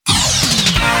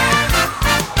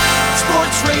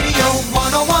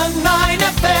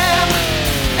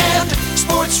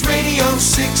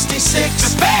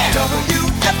66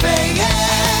 WFAN.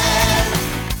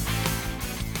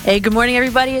 Hey, good morning,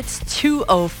 everybody. It's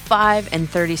 2:05 and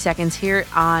 30 seconds here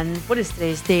on, what is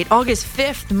today's date? August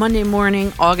 5th, Monday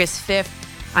morning, August 5th.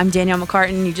 I'm Danielle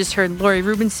McCartan. You just heard Lori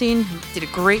Rubenstein, who did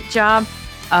a great job.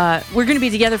 We're going to be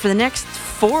together for the next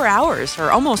 4 hours,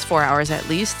 or almost 4 hours at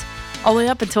least, all the way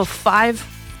up until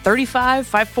 5:35,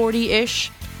 5:40-ish,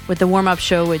 with the warm-up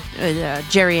show with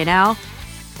Jerry and Al.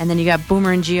 And then you got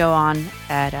Boomer and Gio on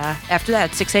at after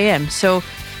that at 6 a.m. So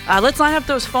let's line up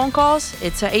those phone calls.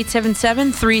 It's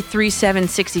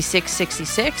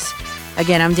 877-337-6666.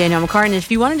 Again, I'm Danielle McCartan.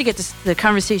 If you wanted to get the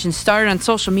conversation started on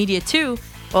social media too,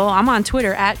 well, I'm on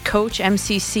Twitter at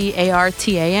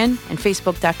CoachMCCARTAN and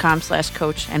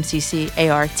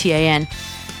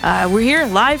Facebook.com/CoachMCCARTAN. We're here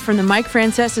live from the Mike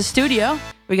Francesa studio.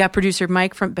 We got producer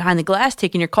Mike from behind the glass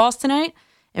taking your calls tonight.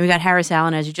 And we got Harris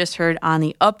Allen, as you just heard, on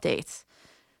the updates.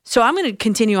 So I'm going to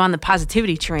continue on the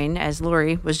positivity train, as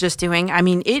Lori was just doing. I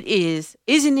mean,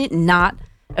 isn't it not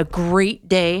a great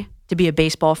day to be a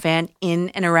baseball fan in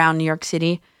and around New York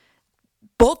City?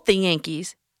 Both the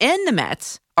Yankees and the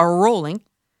Mets are rolling.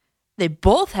 They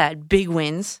both had big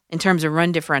wins in terms of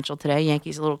run differential today.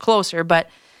 Yankees a little closer,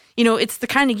 but, you know, it's the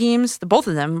kind of games, both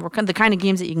of them, were the kind of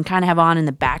games that you can kind of have on in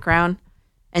the background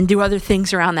and do other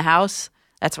things around the house.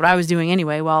 That's what I was doing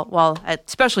anyway, while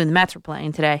especially the Mets were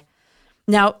playing today.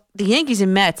 Now, the Yankees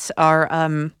and Mets are,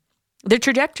 their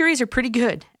trajectories are pretty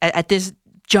good at this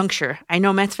juncture. I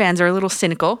know Mets fans are a little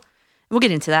cynical. We'll get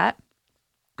into that.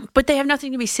 But they have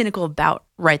nothing to be cynical about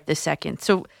right this second.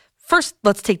 So first,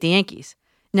 let's take the Yankees.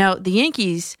 Now, the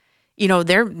Yankees, you know,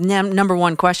 their number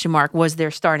one question mark was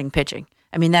their starting pitching.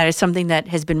 I mean, that is something that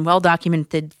has been well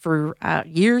documented for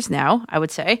years now, I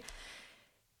would say.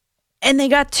 And they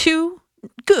got two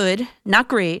good, not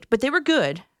great, but they were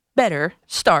good, better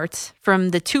starts from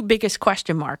the two biggest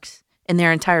question marks in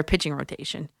their entire pitching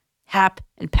rotation, Happ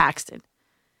and Paxton.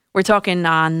 We're talking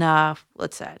on, on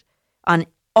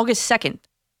August 2nd,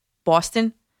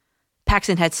 Boston.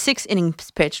 Paxton had 6 innings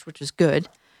pitched, which was good.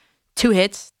 2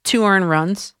 hits, 2 earned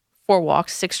runs, 4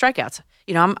 walks, 6 strikeouts.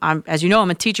 You know, I'm as you know, I'm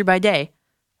a teacher by day.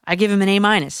 I give him an A-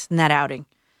 in that outing.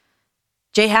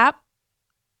 J. Happ,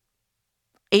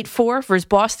 8-4 versus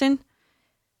Boston.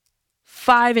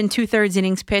 5 2/3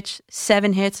 innings pitched,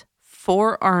 7 hits,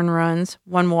 4 earned runs,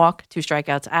 1 walk, 2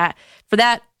 strikeouts. For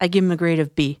that, I give him a grade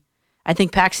of B. I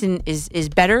think Paxton is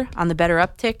better on the better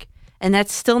uptick, and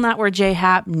that's still not where J.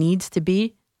 Happ needs to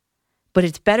be. But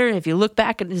it's better if you look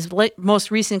back at his most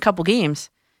recent couple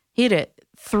games. He had a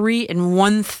 3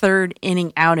 1/3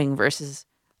 inning outing versus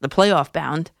the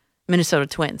playoff-bound Minnesota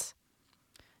Twins.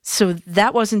 So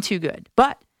that wasn't too good.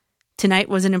 But tonight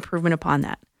was an improvement upon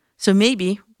that. So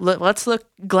maybe, let's look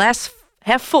glass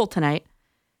half full tonight.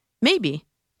 Maybe,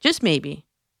 just maybe,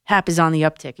 Happ is on the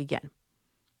uptick again.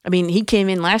 I mean, he came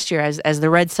in last year as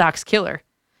the Red Sox killer.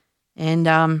 And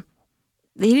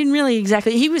he didn't really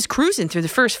exactly, he was cruising through the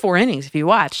first 4 innings, if you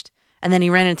watched. And then he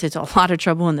ran into a lot of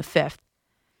trouble in the 5th.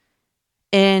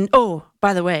 And, oh,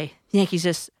 by the way, the Yankees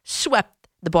just swept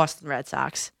the Boston Red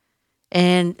Sox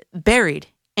and buried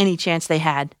any chance they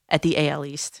had at the AL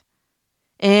East.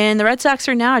 And the Red Sox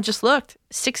are now, I just looked,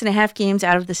 6.5 games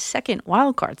out of the second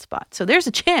wild card spot. So there's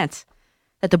a chance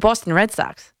that the Boston Red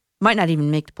Sox might not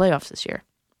even make the playoffs this year.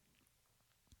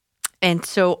 And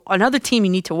so another team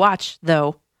you need to watch,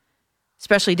 though,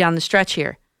 especially down the stretch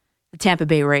here, the Tampa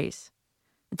Bay Rays.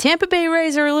 The Tampa Bay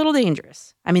Rays are a little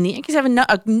dangerous. I mean, the Yankees have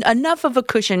enough of a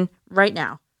cushion right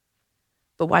now.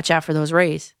 But watch out for those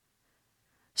Rays.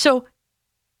 So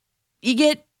you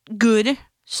get good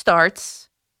starts,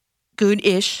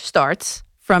 good-ish starts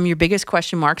from your biggest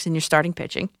question marks in your starting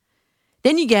pitching.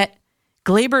 Then you get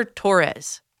Gleyber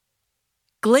Torres.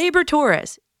 Gleyber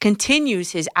Torres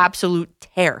continues his absolute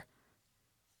tear.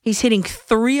 He's hitting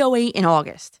 .308 in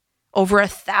August, over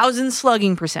 1,000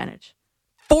 slugging percentage,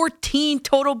 14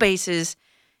 total bases,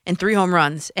 and 3 home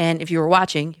runs. And if you were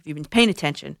watching, if you've been paying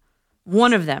attention,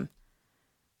 one of them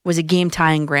was a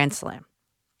game-tying grand slam.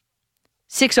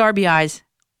 6 RBIs,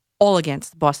 all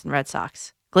against the Boston Red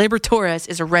Sox. Gleyber Torres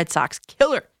is a Red Sox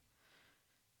killer.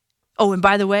 Oh, and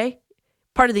by the way,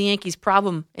 part of the Yankees'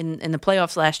 problem in the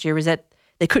playoffs last year was that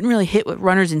they couldn't really hit with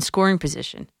runners in scoring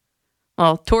position.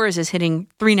 Well, Torres is hitting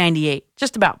 .398,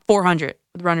 just about .400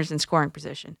 with runners in scoring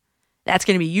position. That's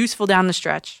going to be useful down the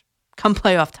stretch come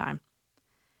playoff time.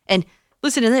 And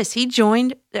listen to this.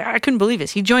 I couldn't believe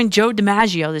this. He joined Joe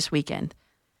DiMaggio this weekend.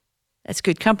 That's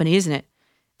good company, isn't it?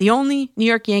 The only New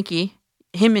York Yankee,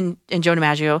 him and Joe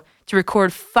DiMaggio, to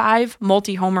record 5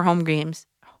 multi-homer games.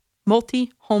 Say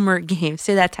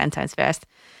that 10 times fast.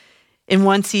 In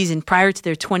one season prior to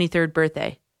their 23rd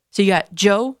birthday. So you got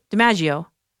Joe DiMaggio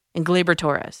and Gleyber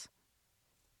Torres.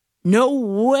 No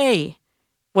way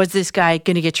was this guy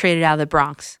going to get traded out of the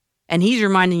Bronx. And he's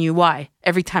reminding you why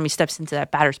every time he steps into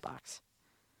that batter's box.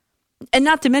 And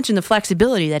not to mention the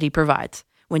flexibility that he provides.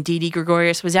 When Didi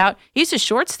Gregorius was out, he's a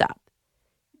shortstop.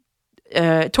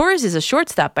 Torres is a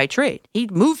shortstop by trade. He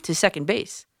moved to second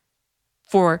base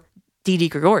for Didi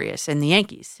Gregorius and the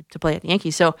Yankees to play at the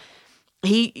Yankees. So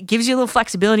he gives you a little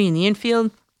flexibility in the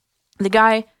infield. The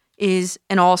guy is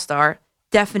an all-star,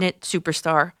 definite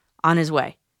superstar on his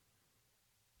way.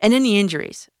 And then the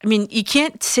injuries. I mean, you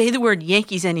can't say the word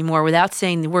Yankees anymore without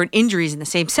saying the word injuries in the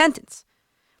same sentence.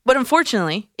 But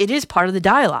unfortunately, it is part of the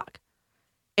dialogue.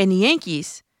 And the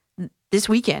Yankees this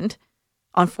weekend,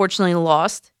 unfortunately,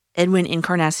 lost Edwin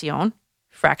Encarnacion,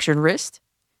 fractured wrist,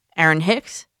 Aaron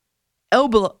Hicks,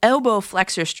 elbow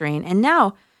flexor strain, and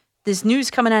now this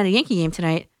news coming out of the Yankee game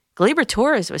tonight, Gleyber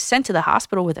Torres was sent to the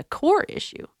hospital with a core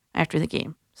issue after the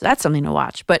game. So that's something to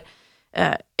watch. But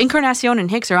Encarnacion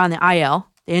and Hicks are on the IL,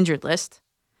 the injured list.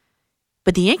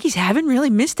 But the Yankees haven't really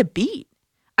missed a beat.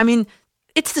 I mean,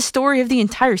 it's the story of the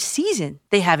entire season.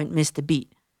 They haven't missed a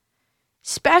beat.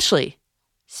 Especially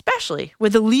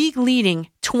with the league-leading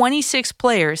 26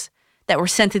 players that were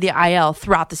sent to the IL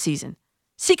throughout the season.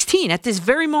 16 at this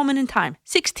very moment in time.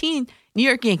 16 New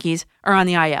York Yankees are on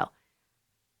the IL.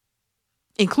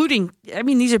 Including, I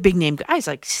mean, these are big-name guys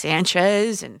like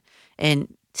Sanchez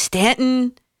and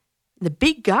Stanton, the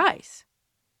big guys.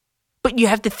 But you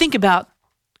have to think about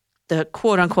the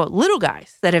quote-unquote little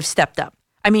guys that have stepped up.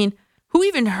 I mean, who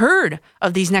even heard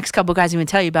of these next couple guys I'm going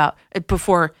to tell you about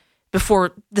before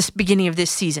this beginning of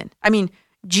this season? I mean,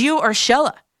 Gio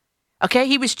Urshela. Okay,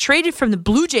 he was traded from the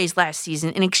Blue Jays last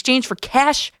season in exchange for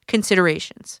cash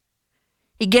considerations.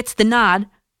 He gets the nod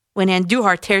when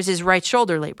Andujar tears his right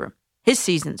shoulder labrum. His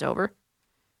season's over.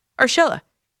 Urshela,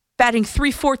 batting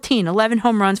 .314, 11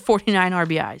 home runs, 49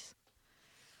 RBIs.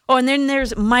 Oh, and then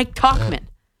there's Mike Tauchman,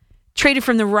 traded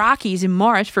from the Rockies in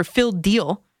March for Phil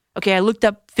Deal. Okay, I looked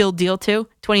up Phil Deal too.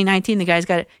 2019, the guy's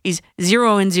he's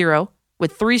 0-0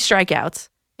 with 3 strikeouts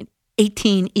and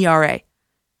 18 ERA.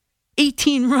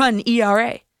 18-run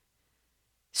ERA.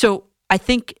 So I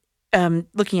think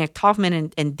looking at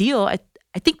Tauchman and Deal, I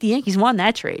think the Yankees won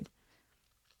that trade.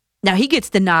 Now he gets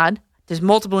the nod. There's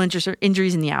multiple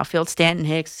injuries in the outfield, Stanton,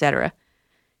 Hicks, etc.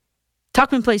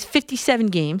 Tauchman plays 57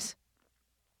 games,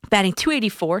 batting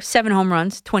 .284, 7 home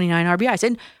runs, 29 RBIs.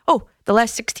 And, the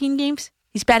last 16 games,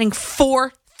 he's batting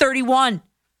 .431.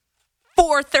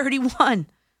 .431.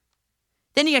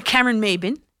 Then you got Cameron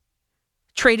Maybin,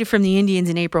 traded from the Indians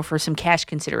in April for some cash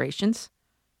considerations.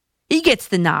 He gets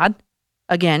the nod,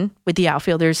 again, with the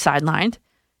outfielders sidelined.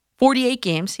 48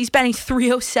 games. He's batting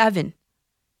 .307.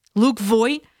 Luke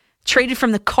Voigt, traded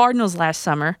from the Cardinals last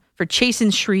summer for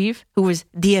Chasen Shreve, who was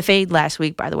DFA'd last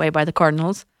week, by the way, by the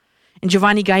Cardinals. And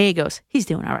Giovanni Gallegos, he's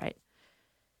doing all right.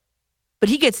 But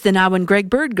he gets the nod when Greg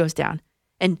Bird goes down.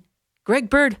 And Greg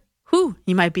Bird, who,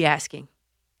 you might be asking?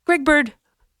 Greg Bird,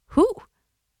 who?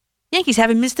 Yankees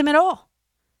haven't missed him at all.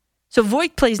 So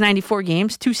Voigt plays 94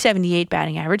 games, .278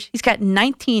 batting average. He's got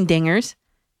 19 dingers,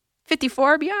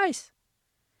 54 RBIs.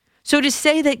 So to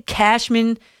say that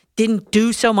Cashman didn't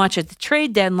do so much at the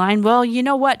trade deadline, well, you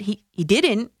know what? He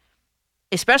didn't,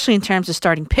 especially in terms of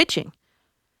starting pitching.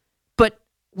 But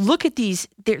look at these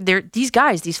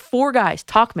guys, these 4 guys,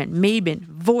 Tauchman, Maybin,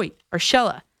 Voigt,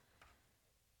 Urshela.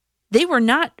 They were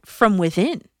not from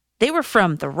within. They were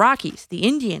from the Rockies, the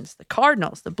Indians, the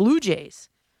Cardinals, the Blue Jays.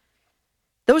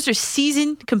 Those are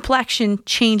season complexion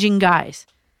changing guys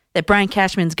that Brian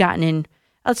Cashman's gotten in,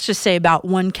 let's just say, about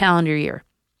 1 calendar year.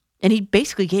 And he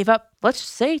basically gave up, let's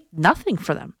say, nothing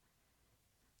for them.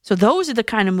 So those are the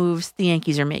kind of moves the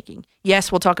Yankees are making.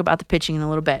 Yes, we'll talk about the pitching in a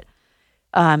little bit.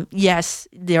 Yes,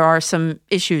 there are some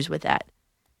issues with that.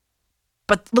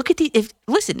 But look at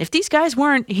if these guys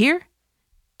weren't here,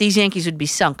 these Yankees would be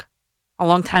sunk a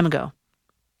long time ago.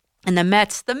 And the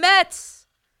Mets.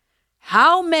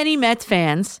 How many Mets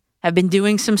fans have been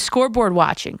doing some scoreboard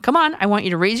watching? Come on, I want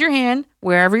you to raise your hand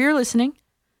wherever you're listening.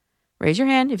 Raise your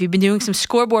hand if you've been doing some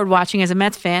scoreboard watching as a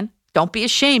Mets fan. Don't be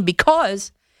ashamed,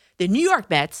 because the New York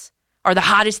Mets are the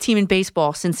hottest team in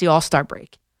baseball since the All-Star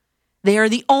break. They are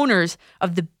the owners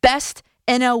of the best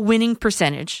NL winning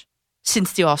percentage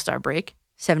since the All-Star break,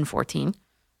 714.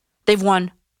 They've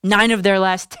won 9 of their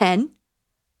last 10.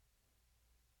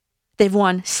 They've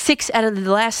won 6 out of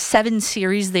the last 7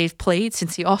 series they've played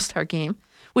since the All-Star game,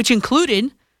 which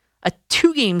included a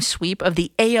 2-game sweep of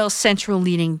the AL Central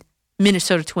leading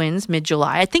Minnesota Twins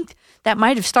mid-July. I think that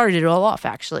might have started it all off,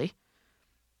 actually.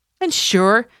 And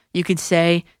sure, You could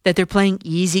say that they're playing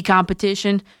easy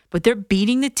competition, but they're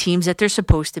beating the teams that they're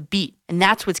supposed to beat. And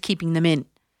that's what's keeping them in.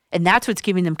 And that's what's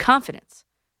giving them confidence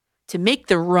to make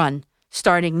the run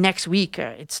starting next week.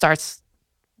 It starts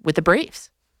with the Braves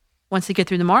once they get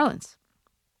through the Marlins.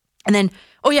 And then,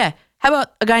 how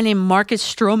about a guy named Marcus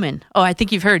Stroman? Oh, I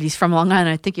think you've heard. He's from Long Island.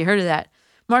 I think you heard of that.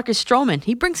 Marcus Stroman,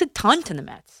 he brings a ton to the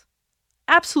Mets.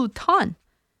 Absolute ton.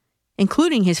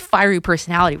 Including his fiery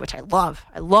personality, which I love.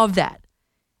 I love that.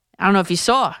 I don't know if you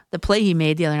saw the play he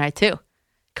made the other night, too.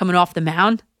 Coming off the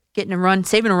mound, getting a run,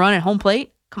 saving a run at home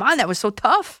plate. Come on, that was so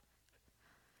tough.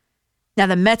 Now,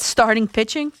 the Mets starting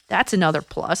pitching, that's another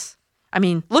plus. I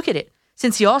mean, look at it.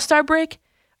 Since the All-Star break,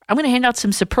 I'm going to hand out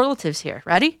some superlatives here.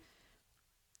 Ready?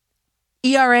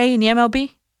 ERA in the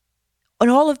MLB, in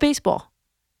all of baseball.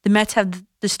 The Mets have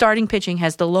the starting pitching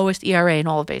has the lowest ERA in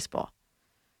all of baseball.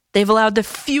 They've allowed the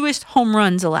fewest home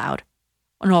runs allowed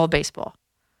in all of baseball.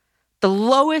 The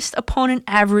lowest opponent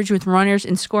average with runners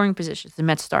in scoring positions, the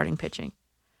Mets starting pitching.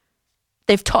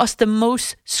 They've tossed the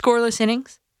most scoreless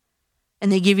innings,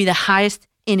 and they give you the highest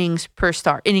innings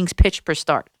pitched per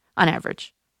start on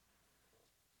average.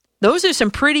 Those are some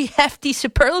pretty hefty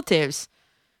superlatives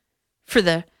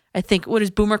for I think, what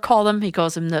does Boomer call them? He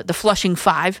calls them the Flushing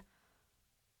Five.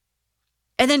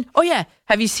 And then,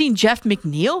 have you seen Jeff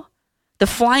McNeil? The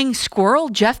flying squirrel,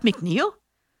 Jeff McNeil?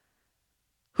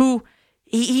 Who,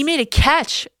 he made a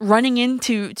catch running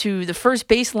into the first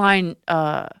baseline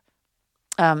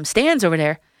stands over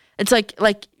there. It's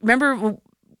like remember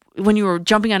when you were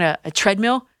jumping on a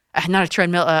treadmill? Not a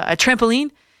treadmill, a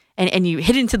trampoline, and you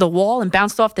hit into the wall and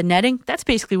bounced off the netting? That's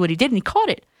basically what he did, and he caught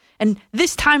it. And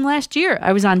this time last year,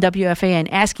 I was on WFAN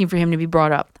asking for him to be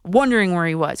brought up, wondering where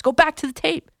he was. Go back to the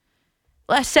tape.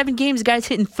 Last 7 games, the guy's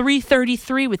hitting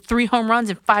 .333 with 3 home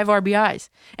runs and 5 RBIs.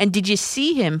 And did you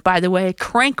see him, by the way,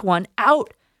 crank one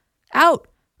out of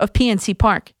PNC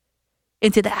Park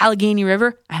into the Allegheny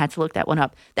River? I had to look that one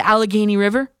up. The Allegheny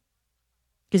River,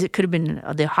 because it could have been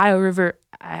the Ohio River.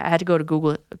 I had to go to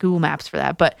Google Maps for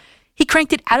that. But he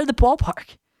cranked it out of the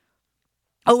ballpark.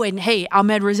 Oh, and hey,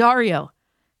 Ahmed Rosario.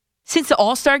 Since the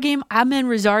All-Star game, Ahmed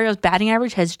Rosario's batting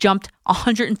average has jumped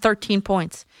 113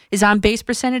 points. His on-base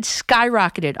percentage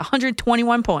skyrocketed,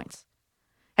 121 points.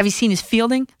 Have you seen his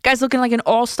fielding? The guy's looking like an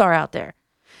all-star out there.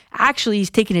 Actually, he's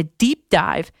taken a deep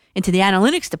dive into the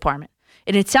analytics department.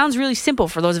 And it sounds really simple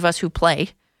for those of us who play.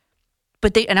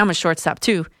 And I'm a shortstop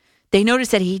too. They notice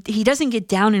that he doesn't get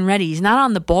down and ready. He's not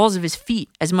on the balls of his feet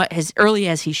as early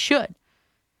as he should.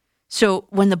 So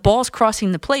when the ball's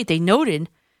crossing the plate, they noted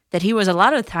that he was a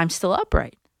lot of the time still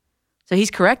upright. So he's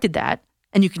corrected that,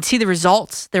 and you can see the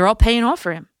results. They're all paying off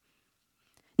for him.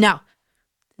 Now,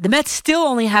 the Mets still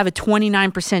only have a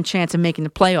 29% chance of making the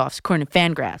playoffs, according to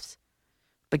Fangraphs.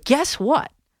 But guess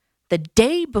what? The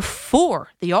day before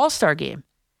the All-Star game,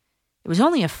 it was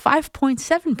only a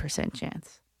 5.7%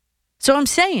 chance. So I'm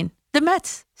saying the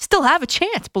Mets still have a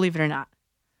chance, believe it or not.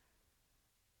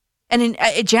 And in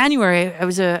January, I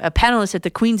was a panelist at the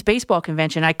Queens Baseball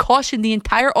Convention. I cautioned the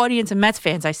entire audience of Mets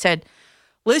fans. I said,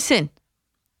 listen,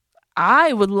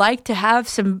 I would like to have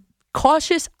some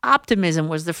cautious optimism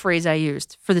was the phrase I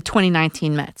used for the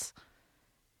 2019 Mets.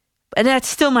 And that's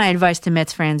still my advice to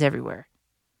Mets fans everywhere.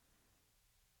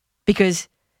 Because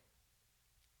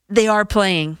they are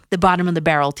playing the bottom of the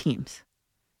barrel teams.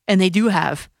 And they do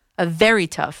have a very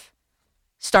tough,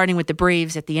 starting with the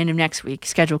Braves at the end of next week,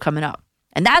 schedule coming up.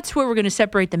 And that's where we're going to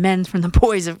separate the men from the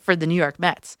boys for the New York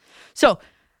Mets. So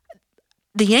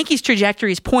the Yankees'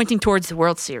 trajectory is pointing towards the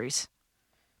World Series.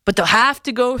 But they'll have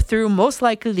to go through, most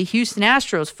likely, the Houston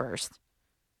Astros first,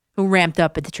 who ramped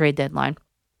up at the trade deadline.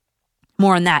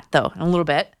 More on that, though, in a little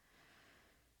bit.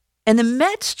 And the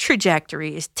Mets'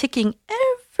 trajectory is ticking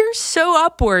ever so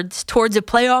upwards towards a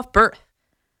playoff berth.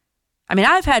 I mean,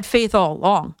 I've had faith all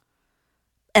along.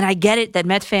 And I get it that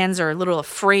Mets fans are a little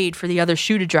afraid for the other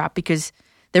shoe to drop because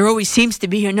there always seems to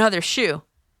be another shoe.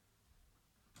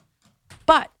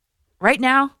 But right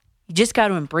now, you just got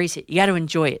to embrace it. You got to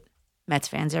enjoy it, Mets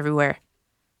fans everywhere.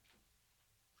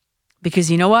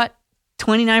 Because you know what?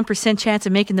 29% chance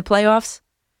of making the playoffs,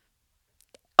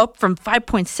 up from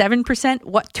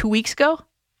 5.7%, 2 weeks ago?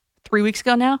 3 weeks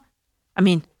ago now? I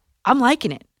mean, I'm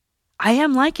liking it. I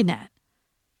am liking that.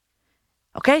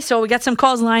 Okay, so we got some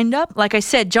calls lined up. Like I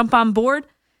said, jump on board,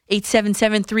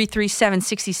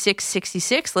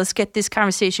 877-337-6666. Let's get this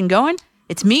conversation going.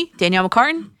 It's me, Danielle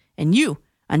McCartan, and you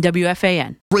on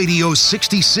WFAN. Radio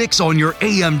 66 on your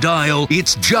AM dial,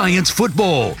 it's Giants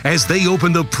football as they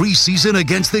open the preseason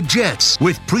against the Jets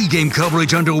with pregame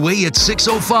coverage underway at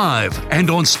 6:05. And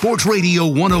on Sports Radio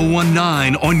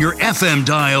 101.9 on your FM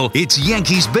dial, it's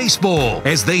Yankees baseball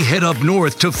as they head up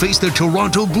north to face the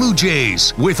Toronto Blue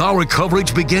Jays with our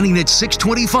coverage beginning at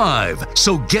 6:25.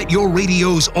 So get your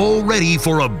radios all ready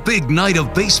for a big night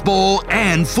of baseball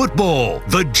and football.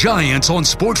 The Giants on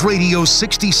Sports Radio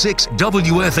 66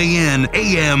 WFAN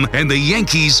AM and the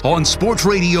Yankees on Sports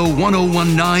Radio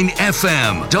 101.9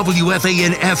 FM,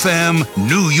 WFAN FM,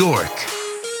 New York.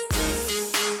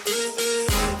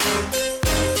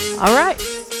 All right.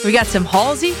 We got some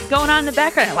Halsey going on in the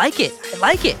background. I like it.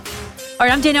 All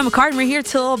right, I'm Danielle McCartan. We're here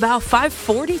till about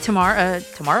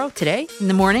 5:40 today in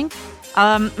the morning.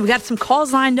 We got some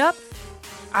calls lined up.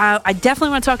 I definitely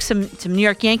want to talk some New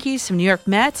York Yankees, some New York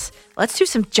Mets. Let's do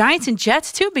some Giants and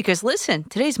Jets, too, because, listen,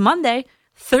 today's Monday.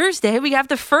 Thursday, we have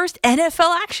the first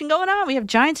NFL action going on. We have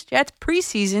Giants-Jets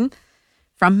preseason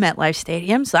from MetLife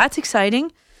Stadium, so that's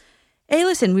exciting. Hey,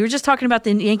 listen, we were just talking about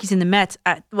the Yankees and the Mets.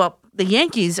 The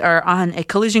Yankees are on a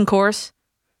collision course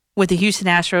with the Houston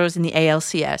Astros in the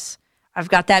ALCS. I've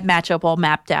got that matchup all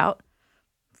mapped out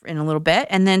in a little bit.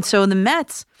 And then so the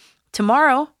Mets,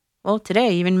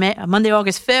 today, even Monday,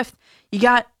 August 5th, you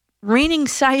got reigning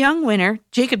Cy Young winner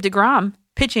Jacob deGrom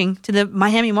pitching to the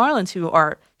Miami Marlins, who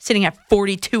are sitting at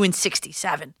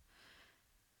 42-67.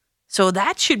 So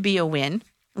that should be a win.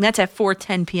 And that's at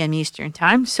 4:10 p.m. Eastern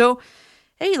time. So,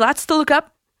 hey, lots to look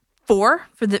up for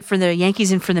the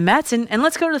Yankees and for the Mets. And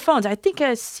let's go to the phones. I think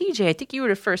CJ, I think you were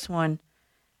the first one.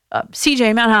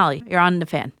 CJ, Mount Holly, you're on the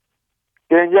Fan.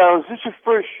 Danielle, is this your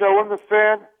first show on the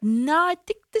Fan? No, I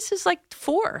think this is like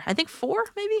 4. I think 4,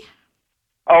 maybe.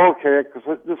 Oh, okay,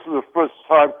 because this is the first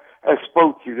time I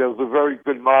spoke to you. That was a very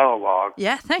good monologue.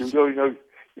 Yeah, thanks. You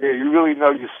really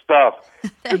know your stuff.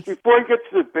 But before I get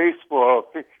to the baseball,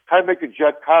 can I make a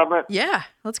Jet comment? Yeah,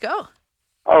 let's go.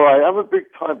 All right, I'm a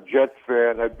big-time Jet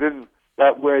fan. I've been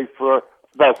that way for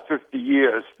about 50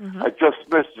 years. Mm-hmm. I just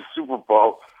missed the Super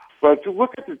Bowl. But if you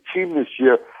look at the team this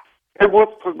year,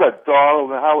 everyone's talking about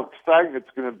Darnold and how exciting it's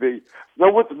going to be. No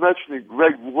one's mentioning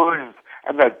Greg Williams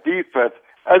and that defense.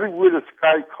 Everywhere this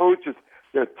guy coaches,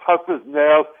 they're tough as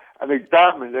nails, and they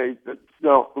dominate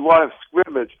the line of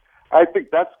scrimmage. I think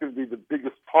that's going to be the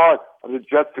biggest part of the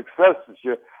Jets' success this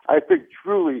year. I think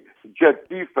truly the Jets'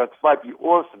 defense might be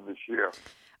awesome this year.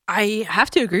 I have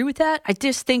to agree with that. I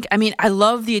just think, I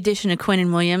love the addition of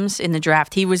Quinnen Williams in the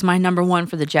draft. He was my number one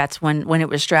for the Jets when it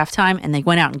was draft time, and they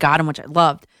went out and got him, which I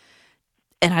loved.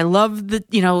 And I love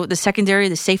the secondary,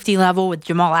 the safety level with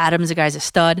Jamal Adams. The guy's a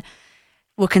stud.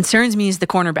 What concerns me is the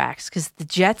cornerbacks, because the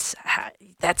Jets,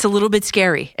 that's a little bit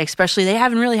scary. Especially, they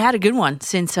haven't really had a good one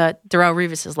since Darrelle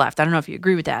Revis has left. I don't know if you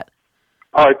agree with that.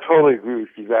 Oh, I totally agree with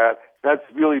you that. That's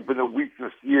really been a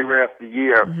weakness year after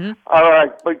year. Mm-hmm. All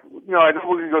right, but I know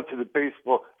we're going to go to the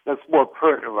baseball. That's more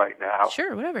pertinent right now.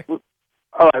 Sure, whatever.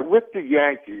 All right, with the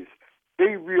Yankees,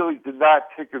 they really did not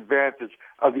take advantage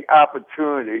of the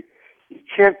opportunity. You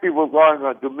can't be relying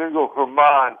on Domingo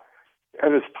Germán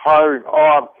and his tiring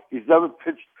arm. He's never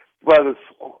pitched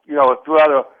throughout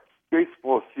a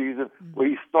baseball season where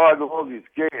he started all these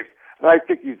games. And I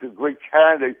think he's a great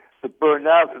candidate to burn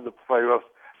out in the playoffs.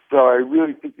 So I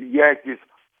really think the Yankees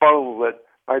funneled it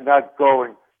by not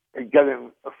going and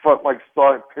getting a front-like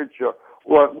starting pitcher.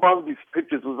 Or if one of these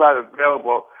pitchers was not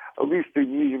available, at least they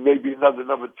needed maybe another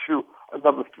number 2 or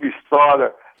number 3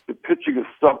 starter. The pitching is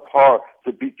subpar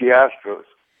to beat the Astros.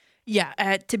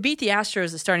 Yeah, to beat the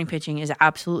Astros, the starting pitching is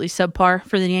absolutely subpar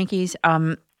for the Yankees.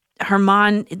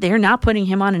 Germán, they're not putting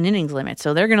him on an innings limit,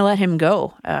 so they're going to let him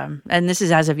go. And this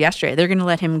is as of yesterday. They're going to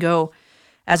let him go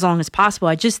as long as possible.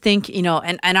 I just think,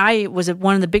 and I was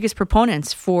one of the biggest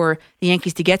proponents for the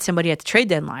Yankees to get somebody at the trade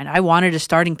deadline. I wanted a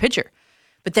starting pitcher.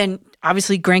 But then,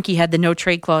 obviously, Greinke had the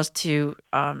no-trade clause to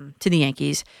the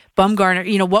Yankees.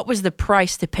 Bumgarner, what was the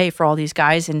price to pay for all these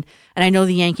guys? And I know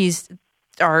the Yankees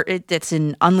it's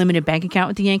an unlimited bank account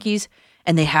with the Yankees,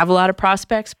 and they have a lot of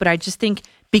prospects. But I just think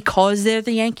because they're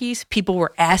the Yankees, people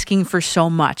were asking for so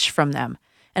much from them.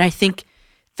 And I think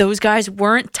those guys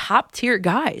weren't top-tier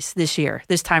guys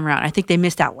this time around. I think they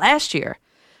missed out last year.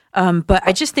 But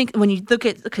I just think when you look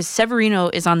at, because Severino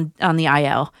is on the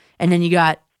IL, and then you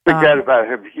got... Forget about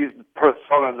him. He's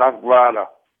persona non grata.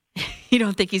 You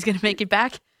don't think he's going to make it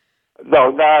back?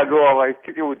 No, not at all. I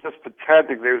think it was just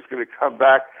pretending they was going to come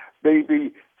back,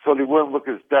 maybe so they wouldn't look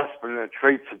as desperate in a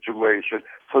trade situation.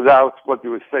 So that's what they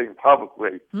were saying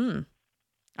publicly.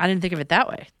 I didn't think of it that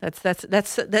way. That's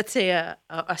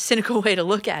a cynical way to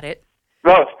look at it.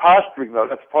 No, it's posturing, though.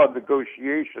 That's part of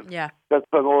negotiation. Yeah. That's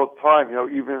done all the time,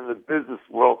 even in the business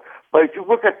world. But if you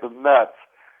look at the Mets,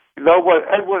 you know what?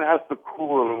 Everyone has to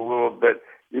cool it a little bit.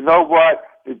 You know what?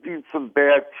 They beat some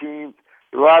bad teams.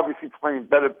 They're obviously playing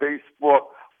better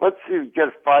baseball. Let's see if they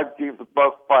get 5 games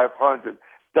above 500.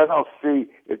 Then I'll see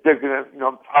if they're going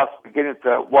to, possibly get into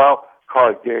that wild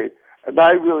card game. And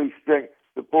I really think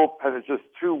the bullpen is just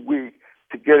too weak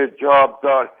to get a job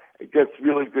done against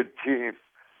really good teams.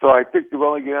 So I think they're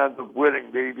only going to end up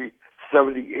winning maybe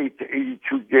 78 to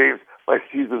 82 games by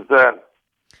season's end.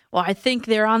 Well, I think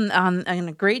they're on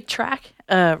a great track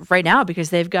right now because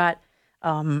they've got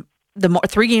 3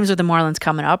 games with the Marlins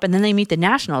coming up, and then they meet the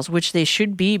Nationals, which they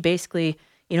should be basically,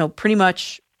 pretty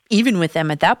much even with them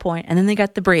at that point, and then they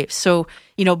got the Braves. So,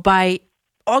 by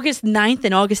August 9th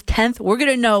and August 10th, we're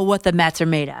going to know what the Mets are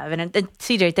made of. And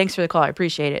CJ, thanks for the call. I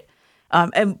appreciate it.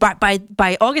 And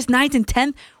by August 9th and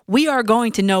 10th, we are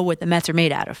going to know what the Mets are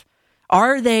made out of.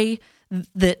 Are they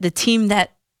the team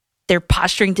that they're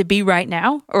posturing to be right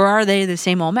now, or are they the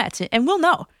same old Mets? And we'll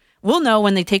know. We'll know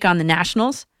when they take on the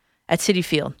Nationals at Citi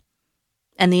Field.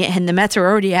 And the Mets are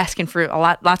already asking for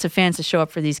lots of fans to show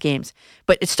up for these games.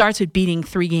 But it starts with beating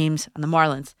 3 games on the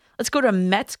Marlins. Let's go to a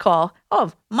Mets call.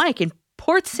 Oh, Mike in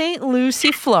Port St.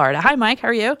 Lucie, Florida. Hi, Mike. How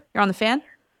are you? You're on the Fan?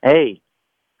 Hey.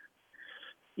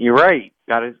 You're right.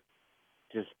 Got to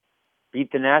just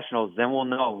beat the Nationals. Then we'll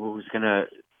know who's going to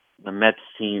the Mets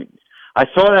team. I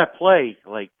saw that play,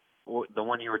 like the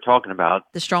one you were talking about.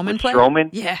 The Stroman play? Stroman?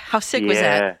 Yeah. How sick was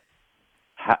that?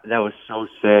 That was so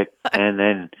sick. And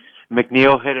then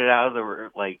McNeil hit it out of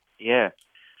the,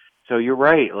 So you're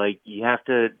right. Like, you have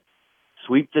to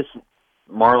sweep this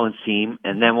Marlins team,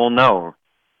 and then we'll know.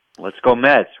 Let's go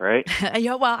Mets, right?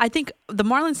 Yeah, well, I think the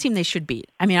Marlins team they should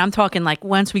beat. I mean, I'm talking like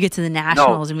once we get to the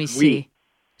Nationals and we see.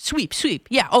 Sweep.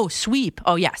 Yeah. Oh, sweep.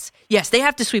 Oh, yes. Yes, they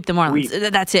have to sweep the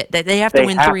Marlins. That's it. They have to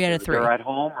win 3 out of 3. They're at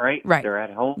home, right? Right. They're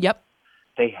at home. Yep.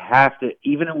 They have to,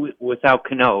 even without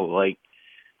Cano, like,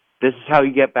 this is how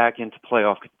you get back into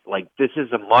playoff. Like, this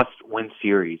is a must-win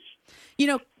series.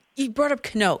 You brought up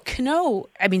Cano. Cano,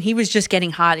 I mean, he was just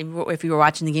getting hot if you were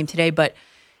watching the game today, but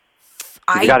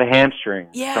he got a hamstring.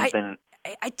 Yeah,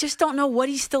 I just don't know what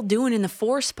he's still doing in the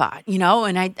 4 spot,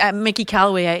 And Mickey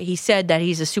Callaway, he said that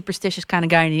he's a superstitious kind of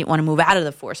guy and he didn't want to move out of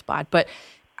the 4 spot. But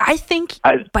I think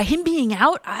by him being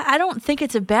out, I don't think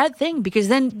it's a bad thing because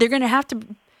then they're going to have to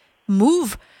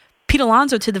move Pete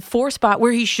Alonso to the 4 spot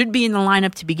where he should be in the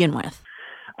lineup to begin with.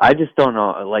 I just don't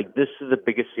know. Like, this is the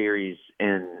biggest series,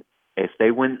 and if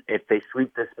they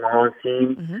sweep this Marlins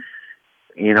team,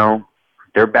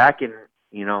 they're back in,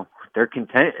 they're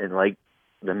content, and like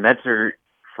the Mets are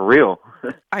for real.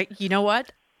 You know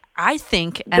what? I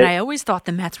think, and I always thought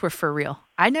the Mets were for real.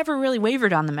 I never really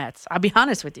wavered on the Mets. I'll be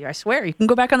honest with you. I swear. You can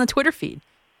go back on the Twitter feed.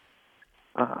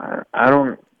 I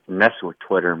don't mess with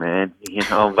Twitter, man.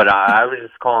 But I was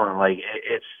just calling, like,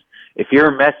 it's if you're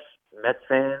a Mets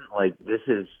fan, like, this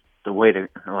is the way to,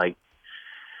 like,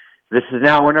 this is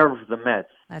now or never for the Mets.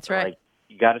 That's right. Like,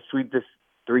 you got to sweep this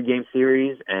 3-game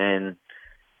series, and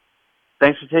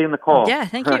thanks for taking the call. Yeah,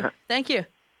 thank you. Thank you.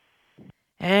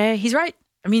 He's right.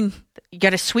 I mean, you got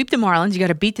to sweep the Marlins. You got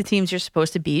to beat the teams you're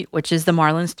supposed to beat, which is the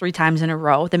Marlins 3 times in a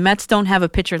row. The Mets don't have a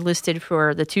pitcher listed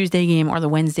for the Tuesday game or the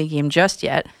Wednesday game just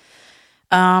yet.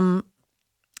 But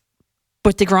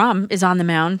DeGrom is on the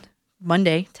mound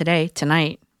Monday,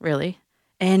 tonight, really.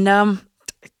 And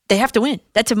they have to win.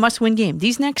 That's a must-win game.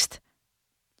 These next,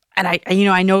 and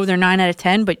I know they're 9 out of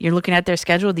 10, but you're looking at their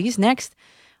schedule. These next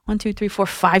 1, 2, 3, 4,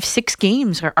 5, 6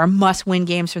 games are must-win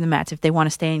games for the Mets if they want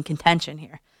to stay in contention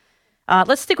here.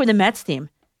 Let's stick with the Mets team.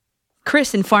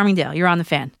 Chris in Farmingdale, you're on the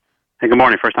Fan. Hey, good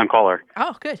morning, first-time caller.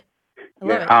 Oh, good. I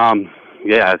love it.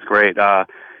 Yeah, it's great.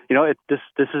 This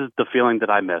is the feeling that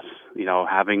I miss.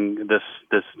 Having this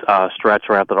stretch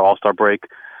right after the All-Star break.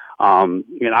 I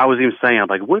was even saying,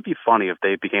 like, would it be funny if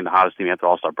they became the hottest team after the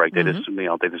All-Star break? They just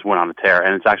went on a tear,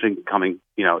 and it's actually coming.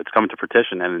 It's coming to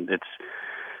fruition, and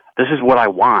this is what I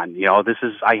want.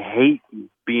 I hate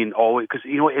being always, because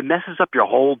it messes up your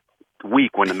whole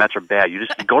week when the Mets are bad. You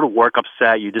just go to work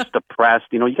upset. You're just depressed.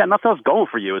 You got nothing else going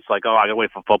for you. It's like, I gotta wait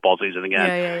for football season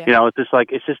again. Yeah.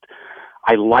 It's just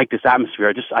I like this atmosphere.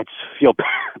 I just feel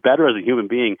better as a human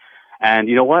being. And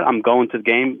you know what? I'm going to the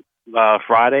game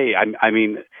Friday. I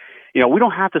mean, we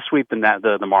don't have to sweep the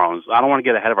Marlins. I don't want to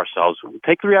get ahead of ourselves.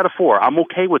 Take 3 out of 4. I'm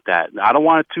okay with that. I don't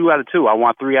want it 2 out of 2. I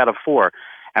want 3 out of 4.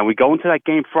 And we go into that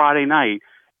game Friday night.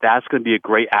 That's going to be a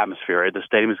great atmosphere. The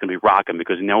stadium is going to be rocking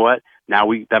because you know what? Now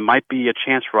that might be a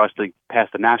chance for us to pass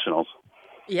the Nationals.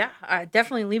 Yeah,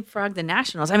 definitely leapfrog the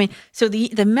Nationals. I mean, so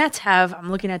the Mets have.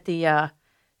 I'm looking at the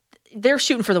they're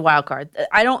shooting for the wild card.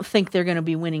 I don't think they're going to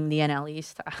be winning the NL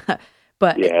East.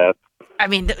 But Yeah. I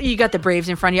mean, you got the Braves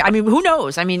in front of you. I mean, who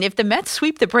knows? I mean, if the Mets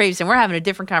sweep the Braves, then we're having a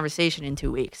different conversation in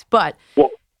 2 weeks. But go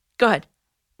ahead.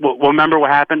 Well, remember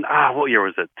what happened? What year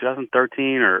was it?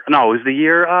 2013 or no? It was the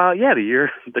year. The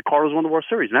year the Cardinals won the World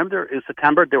Series. Remember, in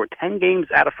September there were 10 games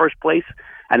out of first place,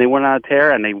 and they went on a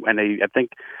tear. And they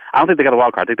I don't think they got a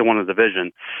wild card. I think they won the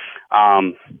division.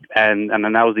 And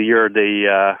then that was the year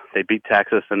they beat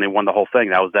Texas and they won the whole thing.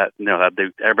 That was that.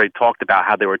 Everybody talked about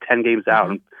how they were 10 games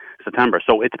out in September.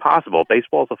 So it's possible.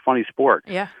 Baseball is a funny sport.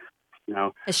 Yeah.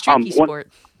 A streaky sport.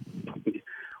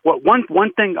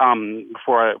 One thing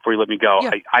before you let me go,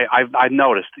 yeah. I've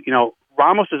noticed.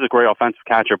 Ramos is a great offensive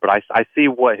catcher, but I see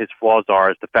what his flaws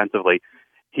are defensively.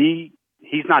 He's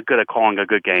not good at calling a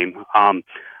good game.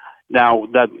 Now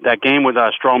that game with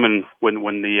Stroman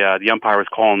when the umpire was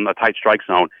calling a tight strike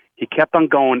zone, he kept on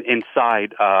going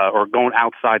inside or going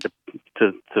outside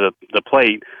to the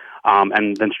plate,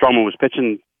 and then Stroman was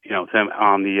pitching to him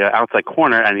on the outside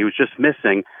corner, and he was just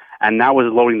missing. And that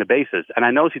was loading the bases. And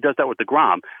I notice he does that with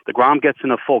DeGrom. DeGrom gets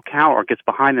in a full count or gets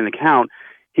behind in the count.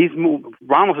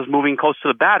 Ramos is moving close to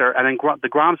the batter, and then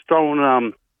DeGrom's throwing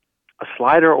a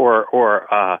slider or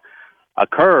a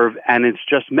curve, and it's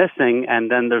just missing. And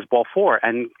then there's ball four.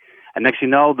 And next you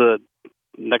know, the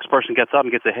next person gets up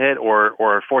and gets a hit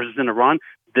or forces in a run.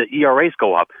 The ERAs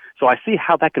go up. So I see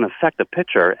how that can affect the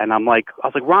pitcher. And I was like,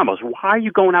 Ramos, why are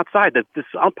you going outside? That this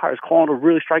umpire is calling a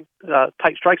really tight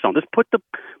strike zone. Just put the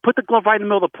glove right in the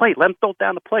middle of the plate. Let him throw it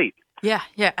down the plate. Yeah.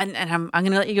 And I'm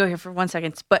going to let you go here for 1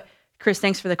 second. But Chris,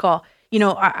 thanks for the call.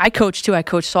 I coach too. I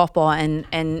coach softball, and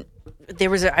I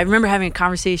remember having a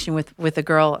conversation with a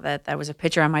girl that was a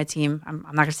pitcher on my team. I'm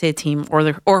not going to say a team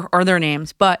or their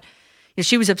names, but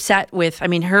she was upset with,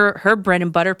 her bread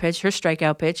and butter pitch, her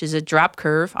strikeout pitch is a drop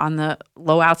curve on the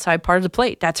low outside part of the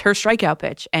plate. That's her strikeout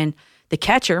pitch. And the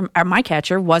catcher, my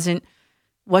catcher, wasn't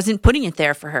putting it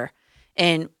there for her.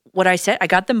 And what I said, I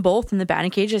got them both in the batting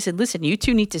cage. I said, listen, you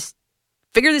two need to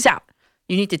figure this out.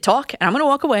 You need to talk, and I'm going to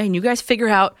walk away, and you guys figure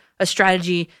out a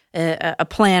strategy, a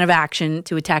plan of action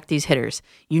to attack these hitters.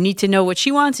 You need to know what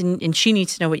she wants, and she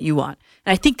needs to know what you want.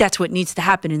 And I think that's what needs to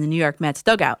happen in the New York Mets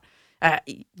dugout.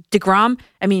 DeGrom,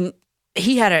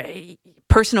 he had a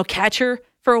personal catcher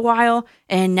for a while,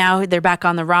 and now they're back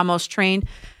on the Ramos train.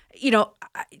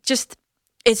 It's just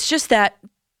that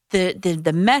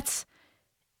the Mets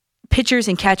pitchers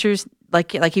and catchers,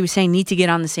 like he was saying, need to get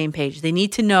on the same page. They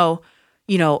need to know,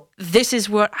 this is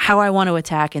how I want to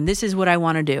attack, and this is what I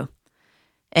want to do,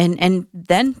 and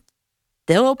then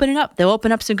they'll open it up. They'll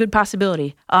open up some good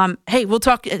possibility. Hey, we'll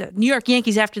talk New York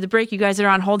Yankees after the break. You guys that are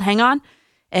on hold, hang on.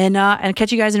 And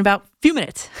catch you guys in about a few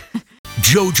minutes.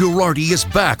 Joe Girardi is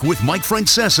back with Mike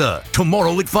Francesa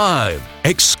tomorrow at 5,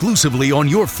 exclusively on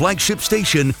your flagship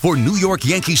station for New York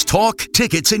Yankees talk,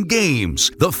 tickets, and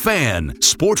games. The Fan,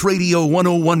 Sports Radio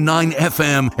 101.9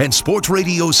 FM and Sports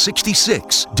Radio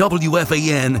 66,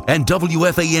 WFAN and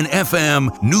WFAN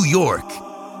FM, New York.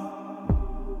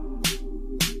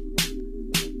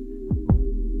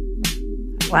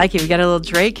 Like it. We got a little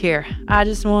Drake here. I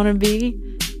just want to be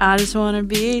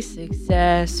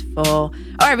successful. All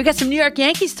right, we got some New York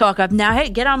Yankees talk up now. Hey,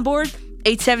 get on board.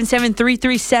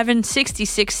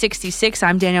 877-337-6666.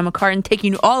 I'm Danielle McCartan,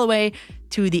 taking you all the way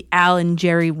to the Al and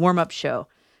Jerry warm-up show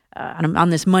on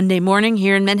this Monday morning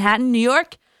here in Manhattan, New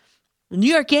York. The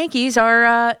New York Yankees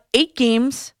are 8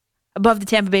 games above the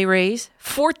Tampa Bay Rays,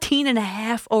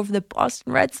 14.5 over the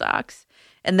Boston Red Sox.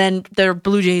 And then their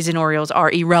Blue Jays and Orioles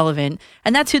are irrelevant.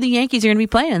 And that's who the Yankees are going to be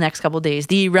playing in the next couple of days.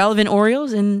 The irrelevant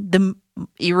Orioles and the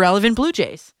irrelevant Blue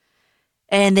Jays.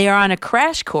 And they are on a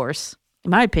crash course, in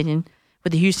my opinion,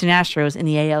 with the Houston Astros in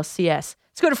the ALCS.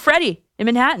 Let's go to Freddie in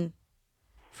Manhattan.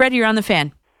 Freddie, you're on the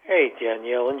Fan. Hey,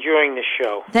 Danielle. Enjoying the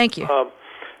show. Thank you.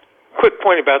 Quick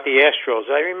point about the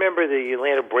Astros. I remember the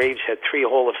Atlanta Braves had 3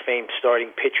 Hall of Fame starting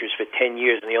pitchers for 10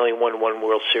 years, and they only won 1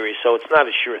 World Series, so it's not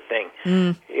a sure thing.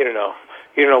 You don't know.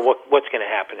 You don't know what's going to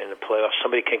happen in the playoffs.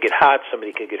 Somebody can get hot.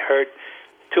 Somebody can get hurt.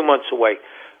 2 months away.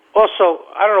 Also,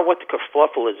 I don't know what the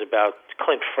kerfluffle is about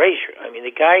Clint Frazier.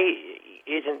 The guy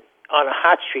isn't on a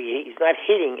hot streak. He's not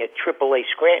hitting at AAA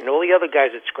Scranton. All the other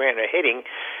guys at Scranton are hitting.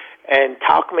 And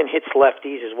Tauchman hits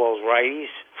lefties as well as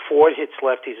righties. Ford hits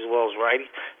lefties as well as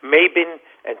righties. Maben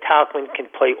and Tauchman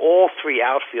can play all 3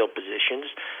 outfield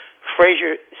positions.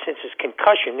 Frazier, since his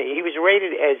concussion, he was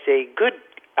rated as a good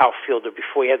outfielder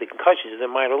before he had the concussions in the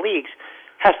minor leagues,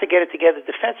 has to get it together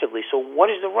defensively. So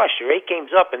what is the rush? You're 8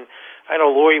 games up, and I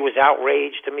know Laurie was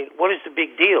outraged. What is the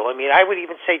big deal? I would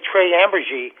even say Trey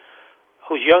Ambergy,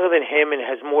 who's younger than him and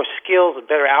has more skills, a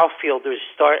better outfielder, is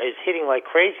hitting like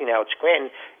crazy now at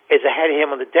Scranton. is ahead of him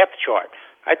on the depth chart.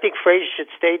 I think Frazier should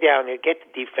stay down there, get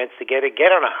the defense together,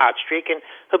 get on a hot streak, and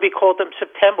he'll be called up in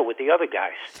September with the other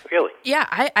guys. Really? Yeah,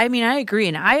 I mean, I agree.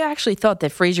 And I actually thought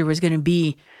that Frazier was going to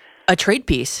be a trade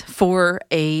piece for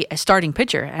a starting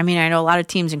pitcher. I mean, I know a lot of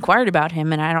teams inquired about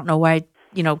him, and I don't know why,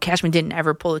 Cashman didn't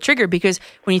ever pull the trigger, because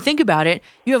when you think about it,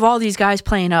 you have all these guys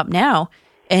playing up now,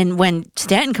 and when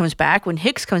Stanton comes back, when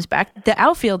Hicks comes back, the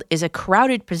outfield is a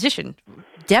crowded position,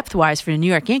 depth-wise, for the New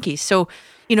York Yankees. So,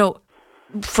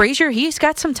 Frazier, he's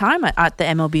got some time at the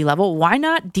MLB level. Why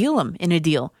not deal him in a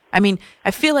deal? I mean,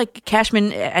 I feel like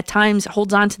Cashman at times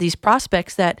holds on to these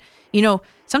prospects that,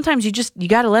 sometimes you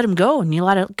got to let him go, and you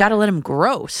got to let him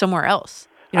grow somewhere else.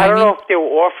 I don't know if they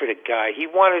were offered a guy. He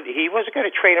wasn't going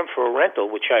to trade him for a rental,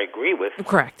 which I agree with.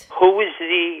 Correct. Who was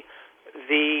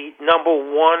the number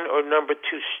one or number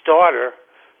two starter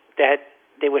that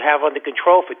they would have under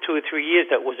control for 2 or 3 years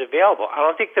that was available? I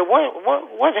don't think there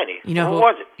was any. Who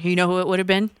was it? You know who it would have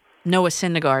been? Noah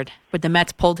Syndergaard, but the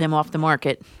Mets pulled him off the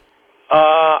market.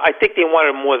 I think they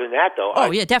wanted more than that, though.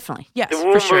 Oh, yeah, definitely. Yes,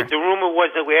 for sure. The rumor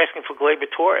was that we're asking for Gleyber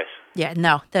Torres. Yeah,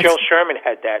 no. Joe Sherman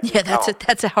had that. Yeah,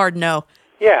 that's a hard no.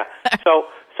 Yeah. So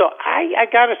I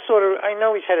got to sort of. I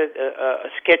know he's had a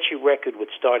sketchy record with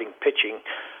starting pitching.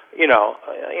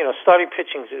 Starting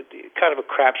pitching is kind of a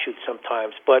crapshoot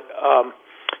sometimes, but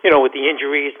with the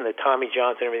injuries and the Tommy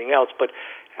Johns and everything else. But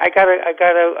I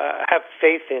gotta have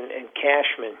faith in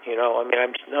Cashman.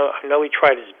 I know he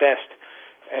tried his best,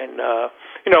 and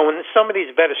when some of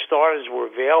these better starters were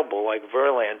available, like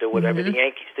Verlander or whatever, the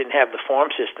Yankees didn't have the farm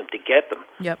system to get them.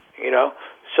 Yep.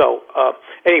 So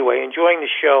anyway, enjoying the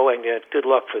show, and good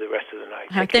luck for the rest of the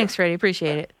night. Thanks, Freddie.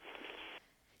 Appreciate it.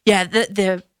 Yeah,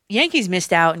 the Yankees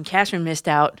missed out, and Cashman missed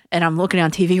out, and I'm looking on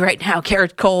TV right now.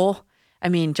 Garrett Cole,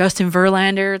 Justin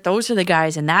Verlander, those are the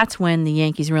guys, and that's when the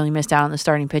Yankees really missed out on the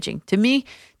starting pitching. To me,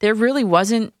 there really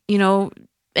wasn't, an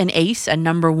ace, a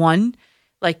number one.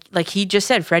 Like he just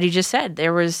said, Freddie just said,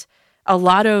 there was a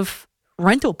lot of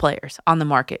rental players on the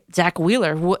market. Zach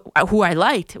Wheeler, who I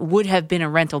liked, would have been a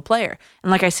rental player.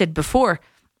 And like I said before,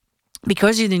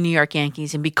 because you're the New York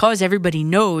Yankees and because everybody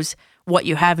knows what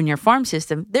you have in your farm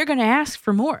system, they're going to ask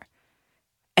for more.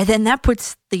 And then that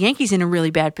puts the Yankees in a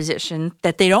really bad position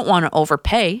that they don't want to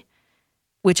overpay,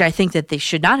 which I think that they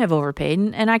should not have overpaid.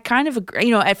 And I kind of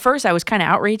agree. At first I was kind of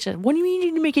outraged. What do you mean you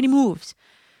didn't make any moves?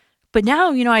 But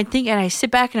now, I think, and I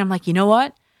sit back and I'm like, you know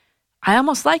what? I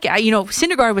almost like it.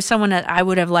 Syndergaard was someone that I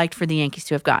would have liked for the Yankees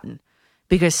to have gotten,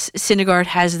 because Syndergaard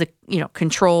has the,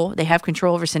 control. They have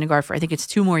control over Syndergaard for, I think it's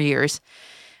 2 more years.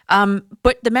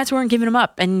 But the Mets weren't giving him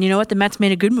up. And you know what? The Mets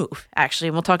made a good move, actually.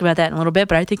 And we'll talk about that in a little bit.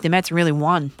 But I think the Mets really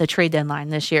won the trade deadline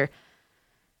this year.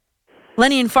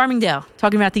 Lenny in Farmingdale,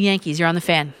 talking about the Yankees. You're on the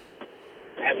Fan.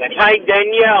 Hi,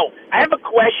 Danielle. I have a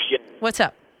question. What's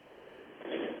up?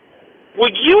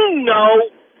 Would you know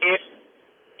if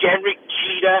Derek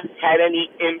Jeter had any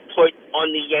input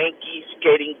on the Yankees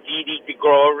getting Didi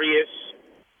Gregorius?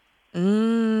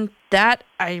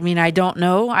 I don't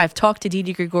know. I've talked to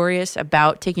Didi Gregorius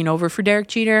about taking over for Derek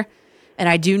Jeter, and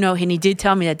I do know, and he did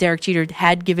tell me that Derek Jeter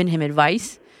had given him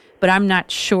advice, but I'm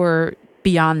not sure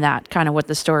beyond that kind of what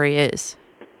the story is.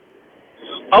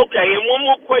 Okay, and one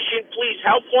more question, please.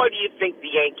 How far do you think the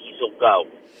Yankees will go?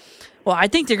 Well, I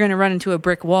think they're going to run into a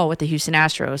brick wall with the Houston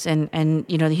Astros, and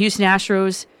the Houston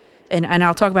Astros, and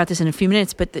I'll talk about this in a few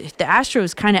minutes, but the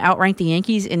Astros kind of outranked the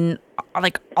Yankees in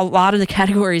like a lot of the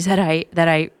categories that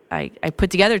I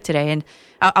put together today, and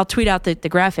I'll tweet out the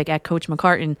graphic at Coach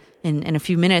McCartan in a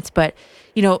few minutes. But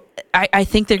I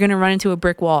think they're going to run into a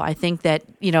brick wall. I think that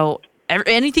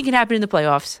anything can happen in the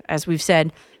playoffs, as we've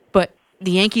said, but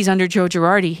the Yankees under Joe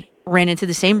Girardi ran into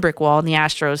the same brick wall in the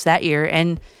Astros that year,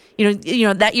 and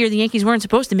that year the Yankees weren't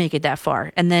supposed to make it that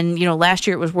far. And then, last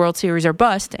year it was World Series or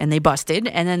bust, and they busted.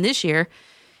 And then this year,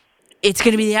 it's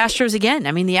going to be the Astros again.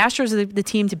 The Astros are the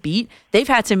team to beat. They've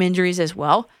had some injuries as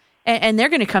well, and they're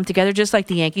going to come together just like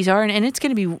the Yankees are. And it's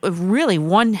going to be really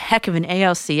one heck of an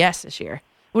ALCS this year.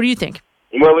 What do you think?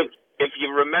 Well, if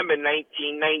you remember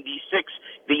 1996,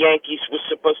 the Yankees were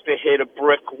supposed to hit a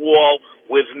brick wall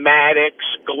with Maddox,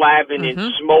 Glavine, and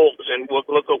Smoltz, and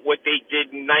look at what they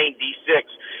did in 96.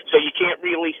 So you can't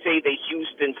really say that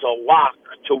Houston's a lock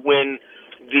to win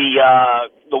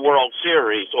the World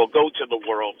Series or go to the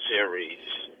World Series.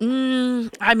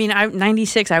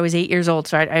 96, I was 8 years old,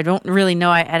 so I don't really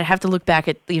know. I'd have to look back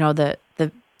at the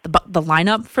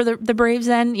lineup for the Braves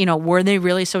then. Were they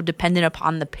really so dependent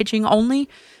upon the pitching only?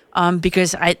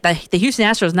 Because the Houston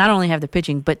Astros not only have the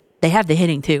pitching, but they have the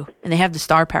hitting too, and they have the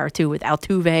star power too with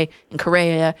Altuve and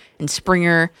Correa and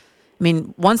Springer.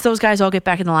 Once those guys all get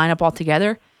back in the lineup all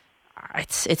together,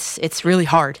 It's really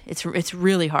hard. It's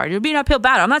really hard. It'll be an uphill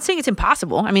battle. I'm not saying it's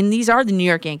impossible. I mean, these are the New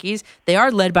York Yankees. They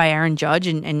are led by Aaron Judge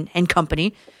and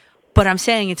company. But I'm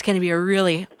saying it's going to be a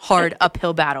really hard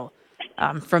uphill battle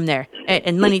from there.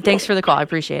 And Lenny, thanks for the call. I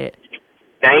appreciate it.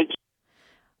 Thank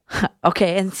you.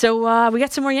 Okay, and so we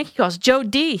got some more Yankee calls. Joe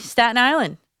D, Staten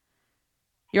Island.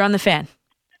 You're on the Fan.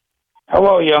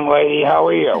 Hello, young lady. How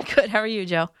are you? Good. How are you,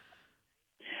 Joe?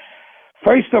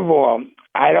 First of all,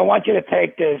 I don't want you to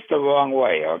take this the wrong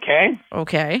way, okay?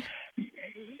 Okay.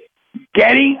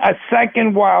 Getting a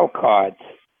second wild card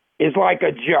is like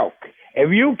a joke.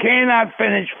 If you cannot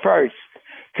finish first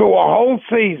through a whole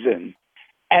season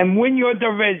and win your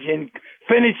division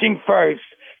finishing first,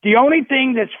 the only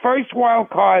thing this first wild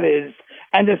card is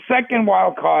and the second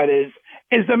wild card is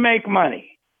to make money.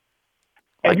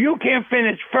 If you can't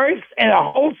finish first in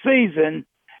a whole season,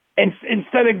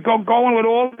 instead of going with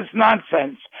all this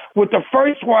nonsense with the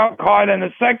first wild card and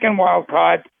the second wild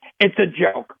card, it's a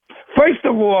joke. First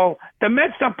of all, the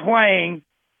Mets are playing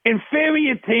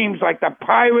inferior teams like the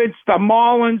Pirates, the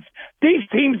Marlins. These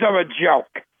teams are a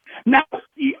joke. Now,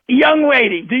 young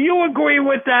lady, do you agree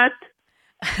with that?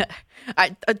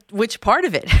 Which part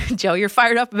of it, Joe? You're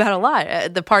fired up about a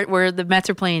lot. The part where the Mets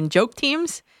are playing joke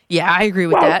teams? Yeah, I agree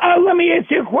with that. Let me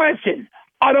ask you a question.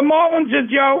 Are the Marlins a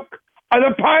joke? Are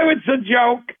the Pirates a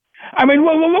joke? I mean,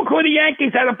 look who the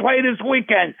Yankees had to play this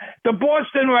weekend. The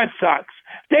Boston Red Sox.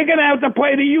 They're going to have to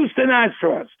play the Houston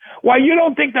Astros. Why, you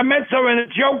don't think the Mets are in a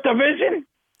joke division?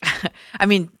 I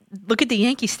mean, look at the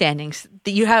Yankee standings.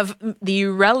 You have the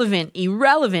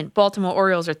irrelevant Baltimore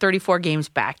Orioles are 34 games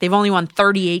back. They've only won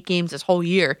 38 games this whole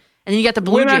year. And then you got the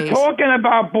Blue Jays. We're not talking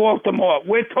about Baltimore.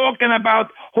 We're talking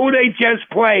about who they just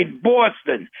played.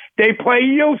 Boston. They play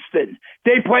Houston.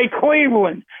 They play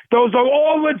Cleveland. Those are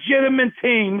all legitimate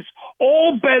teams,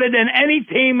 all better than any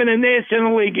team in the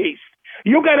National League East.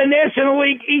 You got a National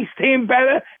League East team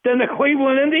better than the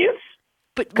Cleveland Indians?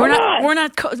 But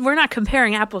we're not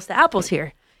comparing apples to apples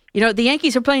here. You know, the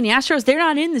Yankees are playing the Astros. They're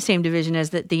not in the same division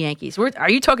as the Yankees. Are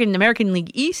you talking the American League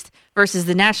East versus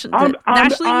the National League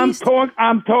East?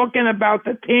 I'm talking about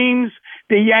the teams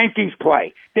the Yankees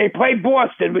play. They played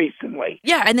Boston recently.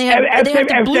 Yeah, and they have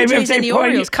the Blue Jays and the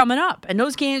Orioles coming up. And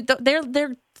those games,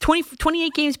 they're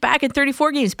 28 games back and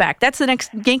 34 games back. That's the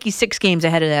next Yankees 6 games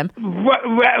ahead of them.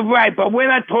 Right, but we're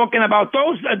not talking about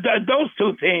those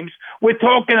two teams. We're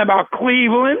talking about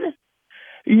Cleveland,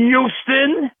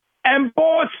 Houston, and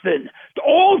Boston.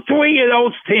 All three of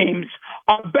those teams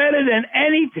are better than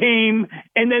any team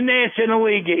in the National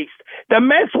League East. The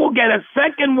Mets will get a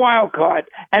second wild card,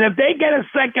 and if they get a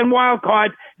second wild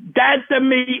card, that to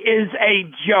me is a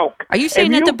joke. Are you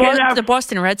saying that the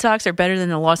Boston Red Sox are better than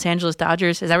the Los Angeles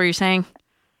Dodgers? Is that what you're saying?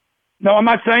 No, I'm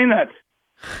not saying that.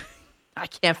 I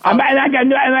can't follow. And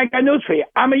I got news for you.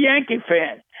 I'm a Yankee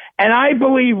fan, and I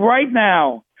believe right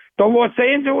now the Los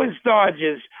Angeles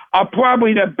Dodgers are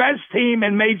probably the best team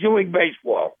in Major League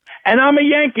Baseball. And I'm a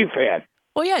Yankee fan.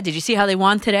 Well, yeah. Did you see how they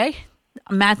won today?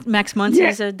 Max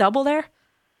Muncy's a double there?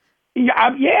 Yeah.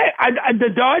 The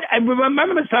Dodgers, I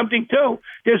remember something, too.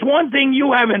 There's one thing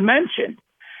you haven't mentioned.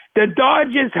 The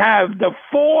Dodgers have the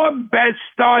 4 best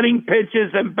starting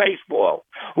pitchers in baseball.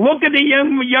 Look at the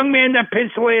young man that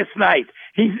pitched last night.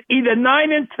 He's either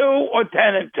 9-2 or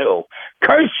 10-2.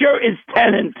 Kershaw is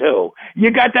 10-2.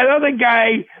 You got that other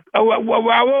guy,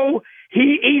 Raul.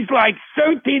 He's like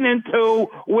 13-2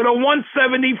 with a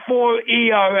 1.74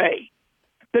 ERA.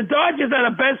 The Dodgers are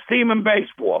the best team in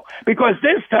baseball because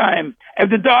this time, if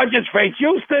the Dodgers face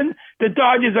Houston, the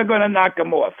Dodgers are going to knock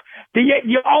them off.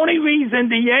 The only reason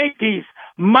the Yankees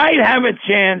might have a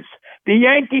chance, the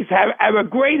Yankees have a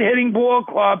great hitting ball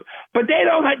club, but they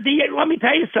don't have, let me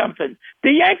tell you something.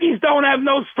 The Yankees don't have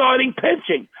no starting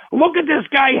pitching. Look at this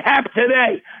guy Happ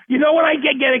today. You know what I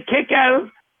get a kick out of?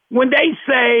 When they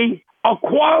say a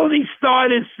quality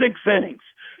start is 6 innings.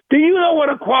 Do you know what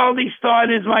a quality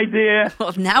start is, my dear?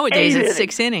 Well, nowadays it's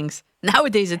 6 innings.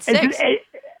 Nowadays it's 6.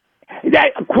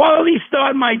 That quality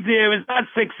start, my dear, is not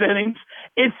 6 innings.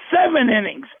 It's 7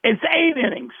 innings. It's 8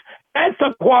 innings. That's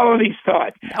a quality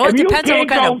start. Well, it depends on what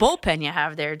kind of bullpen you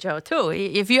have there, Joe, too.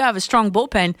 If you have a strong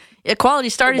bullpen, a quality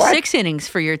start is 6 innings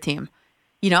for your team.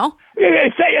 You know?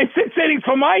 It's 6 innings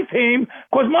for my team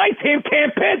because my team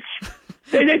can't pitch.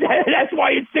 That's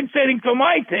why it's 6 innings for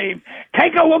my team.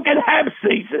 Take a look at Happ's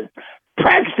season,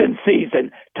 Paxton's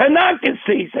season, Tanaka's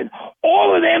season.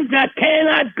 All of them that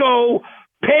cannot go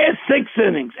past 6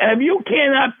 innings. And if you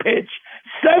cannot pitch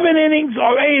 7 innings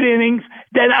or 8 innings,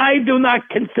 then I do not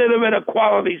consider it a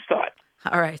quality start.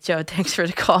 All right, Joe. Thanks for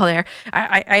the call there.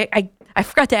 I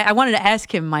forgot to. I wanted to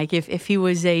ask him, Mike, if he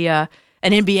was an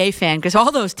NBA fan because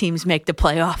all those teams make the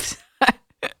playoffs.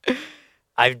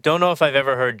 I don't know if I've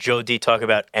ever heard Joe D talk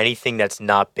about anything that's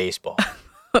not baseball.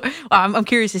 Well, I'm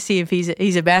curious to see if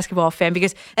he's a basketball fan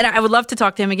and I would love to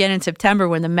talk to him again in September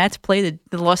when the Mets play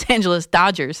the Los Angeles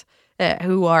Dodgers,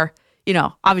 who are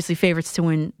obviously favorites to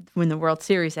win the World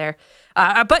Series there.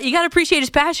 But you got to appreciate his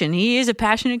passion. He is a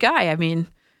passionate guy. I mean,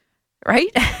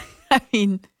 right? I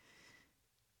mean.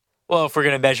 Well, if we're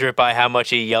going to measure it by how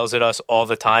much he yells at us all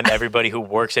the time, everybody who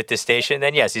works at this station,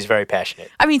 then yes, he's very passionate.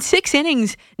 I mean, 6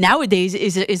 innings nowadays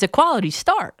is a quality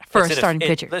start for a starting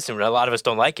pitcher. Listen, a lot of us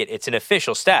don't like it. It's an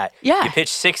official stat. Yeah. You pitch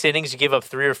 6 innings, you give up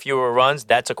 3 or fewer runs,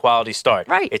 that's a quality start.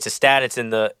 Right. It's a stat. It's in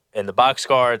the box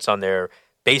score. It's on their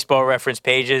baseball reference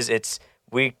pages.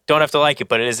 We don't have to like it,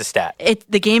 but it is a stat.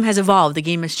 The game has evolved. The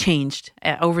game has changed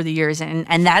over the years, and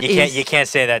that you can't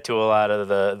say that to a lot of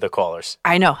the callers.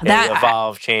 I know that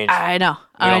evolve, change. I know.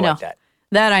 I know like that.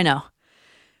 That I know.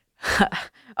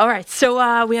 All right,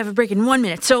 so we have a break in 1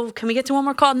 minute. So can we get to one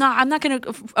more call? No, I'm not going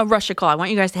to rush a call. I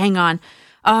want you guys to hang on.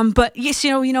 But yes,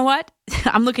 you know what?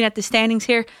 I'm looking at the standings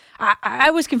here.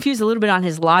 I was confused a little bit on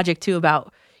his logic too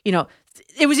about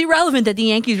it was irrelevant that the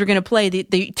Yankees were going to play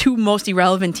the 2 most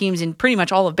irrelevant teams in pretty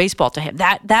much all of baseball to him.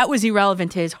 That was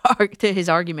irrelevant to his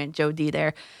argument, Joe D.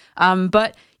 There.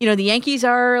 But the Yankees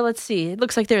are. Let's see. It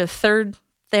looks like they're the third.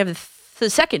 They have the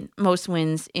second most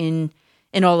wins in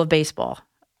all of baseball.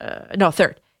 No,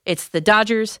 third. It's the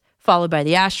Dodgers, followed by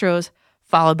the Astros,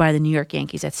 followed by the New York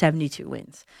Yankees at 72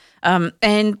 wins.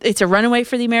 And it's a runaway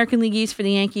for the American League East for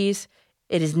the Yankees.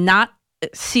 It is not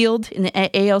sealed in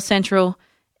the AL Central.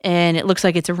 And it looks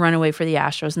like it's a runaway for the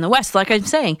Astros in the West. Like I'm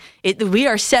saying, we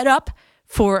are set up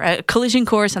for a collision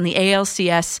course on the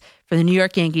ALCS for the New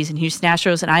York Yankees and Houston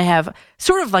Astros. And I have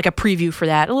sort of like a preview for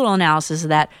that, a little analysis of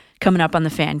that coming up on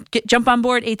the Fan. Jump on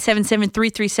board,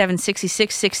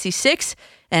 877-337-6666,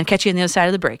 and catch you on the other side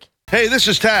of the break. Hey, this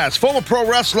is Taz, former pro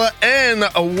wrestler and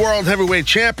a world heavyweight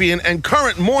champion and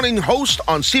current morning host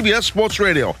on CBS Sports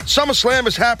Radio. SummerSlam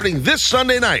is happening this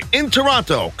Sunday night in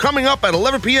Toronto. Coming up at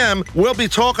 11 p.m., we'll be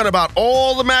talking about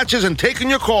all the matches and taking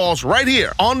your calls right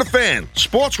here on The Fan.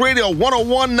 Sports Radio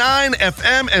 101.9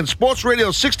 FM and Sports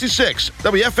Radio 66,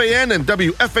 WFAN and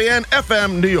WFAN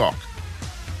FM New York.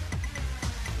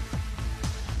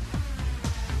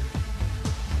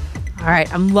 All right,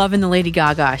 I'm loving the Lady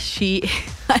Gaga.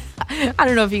 I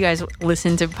don't know if you guys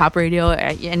listen to pop radio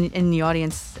in the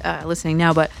audience listening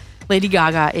now, but Lady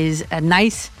Gaga is a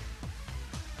nice,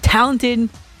 talented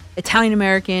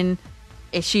Italian-American.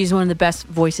 She's one of the best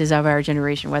voices of our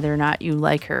generation, whether or not you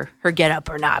like her get-up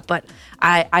or not. But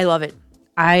I love it.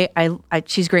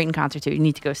 She's great in concert, too. You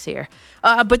need to go see her.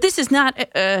 But this is not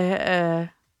a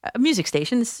music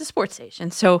station. This is a sports station.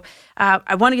 So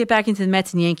I want to get back into the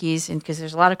Mets and Yankees because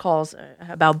there's a lot of calls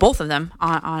about both of them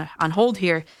on hold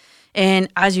here. And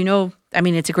as you know, I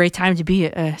mean, it's a great time to be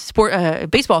a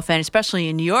baseball fan, especially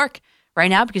in New York right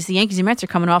now, because the Yankees and Mets are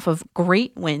coming off of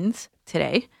great wins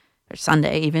today, or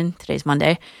Sunday even. Today's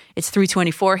Monday. It's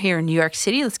 3:24 here in New York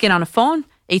City. Let's get on the phone,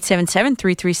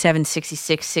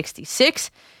 877-337-6666.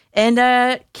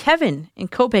 And Kevin in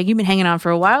Copiague, you've been hanging on for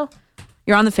a while.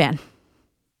 You're on the Fan.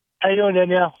 How you doing,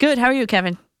 Danielle? Good. How are you,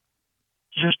 Kevin?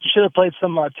 You should have played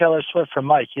some Taylor Swift for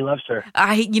Mike. He loves her.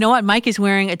 You know what? Mike is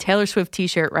wearing a Taylor Swift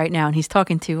T-shirt right now, and he's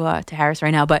talking to Harris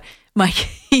right now. But Mike,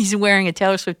 he's wearing a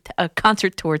Taylor Swift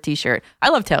concert tour T-shirt. I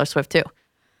love Taylor Swift too.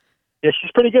 Yeah, she's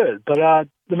pretty good. But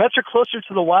the Mets are closer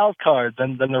to the wild card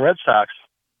than the Red Sox.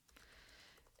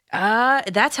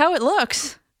 That's how it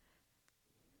looks.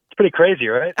 It's pretty crazy,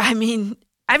 right? I mean,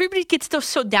 everybody gets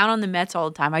so down on the Mets all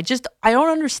the time. I don't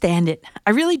understand it.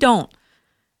 I really don't.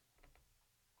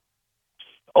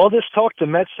 All this talk, the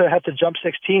Mets have to jump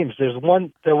 6 teams. They're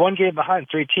one game behind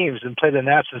 3 teams and play the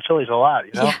Nats and Phillies a lot.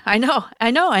 You know? Yeah, I know,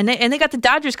 and they got the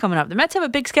Dodgers coming up. The Mets have a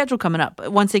big schedule coming up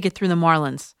once they get through the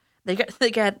Marlins. They got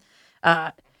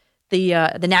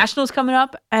the Nationals coming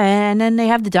up, and then they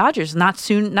have the Dodgers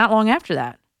not long after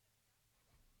that.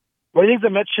 What do you think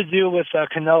the Mets should do with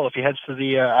Cano if he heads to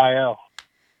the IL?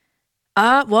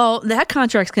 Well, that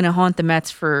contract's going to haunt the Mets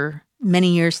for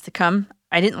many years to come.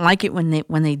 I didn't like it when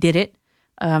they did it.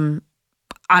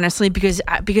 Honestly, because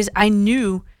I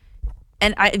knew,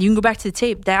 and you can go back to the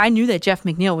tape, that I knew that Jeff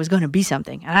McNeil was going to be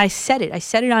something. And I said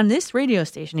it on this radio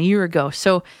station a year ago.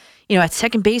 So, at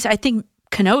second base, I think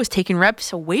Cano is taking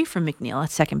reps away from McNeil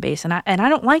at second base. And I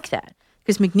don't like that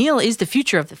because McNeil is the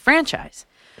future of the franchise.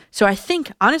 So I think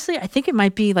it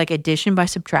might be like addition by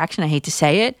subtraction. I hate to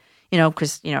say it,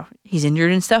 because, he's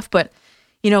injured and stuff. But,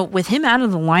 with him out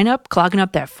of the lineup, clogging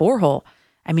up that 4-hole,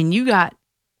 I mean, you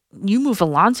move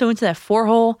Alonso into that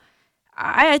 4-hole,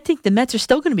 I think the Mets are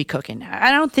still going to be cooking. I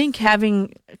don't think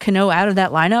having Cano out of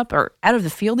that lineup or out of the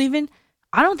field even,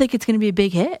 I don't think it's going to be a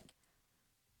big hit.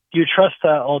 Do you trust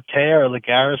Altair or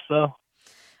Lagares, though?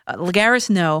 Lagares,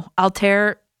 no.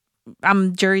 Altair,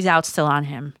 jury's out still on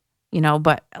him,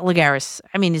 but Lagares,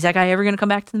 I mean, is that guy ever going to come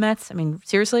back to the Mets? I mean,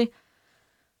 seriously?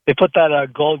 They put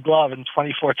that gold glove in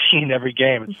 2014 every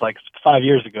game. It's like 5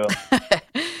 years ago.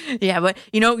 Yeah, but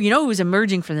you know who's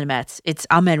emerging from the Mets? It's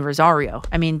Ahmed Rosario.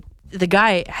 I mean, the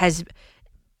guy has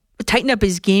tightened up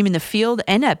his game in the field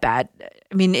and at bat.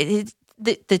 I mean,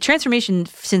 the transformation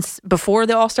since before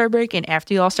the All-Star break and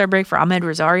after the All-Star break for Ahmed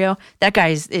Rosario, that guy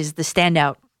is the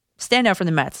standout for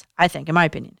the Mets, I think, in my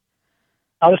opinion.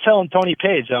 I was telling Tony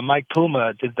Page, Mike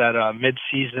Puma did that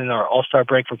mid-season or All-Star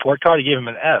break report card. He gave him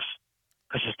an F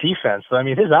because his defense. So, I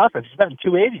mean, his offense, he's batting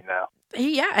 280 now.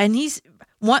 Yeah, and he's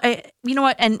one. You know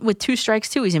what? And with 2 strikes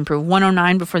too, he's improved.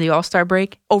 109 before the All-Star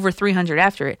break, over 300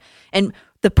 after it. And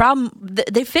the problem,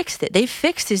 they fixed it. They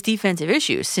fixed his defensive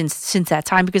issues since that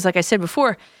time because, like I said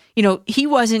before, he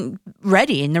wasn't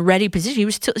ready in the ready position. He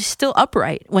was still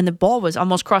upright when the ball was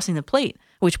almost crossing the plate,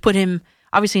 which put him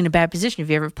obviously in a bad position if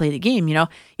you ever play the game. You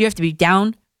have to be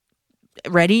down,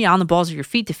 ready on the balls of your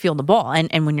feet to field the ball.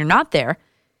 And when you're not there,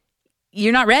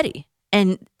 you're not ready.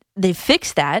 And they've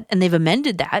fixed that and they've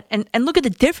amended that. And look at the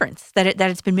difference that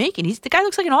it's been making. The guy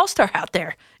looks like an all-star out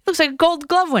there. He looks like a Gold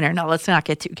Glove winner. No, let's not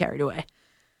get too carried away.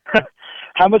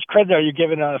 How much credit are you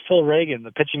giving Phil Reagan,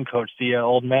 the pitching coach, the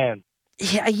old man?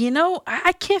 Yeah,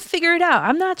 I can't figure it out.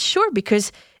 I'm not sure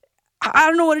because I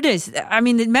don't know what it is. I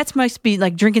mean, the Mets must be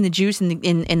like drinking the juice in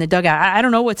the dugout. I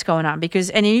don't know what's going on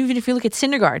and even if you look at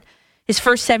Syndergaard, his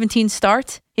first 17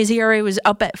 starts, his ERA was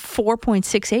up at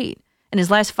 4.68. And his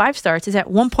last 5 starts is at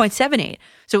 1.78.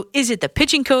 So is it the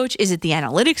pitching coach? Is it the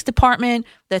analytics department?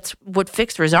 That's what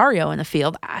fixed Rosario in the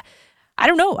field. I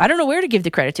don't know. I don't know where to give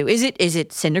the credit to. Is it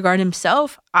Syndergaard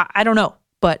himself? I don't know.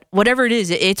 But whatever it is,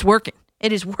 it's working.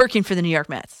 It is working for the New York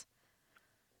Mets.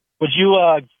 Would you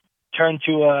turn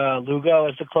to Lugo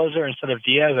as the closer instead of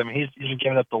Diaz? I mean, he's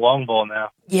giving up the long ball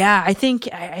now. Yeah, I think,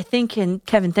 and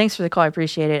Kevin, thanks for the call. I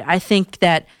appreciate it. I think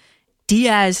that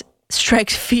Diaz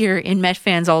strikes fear in Met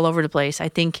fans all over the place. I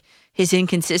think his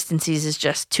inconsistencies is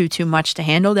just too much to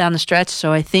handle down the stretch.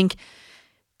 So I think,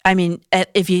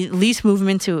 if you at least move him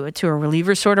into a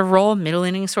reliever sort of role, middle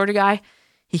inning sort of guy,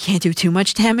 he can't do too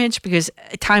much damage because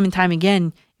time and time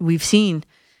again, we've seen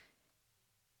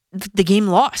the game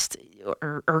lost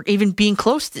or even being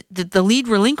close, the lead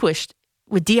relinquished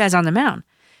with Diaz on the mound.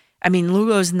 I mean,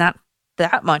 Lugo's not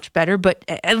that much better, but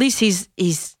at least he's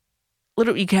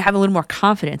you can have a little more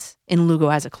confidence in Lugo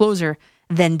as a closer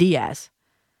than Diaz.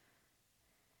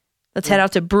 Let's head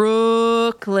out to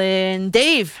Brooklyn.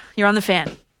 Dave, you're on the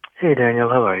Fan. Hey, Daniel.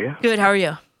 How are you? Good. How are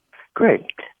you? Great.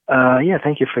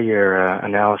 Thank you for your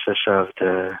analysis of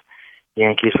the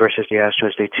Yankees versus the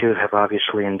Astros. They, too, have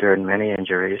obviously endured many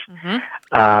injuries.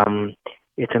 Mm-hmm.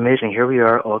 It's amazing. Here we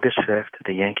are, August 5th.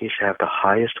 The Yankees have the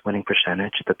highest winning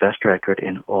percentage, the best record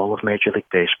in all of Major League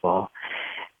Baseball.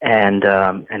 And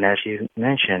as you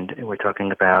mentioned, we're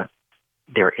talking about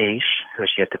their ace, who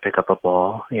has yet to pick up a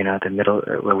ball, the middle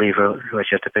reliever who has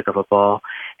yet to pick up a ball,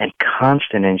 and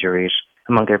constant injuries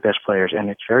among their best players. And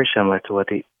it's very similar to what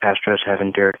the Astros have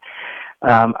endured.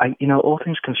 All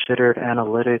things considered,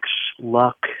 analytics,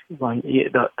 luck,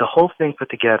 the whole thing put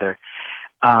together.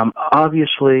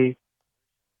 Obviously,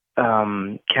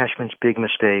 Cashman's big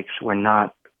mistakes were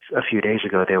not a few days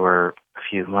ago. They were a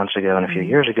few months ago and a few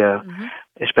years ago,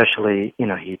 especially,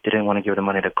 he didn't want to give the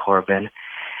money to Corbin,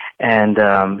 and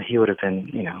he would have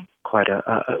been, quite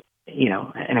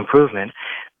an improvement.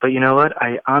 But you know what?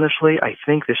 I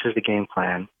think this is the game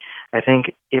plan. I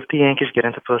think if the Yankees get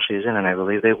into postseason, and I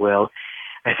believe they will,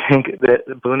 I think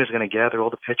that Boone is going to gather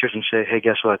all the pitchers and say, hey,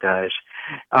 guess what, guys?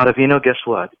 Ottavino, guess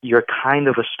what? You're kind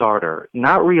of a starter.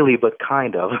 Not really, but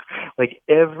kind of. Like,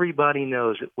 everybody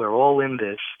knows that we're all in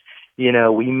this.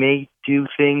 We may do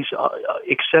things,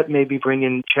 except maybe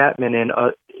bringing Chapman in,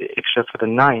 except for the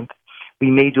 9th.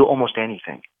 We may do almost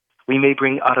anything. We may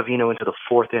bring Ottavino into the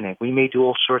 4th inning. We may do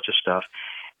all sorts of stuff.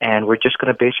 And we're just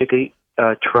going to basically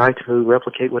try to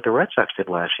replicate what the Red Sox did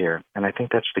last year. And I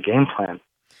think that's the game plan.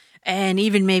 And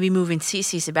even maybe moving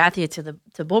CC Sabathia to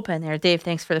the bullpen there. Dave,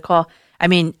 thanks for the call. I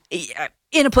mean,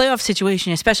 in a playoff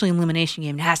situation, especially in an elimination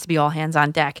game, it has to be all hands on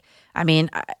deck. I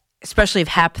mean, especially if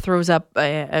Happ throws up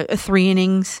 3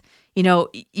 innings,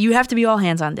 you have to be all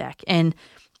hands on deck. And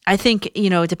I think,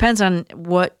 it depends on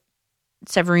what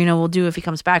Severino will do if he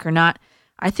comes back or not.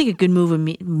 I think a good move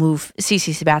would move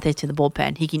CC Sabathia to the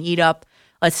bullpen. He can eat up,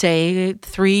 let's say,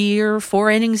 3 or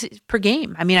 4 innings per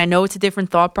game. I mean, I know it's a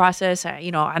different thought process. I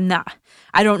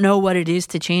don't know what it is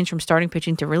to change from starting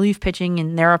pitching to relief pitching,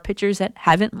 and there are pitchers that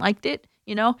haven't liked it,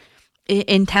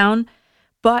 in town.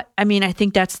 But, I mean, I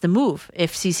think that's the move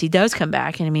if CeCe does come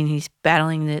back. And, I mean, he's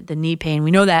battling the knee pain.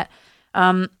 We know that.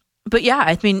 But, yeah,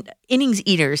 I mean, innings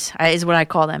eaters is what I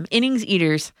call them. Innings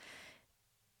eaters,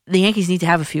 the Yankees need to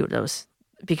have a few of those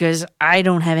because I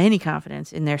don't have any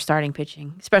confidence in their starting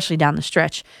pitching, especially down the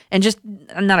stretch. And just,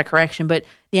 not a correction, but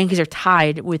the Yankees are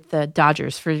tied with the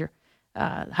Dodgers for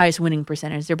highest winning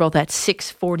percentage. They're both at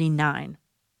 649.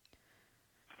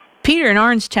 Peter in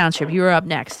Orange Township, you are up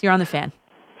next. You're on the Fan.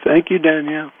 Thank you,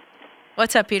 Danielle.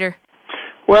 What's up, Peter?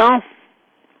 Well,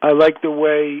 I like the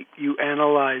way you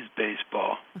analyze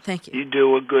baseball. Thank you. You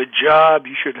do a good job.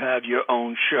 You should have your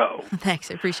own show.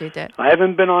 Thanks. I appreciate that. I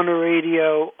haven't been on the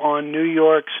radio on New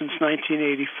York since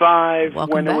 1985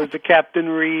 when it was the Captain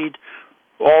Reed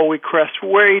All-We Crest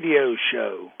radio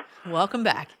show. Welcome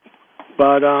back.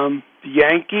 But the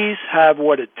Yankees have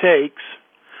what it takes.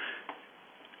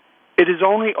 It is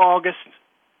only August.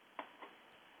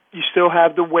 You still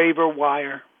have the waiver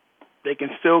wire. They can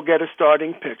still get a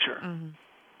starting pitcher. Mm-hmm.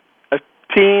 A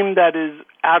team that is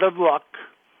out of luck,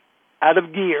 out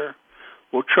of gear,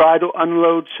 will try to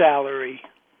unload salary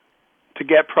to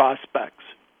get prospects.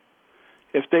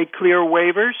 If they clear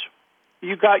waivers,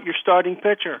 you got your starting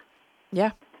pitcher.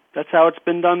 Yeah. That's how it's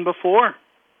been done before.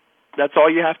 That's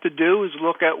all you have to do is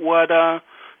look at what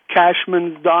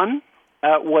Cashman's done,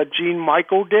 at what Gene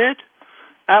Michael did,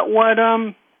 at what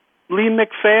Lee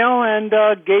McPhail and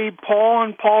Gabe Paul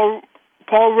and Paul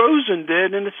Rosen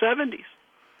did in the 70s.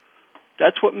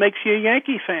 That's what makes you a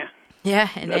Yankee fan. Yeah.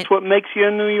 That's what makes you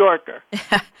a New Yorker.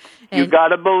 You got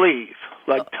to believe,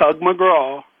 like Tug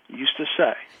McGraw used to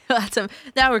say.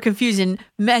 Now we're confusing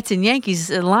Mets and Yankees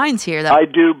lines here, though. I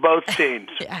do both teams.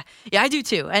 Yeah, I do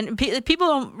too. And people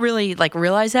don't really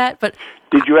realize that. But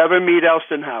did you ever meet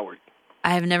Elston Howard?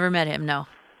 I have never met him. No.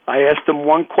 I asked him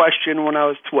one question when I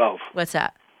was 12. What's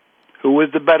that? Who was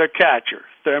the better catcher,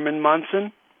 Thurman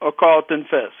Munson or Carlton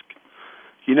Fisk?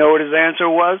 You know what his answer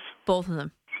was? Both of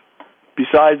them.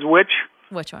 Besides which?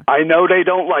 Which one? I know they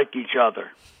don't like each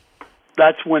other.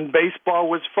 That's when baseball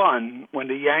was fun, when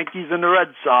the Yankees and the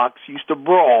Red Sox used to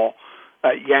brawl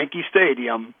at Yankee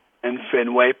Stadium and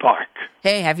Fenway Park.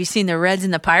 Hey, have you seen the Reds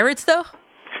and the Pirates, though?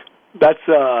 That's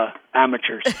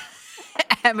amateurs.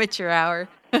 Amateur hour.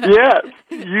 Yeah,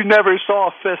 you never saw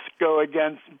Fisk go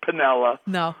against Piniella.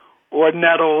 No. Or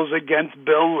Nettles against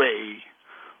Bill Lee.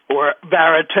 Or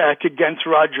Varitek against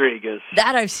Rodriguez.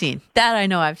 That I've seen. That I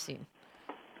know I've seen.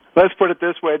 Let's put it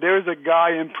this way. There's a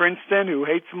guy in Princeton who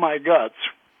hates my guts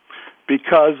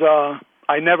because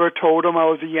I never told him I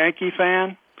was a Yankee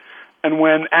fan. And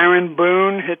when Aaron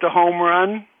Boone hit the home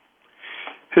run,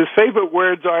 his favorite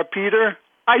words are, Peter,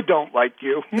 I don't like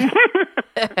you.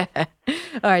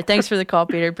 All right. Thanks for the call,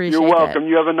 Peter. Appreciate it. You're welcome.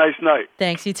 You have a nice night.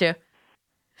 Thanks. You too.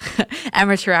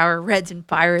 Amateur hour, Reds and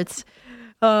Pirates.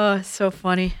 Oh, so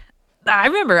funny. I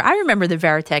remember the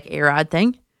Varitek A-Rod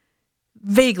thing.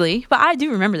 Vaguely, but I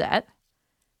do remember that.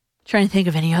 Trying to think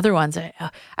of any other ones.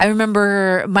 I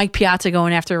remember Mike Piazza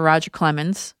going after Roger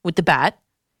Clemens with the bat.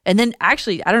 And then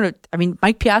actually, I don't know. I mean,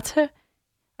 Mike Piazza,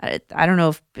 I don't know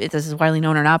if this is widely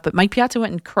known or not, but Mike Piazza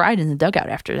went and cried in the dugout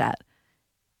after that.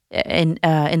 In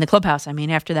the clubhouse,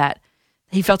 after that.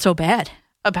 He felt so bad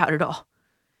about it all.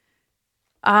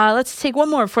 Let's take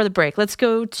one more before the break. Let's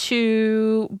go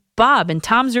to Bob in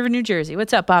Toms River, New Jersey.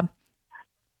 What's up, Bob?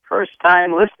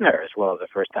 First-time listener as well as a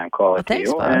first-time caller to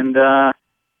you, Bob. and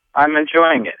I'm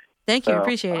enjoying it. Thank you.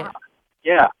 Appreciate it.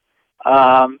 Yeah.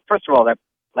 First of all, that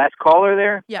last caller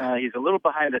there, yeah. He's a little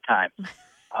behind the times.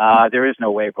 There is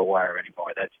no waiver wire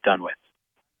anymore. That's done with.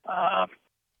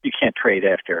 You can't trade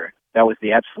after. That was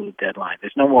the absolute deadline.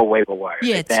 There's no more waiver wire.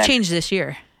 Yeah, it's changed this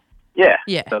year. Yeah.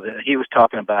 Yeah. So he was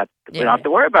talking about, we don't have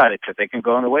to worry about it because they can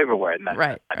go on the waiver wire.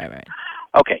 Right.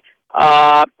 Okay.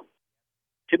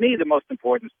 To me, the most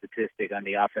important statistic on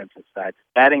the offensive side,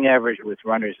 batting average with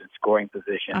runners in scoring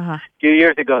position. Uh-huh. A few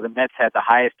years ago, the Mets had the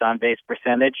highest on-base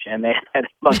percentage, and they had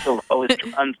among the lowest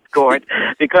runs scored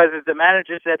because, as the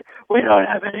manager said, we don't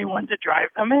have anyone to drive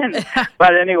them in.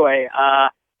 But anyway,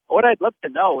 what I'd love to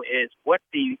know is what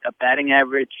the batting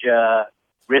average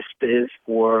risk is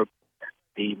for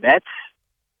the Mets,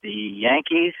 the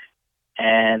Yankees,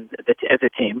 and as a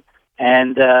team,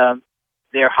 and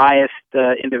their highest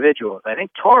individuals. I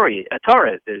think Torres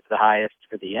is the highest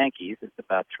for the Yankees. It's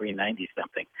about 390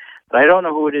 something. But I don't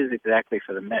know who it is exactly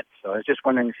for the Mets. So I was just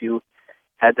wondering if you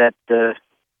had that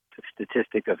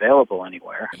statistic available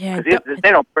anywhere. Yeah,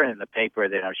 they don't print it in the paper.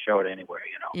 They don't show it anywhere,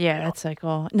 Yeah, that's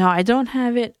no, I don't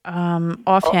have it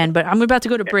offhand, but I'm about to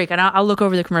go to break, and I'll look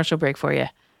over the commercial break for you.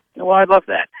 Well, I'd love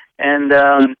that. And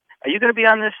are you going to be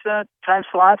on this time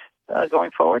slot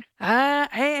going forward?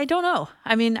 I don't know.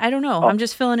 I mean, I don't know. I'm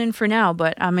just filling in for now.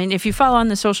 But, I mean, if you follow on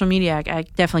the social media, I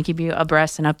definitely keep you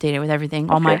abreast and updated with everything,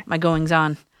 all my goings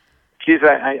on. Geez,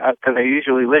 because I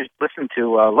usually listen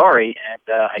to Laurie, and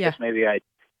I guess maybe I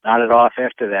nodded off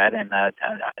after that, and I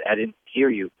didn't hear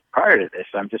you prior to this.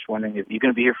 I'm just wondering if you're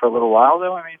going to be here for a little while,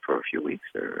 though. I mean, for a few weeks,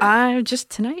 or just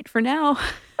tonight for now.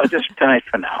 Oh, just tonight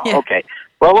for now. Yeah. Okay.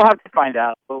 Well, we'll have to find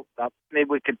out. Maybe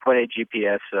we could put a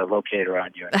GPS locator on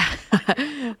you.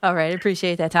 All right, I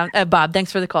appreciate that, Tom. Bob,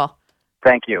 thanks for the call.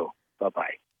 Thank you.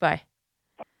 Bye-bye. Bye.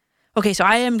 Okay, so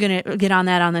I am going to get on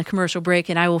that on the commercial break,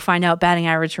 and I will find out batting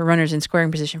average for runners in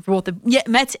scoring position for both the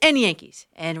Mets and Yankees.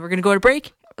 And we're going to go to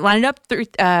break. Line it up,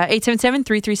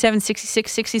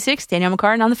 877-337-6666. Danielle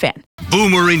McCartan on the Fan.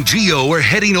 Boomer and Gio are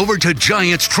heading over to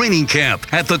Giants training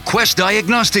camp at the Quest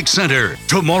Diagnostic Center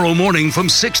tomorrow morning from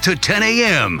 6 to 10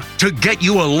 a.m. to get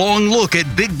you a long look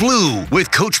at Big Blue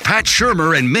with Coach Pat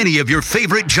Shermer and many of your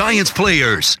favorite Giants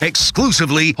players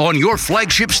exclusively on your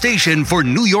flagship station for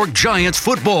New York Giants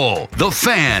football. The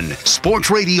Fan, Sports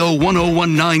Radio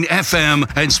 1019 FM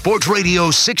and Sports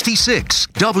Radio 66,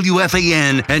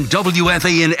 WFAN and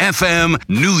WFAN FM,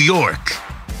 New York.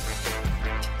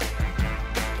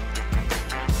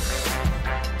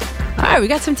 All right, we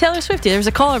got some Taylor Swift. There was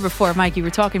a caller before, Mike. You were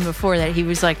talking before that he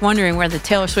was like wondering where the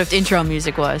Taylor Swift intro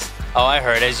music was. Oh, I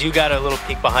heard. As you got a little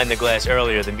peek behind the glass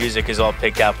earlier, the music is all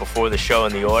picked out before the show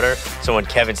in the order. So when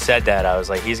Kevin said that, I was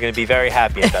like, he's going to be very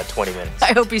happy in about 20 minutes.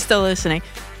 I hope he's still listening.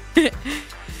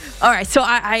 All right, so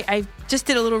I just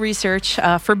did a little research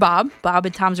for Bob. Bob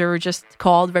and Tom Zerber just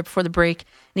called right before the break,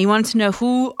 and he wanted to know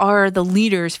who are the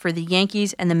leaders for the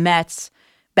Yankees and the Mets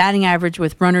batting average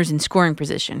with runners in scoring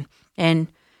position. And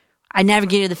I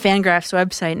navigated the Fangraphs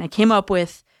website, and I came up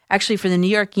with, actually for the New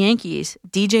York Yankees,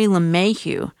 DJ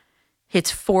LeMahieu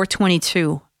hits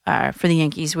 .422 for the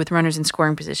Yankees with runners in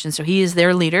scoring position. So he is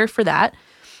their leader for that.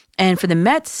 And for the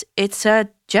Mets, it's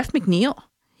Jeff McNeil.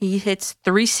 He hits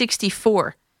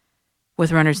 .364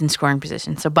 with runners in scoring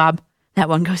position. So, Bob, that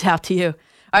one goes out to you. All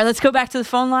right, let's go back to the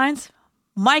phone lines.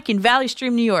 Mike in Valley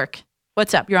Stream, New York.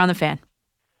 What's up? You're on the Fan.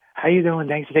 How you doing?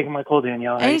 Thanks for taking my call,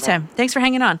 Danielle. Anytime. Thanks for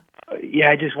hanging on. Yeah,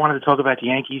 I just wanted to talk about the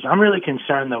Yankees. I'm really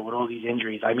concerned, though, with all these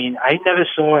injuries. I mean, I never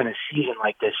saw in a season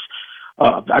like this.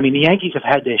 I mean, the Yankees have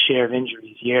had their share of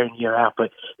injuries year in, year out,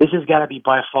 but this has got to be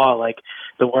by far, like,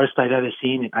 the worst I've ever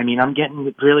seen. I mean, I'm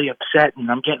getting really upset, and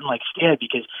I'm getting, like, scared,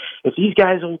 because if these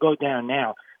guys all go down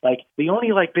now, like, the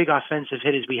only, like, big offensive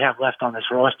hitters we have left on this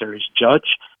roster is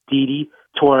Judge, Didi,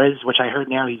 Torres, which I heard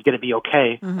now he's going to be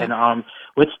okay, and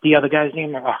what's the other guy's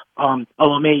name?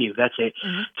 LeMahieu, that's it.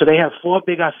 So they have 4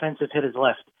 big offensive hitters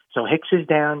left. So Hicks is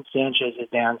down, Sanchez is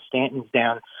down, Stanton's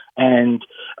down, and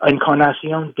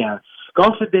Encarnacion's down.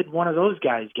 God forbid one of those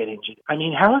guys get injured. I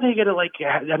mean, how are they going to, like,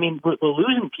 I mean, we're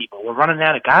losing people. We're running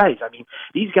out of guys. I mean,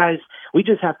 these guys, we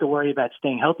just have to worry about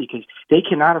staying healthy because they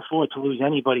cannot afford to lose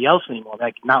anybody else anymore.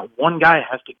 Like, not one guy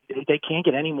has to, they can't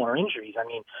get any more injuries. I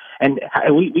mean, and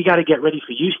we got to get ready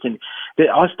for Houston.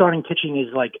 Our starting pitching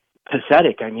is, like,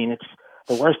 pathetic. I mean, it's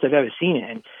the worst I've ever seen it.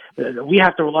 And we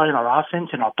have to rely on our offense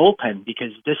and our bullpen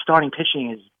because this starting pitching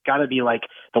has got to be like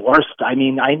the worst. I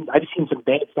mean, I've seen some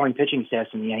bad starting pitching staffs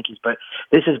in the Yankees, but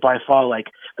this is by far like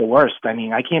the worst. I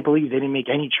mean, I can't believe they didn't make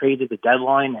any trade at the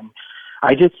deadline. And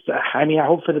I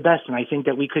hope for the best. And I think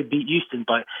that we could beat Houston,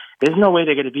 but there's no way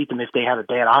they're going to beat them if they have a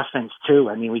bad offense too.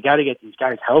 I mean, we got to get these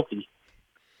guys healthy.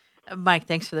 Mike,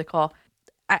 thanks for the call.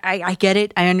 I get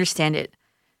it. I understand it.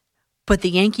 But the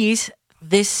Yankees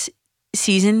this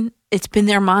season, it's been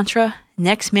their mantra,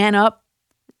 next man up,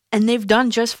 and they've done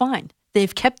just fine.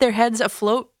 They've kept their heads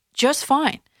afloat just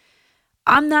fine.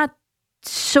 I'm not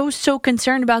so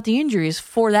concerned about the injuries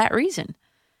for that reason.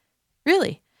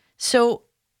 Really. So,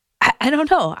 I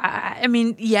don't know. I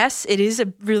mean, yes, it is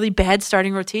a really bad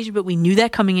starting rotation, but we knew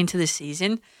that coming into the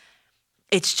season.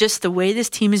 It's just the way this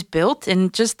team is built,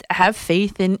 and just have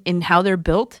faith in how they're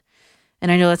built.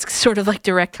 And I know that's sort of like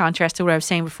direct contrast to what I was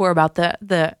saying before about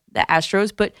the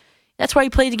Astros, but that's why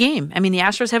you play the game. I mean, the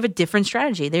Astros have a different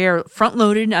strategy. They are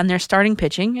front-loaded on their starting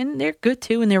pitching, and they're good,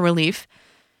 too, in their relief.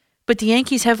 But the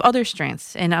Yankees have other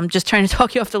strengths, and I'm just trying to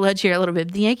talk you off the ledge here a little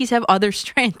bit. The Yankees have other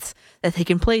strengths that they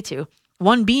can play to.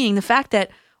 One being the fact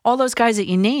that all those guys that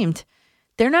you named,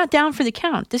 they're not down for the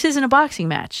count. This isn't a boxing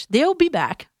match. They'll be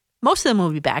back. Most of them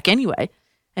will be back anyway.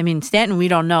 I mean, Stanton, we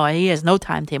don't know. He has no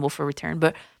timetable for return.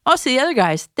 But most of the other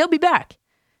guys, they'll be back.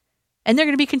 And they're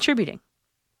going to be contributing.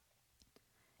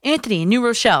 Anthony in New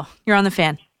Rochelle, you're on the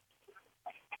Fan.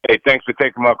 Hey, thanks for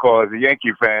taking my call. As a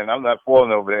Yankee fan, I'm not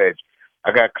falling over the edge.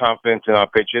 I got confidence in our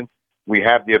pitching. We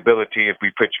have the ability, if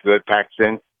we pitch good,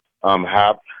 Paxton,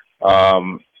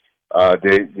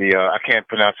 I can't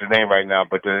pronounce his name right now,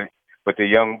 but the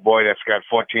young boy that's got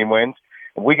 14 wins.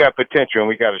 We got potential, and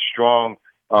we got a strong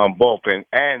bullpen,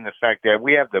 and the fact that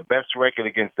we have the best record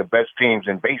against the best teams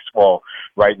in baseball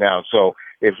right now. So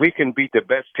if we can beat the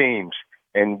best teams,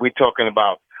 and we're talking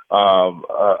about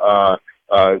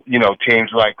teams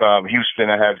like Houston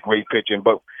that has great pitching,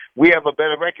 but we have a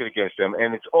better record against them,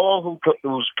 and it's all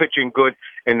who's pitching good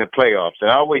in the playoffs. And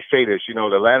I always say this, the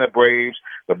Atlanta Braves,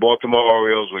 the Baltimore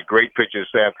Orioles with great pitching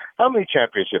staff, how many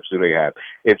championships do they have?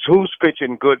 It's who's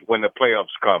pitching good when the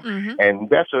playoffs come. Mm-hmm. And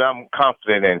that's what I'm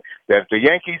confident in, that if the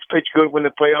Yankees pitch good when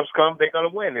the playoffs come, they're going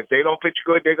to win. If they don't pitch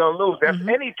good, they're going to lose. That's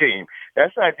any team.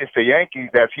 That's not just the Yankees.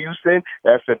 That's Houston.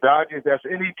 That's the Dodgers. That's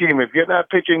any team. If you're not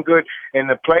pitching good in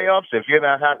the playoffs, if you're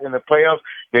not hot in the playoffs,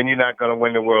 then you're not going to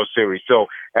win the World Series. So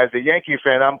as a Yankee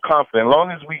fan, I'm confident. As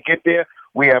long as we get there,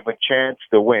 we have a chance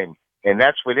to win. And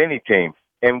that's with any team.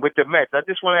 And with the Mets, I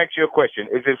just want to ask you a question.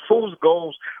 Is it fool's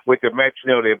goals with the Mets?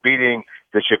 They're beating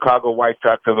the Chicago White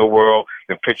Sox of the world,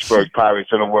 the Pittsburgh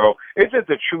Pirates of the world. Isn't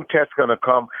the true test going to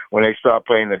come when they start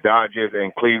playing the Dodgers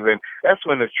and Cleveland? That's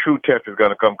when the true test is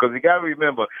going to come. Because you got to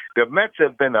remember, the Mets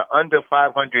have been an under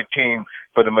 500 team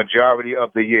for the majority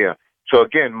of the year. So,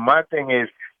 again, my thing is,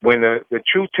 when the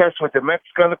true test with the Mets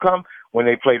is going to come, when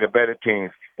they play the better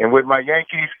teams. And with my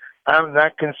Yankees, I'm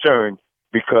not concerned,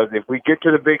 because if we get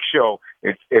to the big show,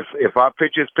 if our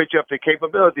pitchers pitch up the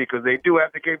capability, because they do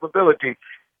have the capability,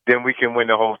 then we can win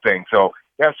the whole thing. So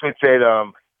that's what said,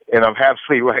 and I'm half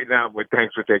asleep right now, but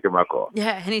thanks for taking my call.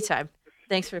 Yeah, anytime.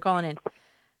 Thanks for calling in.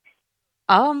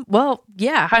 Well,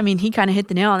 yeah, I mean, he kind of hit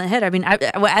the nail on the head. I mean,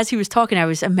 as he was talking, I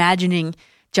was imagining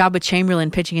Jabba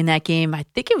Chamberlain pitching in that game. I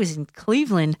think it was in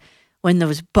Cleveland when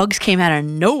those bugs came out of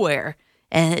nowhere,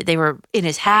 and they were in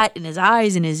his hat, in his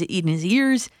eyes, in his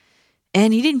ears,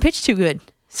 and he didn't pitch too good.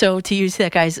 So to use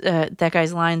that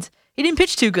guy's lines, he didn't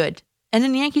pitch too good, and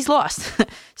then the Yankees lost.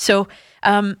 So,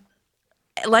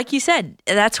 like you said,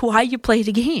 that's why you play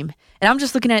the game. And I'm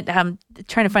just looking at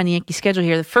trying to find the Yankee schedule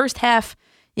here. The first half,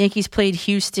 the Yankees played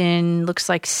Houston, looks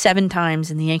like 7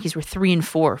 times, and the Yankees were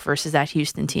 3-4 versus that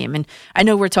Houston team. And I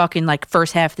know we're talking like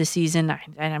first half of the season.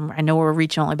 I know we're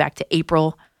reaching only back to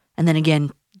April, and then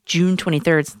again June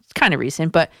 23rd. It's kind of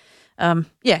recent, but the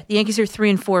Yankees are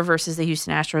 3-4 versus the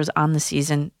Houston Astros on the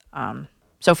season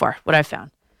so far. What I've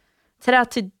found. Let's head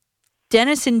out to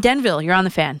Dennis in Denville. You're on the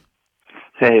Fan.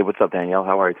 Hey, what's up, Danielle?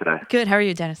 How are you today? Good. How are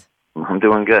you, Dennis? I'm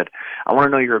doing good. I want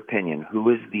to know your opinion. Who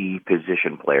is the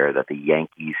position player that the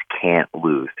Yankees can't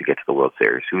lose to get to the World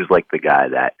Series? Who's like the guy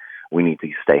that we need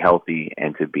to stay healthy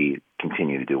and to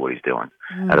continue to do what he's doing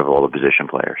out of all the position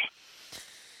players?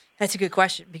 That's a good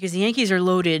question, because the Yankees are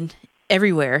loaded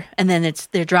everywhere, and then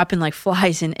they're dropping like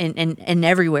flies and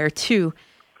everywhere too.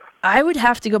 I would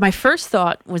have to go. My first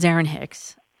thought was Aaron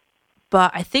Hicks,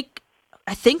 but I think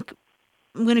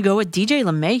I'm going to go with DJ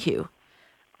LeMahieu.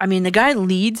 I mean, the guy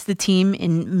leads the team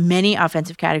in many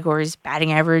offensive categories: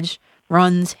 batting average,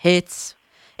 runs, hits,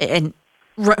 and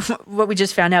what we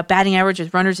just found out, batting average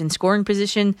with runners in scoring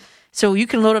position. So you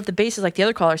can load up the bases, like the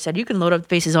other caller said. You can load up the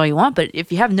bases all you want, but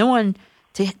if you have no one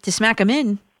to smack them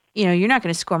in, you're not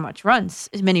going to score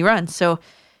many runs. So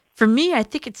for me, I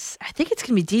think it's going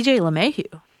to be DJ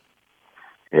LeMahieu.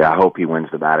 Yeah, I hope he wins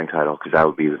the batting title, because that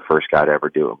would be the first guy to ever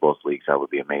do it in both leagues. That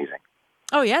would be amazing.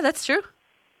 Oh yeah, that's true.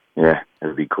 Yeah, it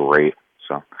would be great.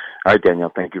 So, all right,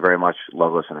 Danielle, thank you very much.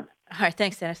 Love listening. All right,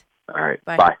 thanks, Dennis. All right,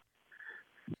 bye.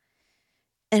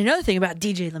 And another thing about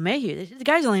DJ LeMahieu, the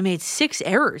guy's only made 6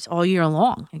 errors all year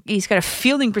long. He's got a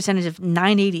fielding percentage of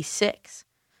 .986.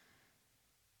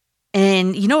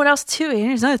 And you know what else, too?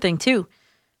 Here's another thing, too.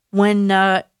 When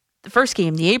the first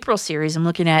game, the April series, I'm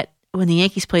looking at when the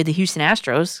Yankees played the Houston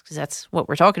Astros, because that's what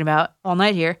we're talking about all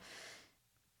night here,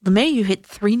 LeMahieu hit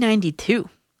 .392,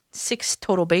 6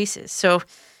 total bases. So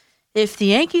if the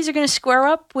Yankees are going to square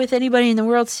up with anybody in the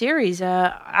World Series,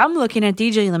 I'm looking at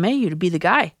DJ LeMahieu to be the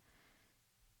guy.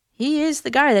 He is the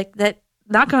guy that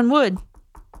knock on wood,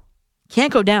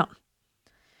 can't go down.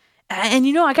 And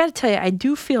I got to tell you, I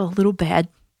do feel a little bad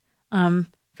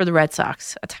for the Red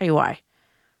Sox. I'll tell you why.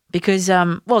 Because,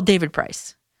 David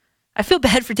Price. I feel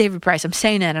bad for David Price. I'm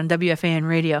saying that on WFAN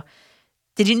radio.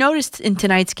 Did you notice in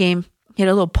tonight's game, he had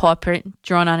a little paw print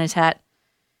drawn on his hat?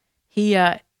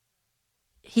 His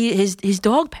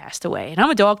dog passed away. And I'm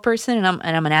a dog person, and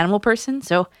I'm an animal person.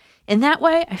 So in that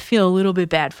way, I feel a little bit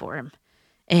bad for him.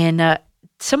 And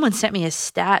someone sent me a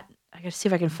stat. I got to see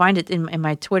if I can find it in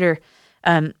my Twitter,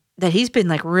 that he's been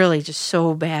like really just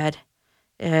so bad.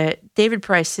 David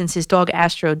Price, since his dog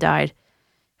Astro died,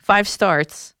 5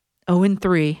 starts,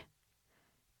 0-3,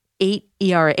 8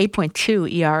 ERA,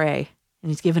 8.2 ERA, and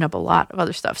he's given up a lot of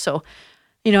other stuff. So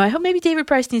I hope maybe David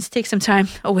Price needs to take some time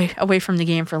away from the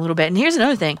game for a little bit. And here's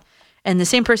another thing, and the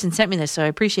same person sent me this, so I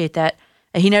appreciate that.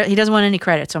 He doesn't want any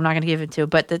credit, so I'm not going to give it to him.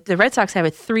 But the Red Sox have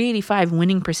a .385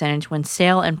 winning percentage when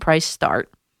Sale and Price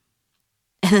start.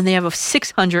 And then they have a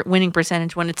 .600 winning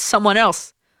percentage when it's someone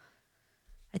else.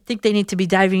 I think they need to be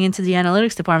diving into the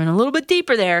analytics department a little bit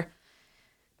deeper there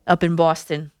up in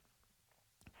Boston.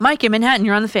 Mike in Manhattan,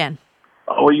 you're on the Fan.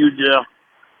 How are you, Jeff?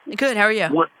 Good, how are you?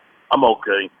 I'm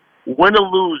okay. Win or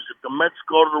lose, if the Mets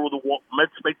go to the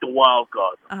Mets make the wild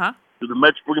card, do the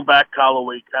Mets bring back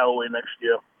Callaway next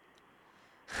year?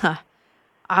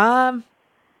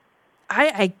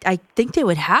 I think they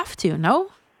would have to,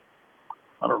 no?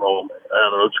 I don't know.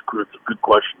 It's a good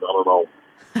question. I don't know.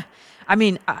 I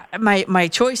mean, my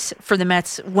choice for the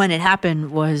Mets when it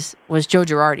happened was Joe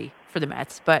Girardi for the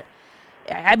Mets, but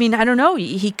I mean, I don't know.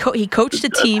 He coached a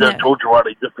team. Joe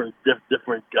Girardi, different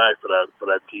guy for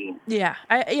that team. Yeah,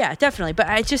 definitely. But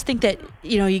I just think that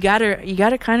you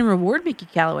gotta kind of reward Mickey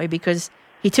Callaway because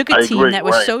he took a team that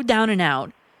was so down and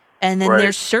out, and then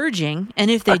they're surging.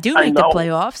 And if they do make the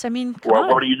playoffs, I mean, come on.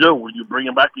 What do you do? Will you bring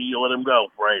him back or you let him go?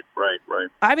 Right.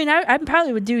 I mean, I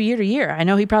probably would do year to year. I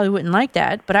know he probably wouldn't like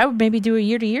that, but I would maybe do a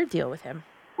year to year deal with him.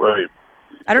 Right.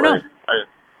 I don't know.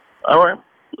 All right.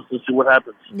 Let's see what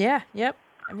happens. Yeah, yep.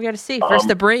 We got to see. First,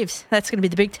 the Braves. That's going to be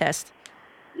the big test.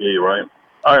 Yeah, you're right.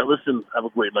 All right, listen. Have a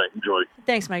great night. Enjoy.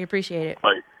 Thanks, Mike. Appreciate it.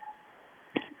 Bye.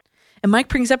 And Mike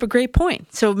brings up a great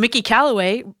point. So Mickey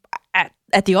Callaway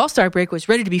at the All-Star break was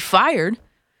ready to be fired,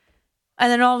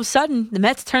 and then all of a sudden the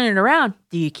Mets turn it around.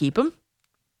 Do you keep him?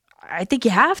 I think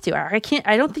you have to.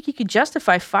 I don't think you could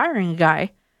justify firing a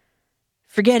guy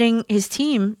for getting his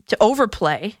team to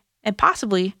overplay and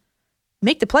possibly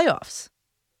make the playoffs.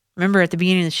 Remember at the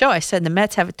beginning of the show, I said the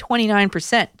Mets have a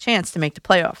 29% chance to make the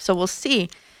playoffs. So we'll see,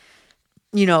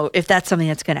 if that's something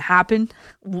that's going to happen.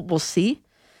 We'll see.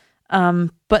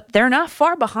 But they're not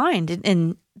far behind.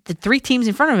 And the three teams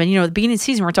in front of them, at the beginning of the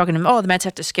season, we're talking, the Mets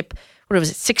have to skip,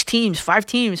 6 teams, 5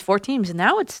 teams, 4 teams. And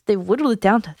now they've whittled it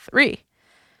down to 3.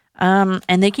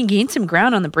 And they can gain some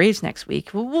ground on the Braves next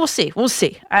week. We'll see.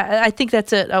 I think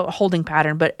that's a holding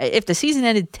pattern. But if the season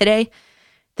ended today,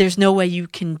 there's no way you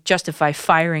can justify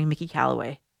firing Mickey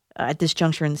Callaway at this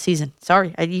juncture in the season.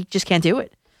 Sorry, you just can't do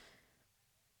it.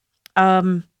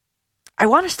 I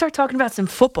want to start talking about some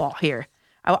football here.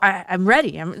 I'm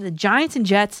ready. The Giants and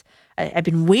Jets. I've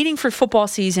been waiting for football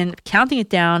season, counting it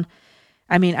down.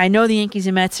 I mean, I know the Yankees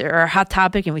and Mets are a hot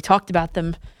topic, and we talked about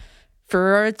them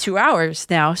for 2 hours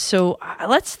now. So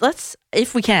let's,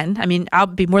 if we can. I mean, I'll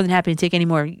be more than happy to take any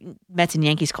more Mets and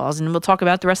Yankees calls, and we'll talk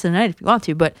about it the rest of the night if you want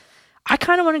to. But I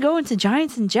kind of want to go into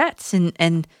Giants and Jets.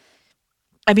 And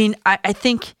I mean, I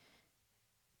think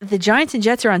the Giants and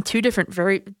Jets are on 2 different,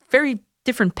 very, very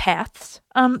different paths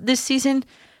this season.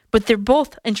 But they're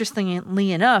both,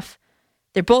 interestingly enough,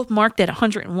 they're both marked at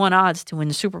 101 odds to win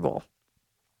the Super Bowl,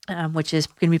 which is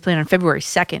going to be played on February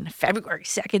 2nd. February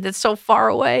 2nd, that's so far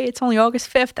away. It's only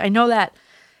August 5th. I know that.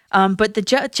 But the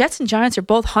Jets and Giants are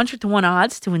both 100-1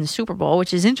 odds to win the Super Bowl,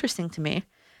 which is interesting to me.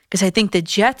 Because I think the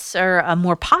Jets are a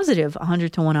more positive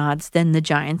 100-1 odds than the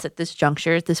Giants at this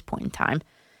juncture, at this point in time.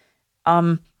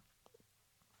 I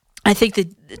think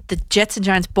the Jets and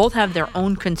Giants both have their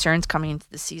own concerns coming into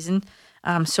the season.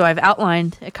 So I've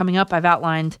outlined, the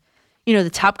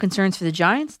top concerns for the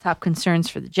Giants, top concerns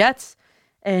for the Jets.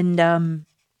 And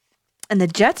the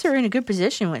Jets are in a good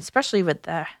position, especially with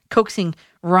coaxing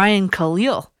Ryan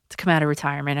Khalil to come out of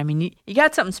retirement. I mean, you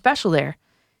got something special there.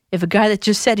 If a guy that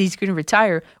just said he's going to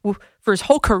retire for his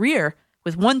whole career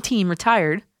with one team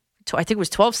retired, I think it was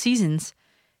 12 seasons,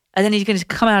 and then he's going to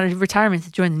come out of retirement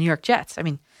to join the New York Jets. I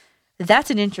mean, that's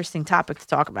an interesting topic to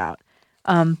talk about.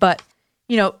 But,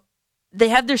 they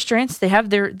have their strengths, they have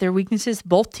their weaknesses,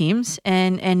 both teams,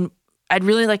 and I'd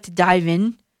really like to dive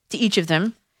in to each of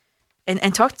them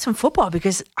and talk some football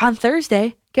because on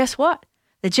Thursday, guess what?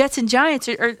 The Jets and Giants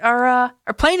are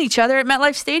playing each other at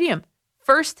MetLife Stadium.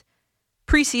 First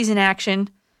preseason action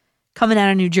coming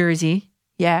out of New Jersey.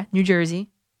 Yeah, New Jersey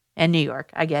and New York.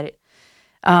 I get it.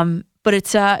 But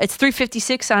it's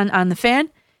 3:56 on the Fan.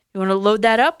 You want to load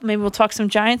that up? Maybe we'll talk some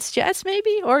Giants, Jets,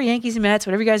 maybe, or Yankees and Mets,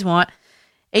 whatever you guys want.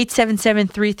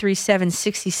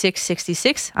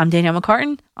 877-337-6666. I'm Danielle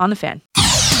McCartan on the Fan.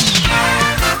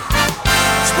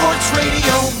 Sports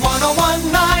Radio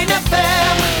 101.9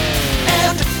 FM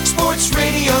and Sports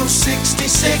Radio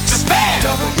 66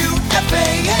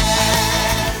 WFAN.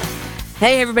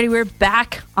 Hey, everybody, we're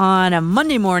back on a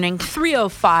Monday morning,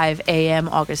 3:05 a.m.,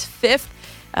 August 5th,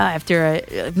 after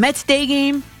a Mets day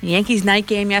game, Yankees night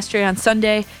game yesterday on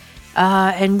Sunday,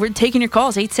 and we're taking your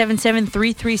calls,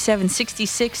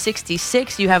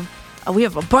 877-337-6666. You have We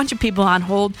have a bunch of people on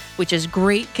hold, which is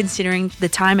great considering the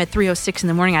time at 3:06 in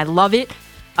the morning. I love it.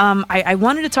 I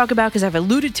wanted to talk about, because I've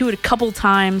alluded to it a couple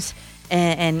times,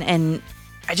 and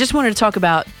I just wanted to talk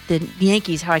about the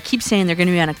Yankees, how I keep saying they're going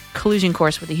to be on a collision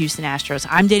course with the Houston Astros.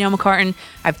 I'm Danielle McCartan.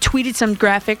 I've tweeted some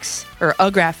graphics, or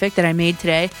a graphic that I made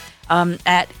today,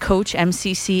 at Coach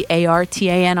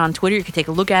MCCARTAN on Twitter. You can take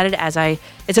a look at it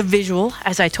it's a visual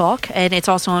as I talk, and it's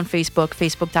also on Facebook,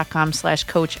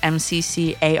 facebook.com/Coach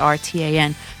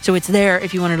MCCARTAN. So it's there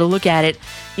if you wanted to look at it,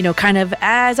 kind of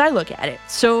as I look at it.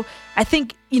 So I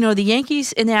think, the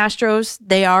Yankees and the Astros,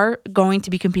 they are going to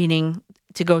be competing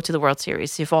to go to the World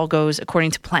Series if all goes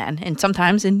according to plan. And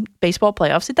sometimes in baseball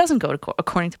playoffs, it doesn't go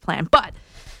according to plan. But,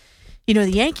 the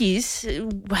Yankees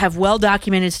have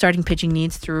well-documented starting pitching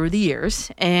needs through the years,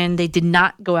 and they did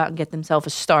not go out and get themselves a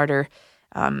starter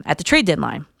at the trade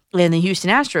deadline. And the Houston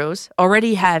Astros,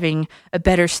 already having a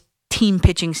better team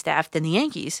pitching staff than the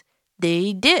Yankees,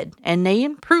 they did, and they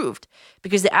improved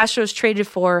because the Astros traded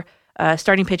for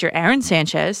starting pitcher Aaron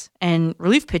Sanchez and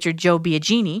relief pitcher Joe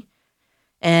Biagini,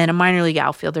 and a minor league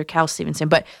outfielder, Cal Stevenson.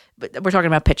 But we're talking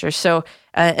about pitchers. So,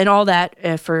 and all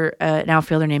that for an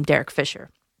outfielder named Derek Fisher.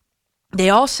 They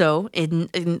also,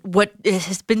 in what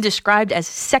has been described as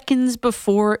seconds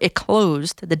before it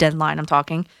closed, the deadline I'm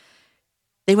talking,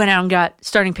 they went out and got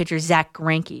starting pitcher Zach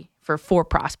Greinke for 4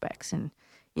 prospects. And,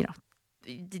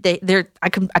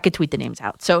 I could tweet the names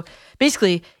out. So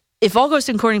basically, if all goes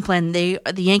according to plan, the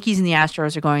Yankees and the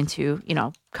Astros are going to,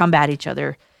 combat each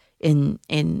other in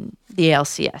the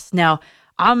ALCS. Now,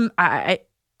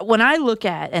 when I looked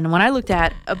at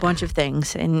a bunch of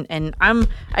things, and I'm,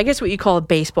 I guess what you call a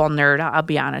baseball nerd, I'll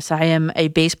be honest. I am a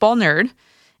baseball nerd,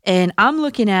 and I'm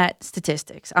looking at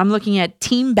statistics. I'm looking at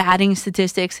team batting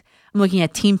statistics. I'm looking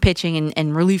at team pitching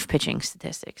and relief pitching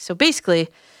statistics. So basically,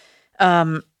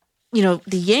 the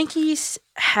Yankees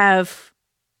have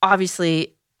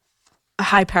obviously a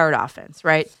high-powered offense,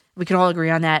 right? We can all agree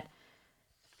on that.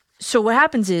 So what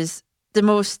happens is the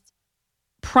most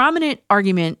prominent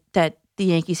argument that the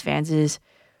Yankees fans is,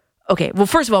 okay, well,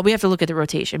 first of all, we have to look at the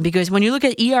rotation, because when you look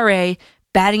at ERA,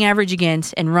 batting average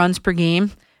against, and runs per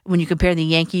game, when you compare the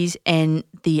Yankees and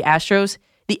the Astros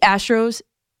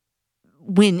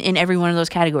win in every one of those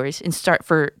categories and start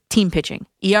for team pitching.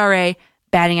 ERA,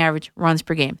 batting average, runs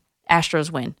per game. Astros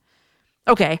win.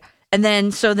 Okay. And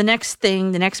then, so the next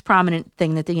prominent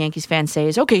thing that the Yankees fans say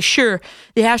is, okay, sure,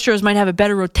 the Astros might have a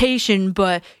better rotation,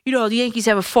 but, the Yankees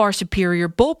have a far superior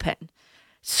bullpen.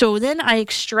 So then I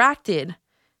extracted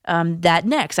that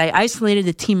next. I isolated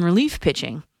the team relief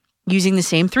pitching using the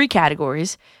same 3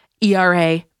 categories,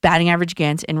 ERA, batting average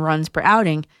against, and runs per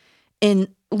outing. And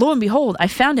lo and behold, I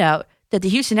found out that the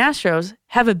Houston Astros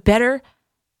have a better,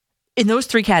 in those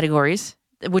 3 categories,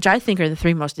 which I think are the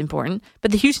 3 most important,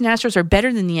 but the Houston Astros are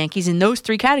better than the Yankees in those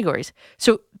 3 categories.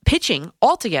 So pitching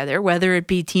altogether, whether it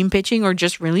be team pitching or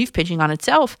just relief pitching on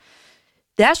itself,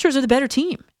 the Astros are the better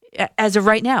team as of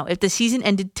right now. If the season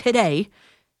ended today,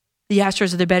 the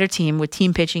Astros are the better team with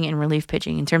team pitching and relief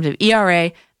pitching in terms of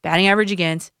ERA, batting average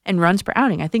against, and runs per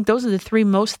outing. I think those are the 3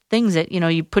 most things that,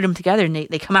 you put them together and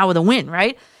they come out with a win,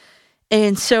 right?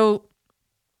 And so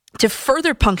to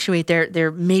further punctuate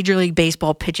their Major League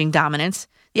Baseball pitching dominance,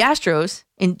 the Astros,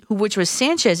 which was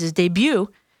Sanchez's debut,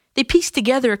 they pieced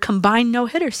together a combined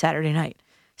no-hitter Saturday night.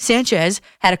 Sanchez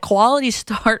had a quality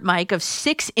start, Mike, of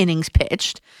 6 innings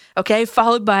pitched, okay,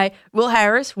 followed by Will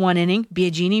Harris, 1 inning,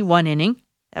 Biagini, 1 inning.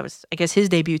 That was, I guess, his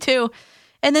debut too.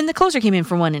 And then the closer came in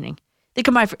for 1 inning. They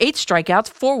combined for 8 strikeouts,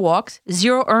 4 walks,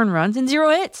 0 earned runs, and 0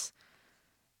 hits.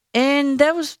 And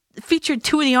that was featured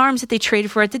 2 of the arms that they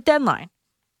traded for at the deadline.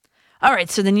 All right,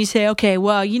 so then you say, okay,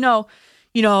 well,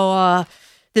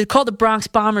 they're called the Bronx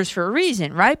Bombers for a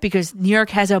reason, right? Because New York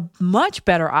has a much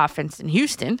better offense than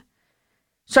Houston.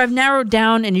 So I've narrowed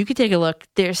down, and you can take a look.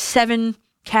 There's 7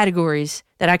 categories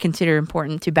that I consider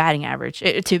important to batting average,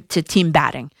 to team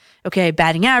batting. Okay,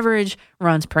 batting average,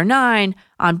 runs per 9,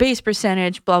 on base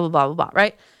percentage, blah, blah, blah, blah, blah,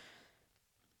 right?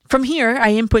 From here,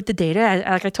 I input the data.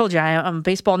 Like I told you, I'm a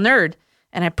baseball nerd,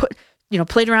 and I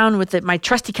played around with my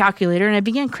trusty calculator, and I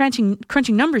began crunching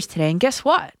numbers today. And guess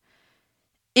what?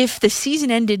 If the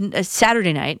season ended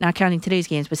Saturday night, not counting today's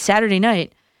games, but Saturday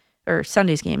night or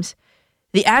Sunday's games,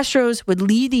 the Astros would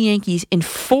lead the Yankees in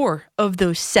 4 of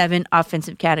those 7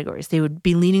 offensive categories. They would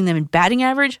be leading them in batting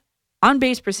average, on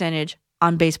base percentage,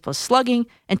 on base plus slugging,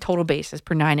 and total bases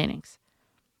per 9 innings.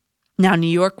 Now, New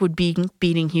York would be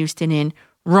beating Houston in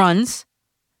runs,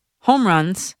 home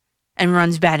runs, and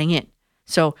runs batting in.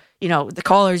 So, the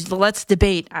callers, let's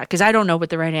debate, because I don't know what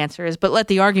the right answer is, but let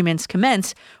the arguments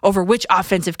commence over which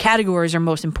offensive categories are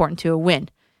most important to a win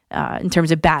in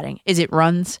terms of batting. Is it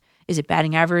runs? Is it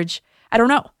batting average? I don't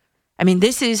know. I mean,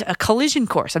 this is a collision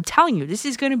course. I'm telling you, this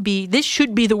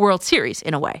should be the World Series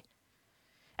in a way.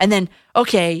 And then,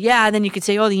 then you could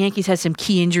say, the Yankees had some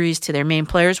key injuries to their main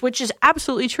players, which is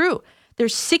absolutely true.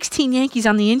 There's 16 Yankees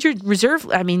on the injured reserve.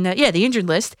 The injured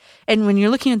list. And when you're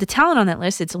looking at the talent on that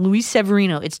list, it's Luis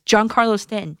Severino, it's Giancarlo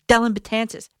Stanton, Dellin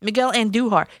Betances, Miguel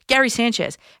Andujar, Gary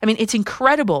Sanchez. I mean, it's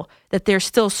incredible that they're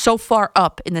still so far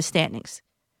up in the standings,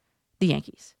 the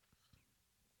Yankees.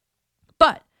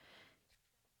 But,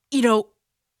 you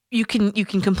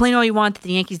can complain all you want that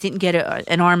the Yankees didn't get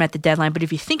an arm at the deadline, but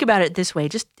if you think about it this way,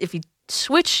 just if you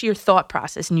switch your thought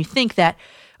process and you think that,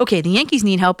 the Yankees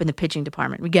need help in the pitching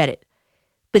department, we get it.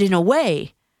 But in a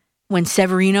way, when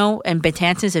Severino and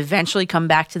Betances eventually come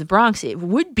back to the Bronx, it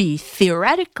would be,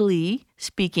 theoretically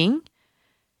speaking,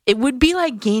 it would be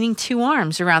like gaining 2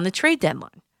 arms around the trade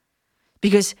deadline.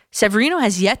 Because Severino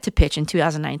has yet to pitch in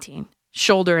 2019,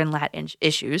 shoulder and lat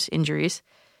injuries.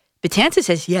 Betances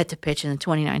has yet to pitch in the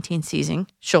 2019 season,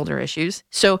 shoulder issues.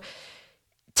 So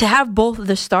to have both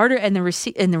the starter and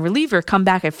the reliever come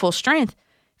back at full strength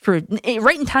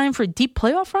right in time for a deep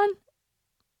playoff run,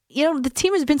 the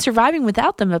team has been surviving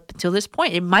without them up until this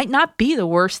point. It might not be the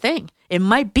worst thing. It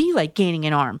might be like gaining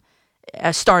an arm,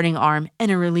 a starting arm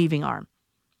and a relieving arm.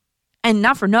 And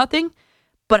not for nothing,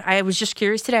 but I was just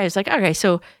curious today. I was like, okay,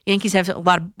 so Yankees have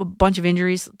a bunch of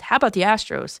injuries. How about the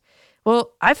Astros?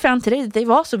 Well, I found today that they've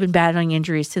also been battling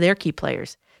injuries to their key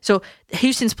players. So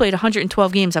Houston's played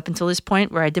 112 games up until this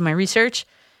point where I did my research,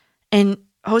 and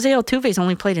Jose Altuve's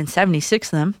only played in 76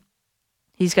 of them.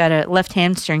 He's got a left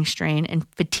hamstring strain and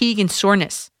fatigue and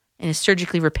soreness in his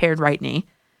surgically repaired right knee.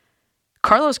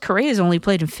 Carlos Correa's only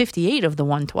played in 58 of the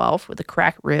 112 with a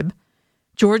cracked rib.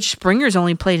 George Springer's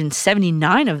only played in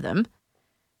 79 of them.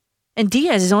 And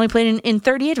Diaz has only played in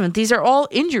 38 of them. These are all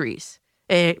injuries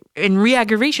and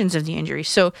re-aggravations of the injury.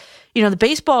 So, the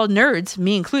baseball nerds,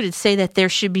 me included, say that there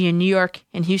should be a New York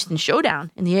and Houston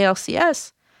showdown in the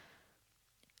ALCS.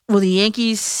 Well, the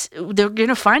Yankees, they're going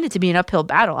to find it to be an uphill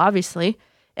battle, obviously.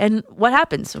 And what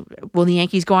happens? Will the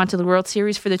Yankees go on to the World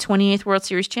Series for the 28th World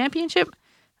Series championship?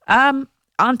 On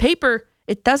paper,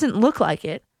 it doesn't look like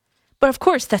it. But of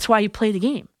course, that's why you play the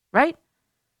game, right?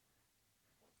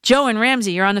 Joe and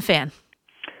Ramsey, you're on the Fan.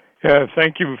 Yeah,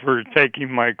 thank you for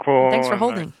taking my call. Thanks for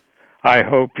holding. I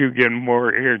hope you get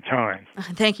more airtime.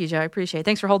 Thank you, Joe. I appreciate it.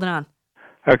 Thanks for holding on.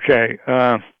 Okay.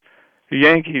 The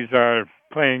Yankees are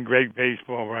playing great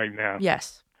baseball right now.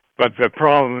 Yes. But the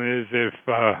problem is if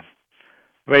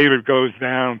Labor goes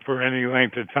down for any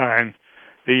length of time,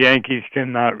 the Yankees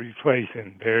cannot replace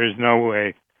him. There is no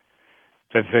way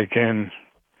that they can,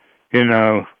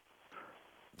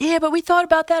 Yeah, but we thought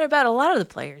about that about a lot of the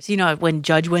players. When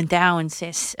Judge went down and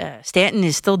Stanton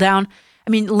is still down. I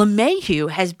mean,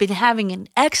 LeMahieu has been having an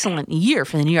excellent year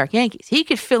for the New York Yankees. He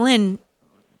could fill in,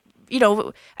 he's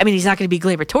not going to be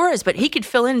Gleyber Torres, but he could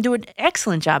fill in and do an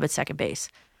excellent job at second base.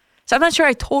 So I'm not sure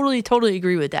I totally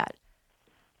agree with that.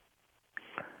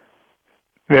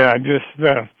 Yeah, I just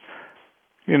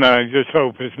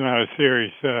hope it's not a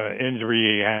serious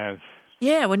injury he has.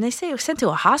 Yeah, when they say he was sent to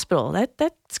a hospital,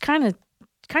 that's kind of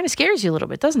scares you a little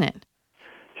bit, doesn't it?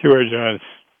 Sure it does.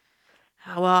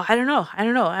 Well, I don't know.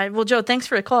 Well, Joe, thanks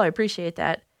for the call. I appreciate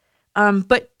that.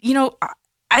 But,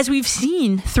 as we've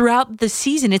seen throughout the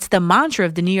season, it's the mantra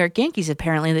of the New York Yankees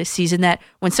apparently this season that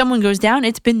when someone goes down,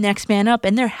 it's been next man up,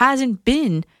 and there hasn't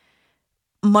been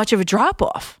much of a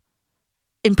drop-off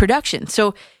in production.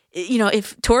 So,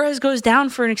 if Torres goes down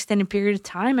for an extended period of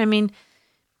time,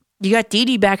 you got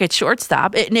Didi back at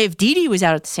shortstop. And if Didi was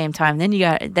out at the same time, then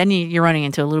you're running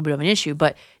into a little bit of an issue.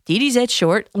 But Didi's at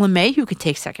short. LeMahieu could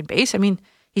take second base.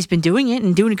 He's been doing it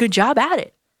and doing a good job at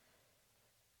it.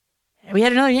 We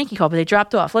had another Yankee call, but they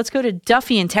dropped off. Let's go to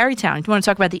Duffy in Tarrytown. If you want to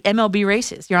talk about the MLB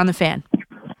races, you're on the Fan.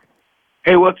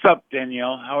 Hey, what's up,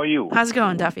 Danielle? How are you? How's it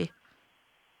going, Duffy?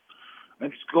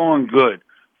 It's going good.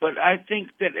 But I think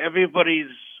that everybody's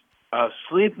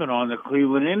sleeping on the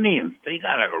Cleveland Indians. They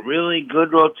got a really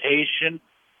good rotation.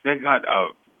 They got a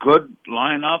good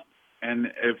lineup. And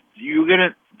if you get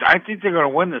it, I think they're going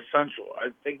to win the Central. I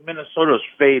think Minnesota's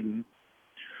fading.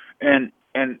 And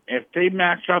if they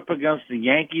match up against the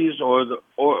Yankees or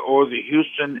the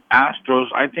Houston Astros,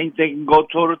 I think they can go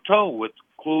toe to toe with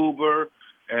Kluber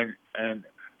and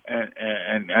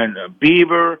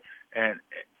Bieber and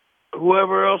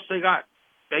whoever else they got.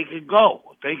 They can go.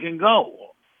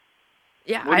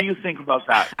 Yeah. What do you think about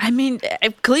that?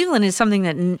 Cleveland is something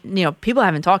that people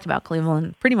haven't talked about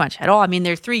Cleveland pretty much at all.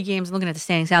 There are 3 games. Looking at the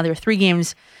standings now, there are 3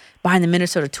 games behind the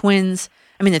Minnesota Twins.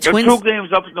 The They're Twins. 2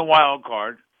 games up in the wild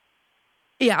card.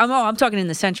 Yeah, I'm talking in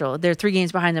the Central. They're 3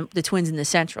 games behind the Twins in the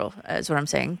Central, is what I'm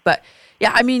saying. But,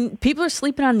 yeah, I mean, people are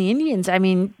sleeping on the Indians. I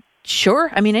mean,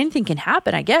 sure. I mean, anything can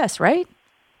happen, I guess, right?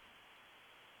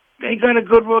 They got a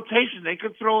good rotation. They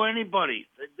could throw anybody.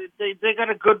 They got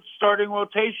a good starting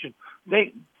rotation.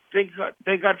 They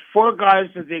got 4 guys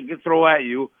that they can throw at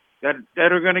you that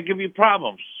are going to give you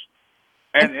problems,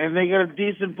 and they got a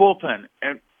decent bullpen.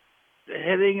 And the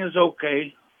hitting is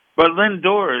okay, but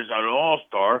Lindor is an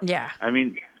all-star. Yeah, I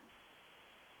mean,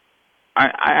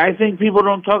 I think people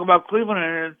don't talk about Cleveland,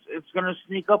 and it's going to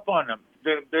sneak up on them.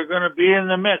 They're going to be in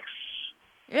the mix.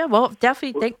 Yeah, well,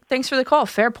 definitely. Thanks for the call.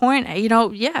 Fair point.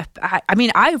 Yeah. I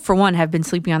mean, I, for one, have been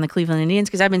sleeping on the Cleveland Indians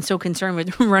because I've been so concerned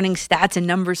with running stats and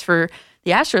numbers for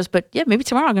the Astros. But, yeah, maybe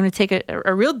tomorrow I'm going to take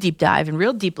a real deep dive and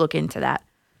real deep look into that.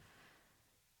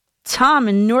 Tom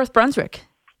in North Brunswick,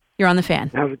 you're on the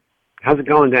Fan. How's it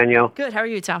going, Danielle? Good. How are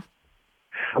you, Tom?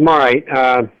 I'm all right.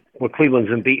 Well, Cleveland's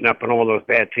been beaten up on all those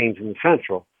bad teams in the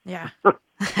Central. Yeah.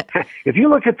 If you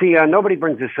look at the, nobody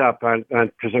brings this up because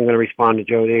I'm going to respond to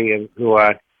Jody, who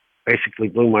basically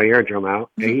blew my eardrum out.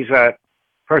 Mm-hmm. He's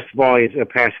first of all, he's a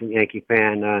passionate Yankee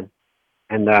fan,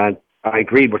 and I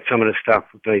agreed with some of the stuff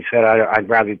that he said. I'd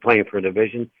rather be playing for a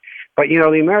division, but the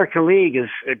American League is.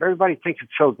 Everybody thinks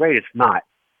it's so great. It's not,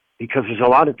 because there's a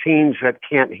lot of teams that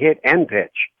can't hit and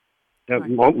pitch. Right.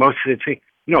 Most of the teams,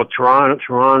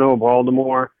 Toronto,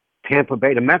 Baltimore, Tampa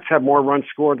Bay. The Mets have more runs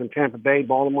scored than Tampa Bay,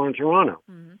 Baltimore, and Toronto.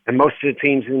 Mm-hmm. And most of the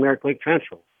teams in the American League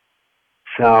Central.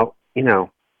 So, you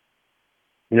know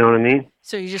what I mean?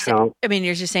 So you're just saying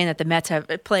that the Mets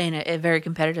play in a very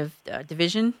competitive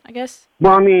division, I guess?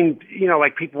 Well, I mean,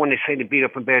 like people when they say they beat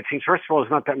up on bad teams, first of all,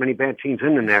 there's not that many bad teams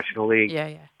in the National League.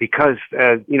 Yeah. Because,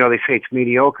 they say it's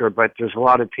mediocre, but there's a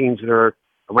lot of teams that are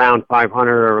around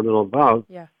 500 or a little above.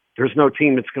 Yeah. There's no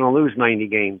team that's going to lose 90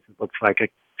 games, it looks like,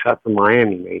 except for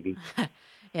Miami, maybe. Yeah,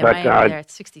 but, Miami there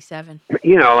at 67.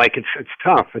 It's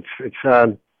tough. It's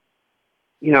I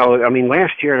mean,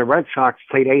 last year the Red Sox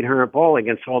played 800 ball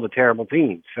against all the terrible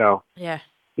teams. So, yeah.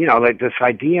 Like this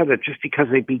idea that just because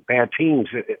they beat bad teams,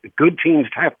 good teams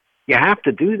you have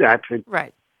to do that to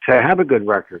have a good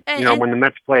record. And when the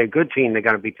Mets play a good team, they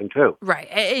got to beat them too. Right,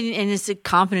 and it's a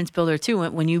confidence builder too.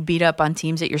 When you beat up on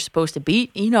teams that you're supposed to beat,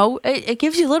 it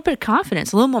gives you a little bit of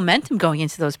confidence, a little momentum going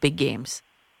into those big games.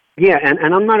 Yeah,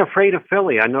 and I'm not afraid of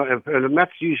Philly. I know the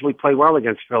Mets usually play well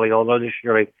against Philly, although this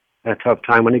year they had a tough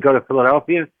time. When they go to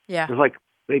Philadelphia, it was like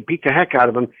they beat the heck out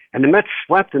of them. And the Mets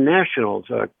swept the Nationals.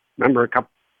 Remember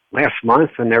last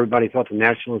month, and everybody thought the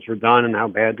Nationals were done and how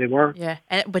bad they were. Yeah,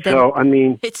 but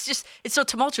then it's so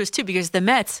tumultuous too because the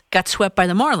Mets got swept by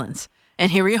the Marlins, and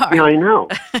here we are. Yeah, I know.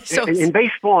 So in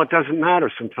baseball, it doesn't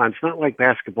matter sometimes. It's not like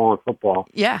basketball and football.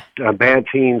 Yeah, bad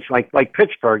teams like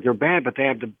Pittsburgh, they're bad, but they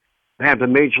have the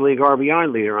Major League RBI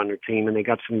leader on their team, and they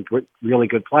got some really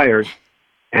good players.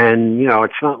 And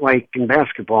it's not like in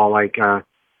basketball, like a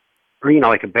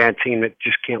bad team that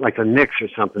just can't, like the Knicks or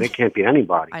something. They can't beat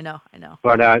anybody. I know.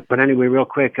 But anyway, real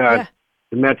quick, the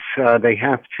Mets, they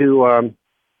have to, I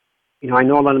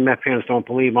know a lot of Met fans don't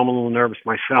believe. I'm a little nervous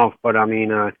myself, but I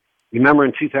mean, remember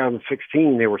in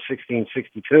 2016, they were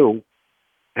 16-62,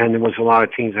 and there was a lot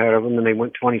of teams ahead of them, and they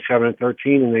went 27-13,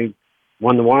 and they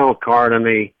won the wild card, and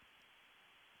the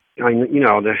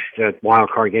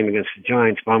wild card game against the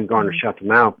Giants, Baumgartner shut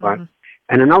them out. But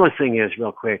and another thing is,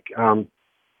 real quick,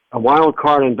 a wild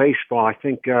card in baseball. I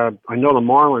think I know the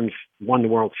Marlins won the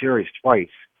World Series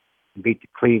twice. They beat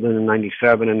Cleveland in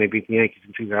 '97, and they beat the Yankees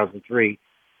in 2003.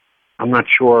 I'm not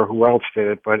sure who else did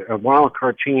it, but a wild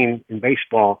card team in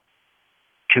baseball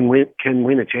can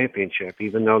win a championship,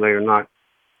 even though they are not.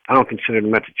 I don't consider the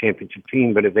Mets a championship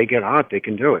team, but if they get hot, they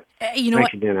can do it. Thank you,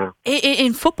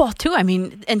 in football too. I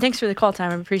mean, and thanks for the call,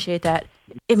 Tom. I appreciate that.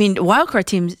 I mean, wildcard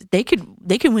teams they could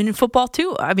win in football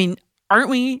too. I mean, aren't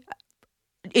we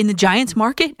in the Giants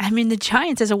market? I mean, the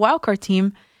Giants as a wildcard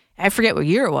team. I forget what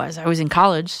year it was. I was in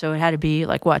college, so it had to be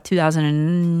like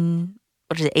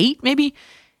 2008 maybe.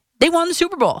 They won the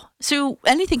Super Bowl, so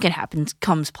anything can happen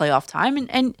comes playoff time,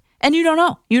 and you don't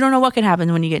know. You don't know what can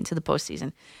happen when you get into the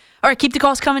postseason. All right, keep the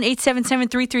calls coming,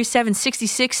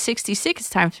 877-337-6666.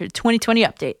 It's time for the 2020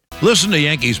 update. Listen to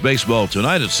Yankees baseball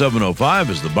tonight at 7:05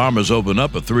 as the Bombers open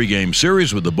up a 3-game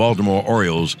series with the Baltimore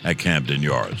Orioles at Camden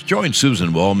Yards. Join Susan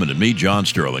Wallman and me, John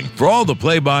Sterling, for all the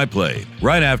play-by-play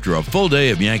right after a full day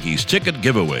of Yankees ticket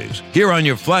giveaways. Here on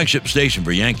your flagship station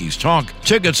for Yankees talk,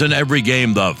 tickets in every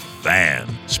game, The Fan.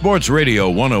 Sports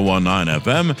Radio 101.9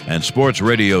 FM and Sports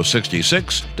Radio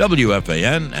 66,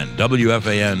 WFAN and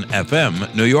WFAN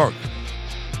FM, New York.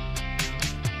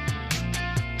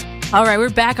 All right, we're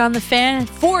back on the Fan at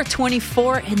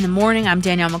 4:24 in the morning. I'm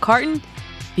Danielle McCartan.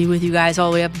 Be with you guys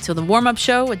all the way up until the warm-up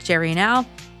show with Jerry and Al.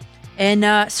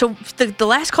 And so the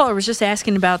last caller was just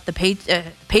asking about the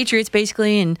Patriots,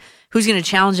 basically, and who's going to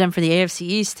challenge them for the AFC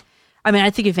East. I mean, I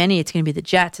think if any, it's going to be the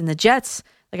Jets. And the Jets,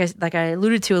 like I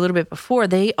alluded to a little bit before,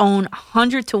 they own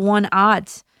 100-1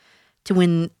 odds to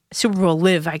win Super Bowl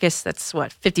live. I guess that's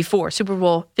 54, Super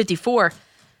Bowl 54.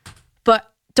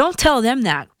 But don't tell them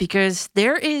that, because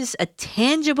there is a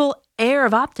tangible air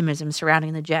of optimism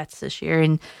surrounding the Jets this year.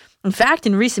 And in fact,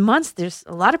 in recent months, there's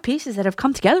a lot of pieces that have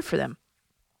come together for them.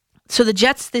 So the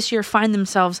Jets this year find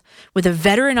themselves with a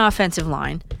veteran offensive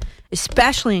line,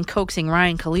 especially in coaxing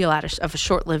Ryan Khalil out of a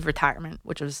short-lived retirement,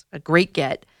 which was a great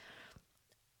get.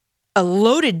 A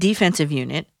loaded defensive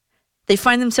unit. They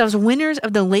find themselves winners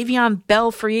of the Le'Veon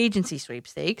Bell free agency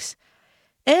sweepstakes,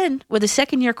 and with a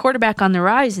second-year quarterback on the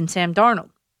rise in Sam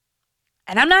Darnold.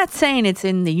 And I'm not saying it's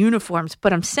in the uniforms,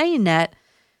 but I'm saying that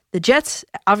the Jets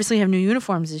obviously have new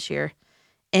uniforms this year.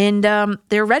 And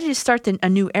they're ready to start a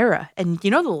new era. And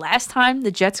you know the last time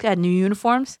the Jets got new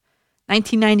uniforms?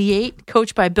 1998,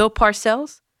 coached by Bill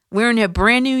Parcells, wearing their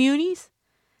brand new unis.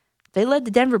 They led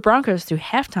the Denver Broncos through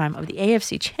halftime of the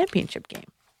AFC Championship game.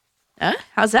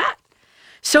 How's that?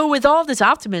 So with all this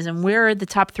optimism, where are the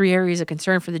top three areas of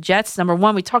concern for the Jets? Number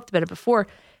one, we talked about it before,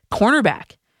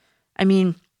 cornerback. I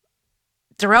mean,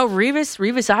 Darrelle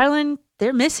Revis Island,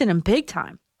 they're missing him big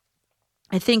time.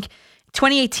 I think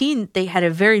 2018, they had a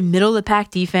very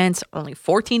middle-of-the-pack defense, only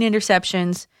 14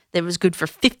 interceptions. That was good for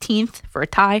 15th for a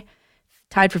tied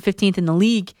for 15th in the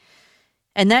league.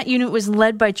 And that unit was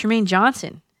led by Tremaine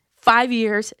Johnson. 5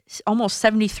 years, almost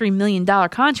 $73 million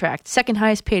contract, second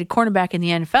highest paid cornerback in the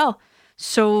NFL.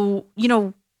 So,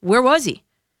 where was he?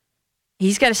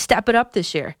 He's got to step it up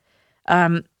this year.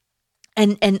 And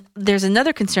there's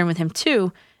another concern with him,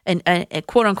 too, a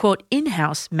quote-unquote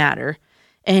in-house matter.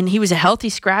 And he was a healthy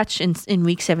scratch in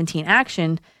Week 17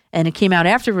 action, and it came out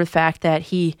after the fact that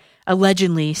he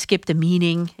allegedly skipped a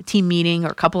team meeting, or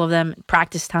a couple of them,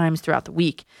 practice times throughout the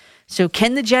week. So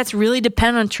can the Jets really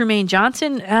depend on Tremaine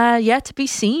Johnson? Yet to be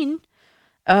seen.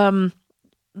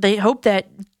 They hope that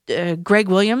Greg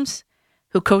Williams,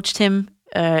 who coached him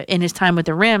in his time with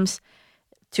the Rams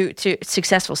to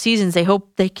successful seasons, they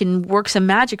hope they can work some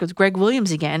magic with Greg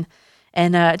Williams again.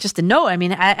 And just to know, I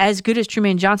mean, as good as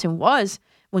Tremaine Johnson was,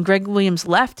 when Greg Williams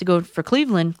left to go for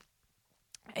Cleveland,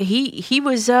 he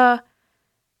was one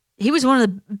of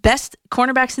the best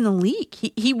cornerbacks in the league.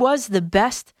 He was the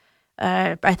best,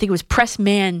 I think it was press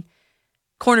man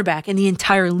cornerback in the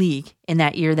entire league in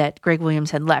that year that Greg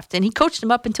Williams had left. And he coached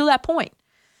him up until that point.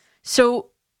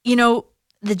 So,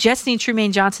 the Jets need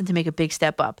Tremaine Johnson to make a big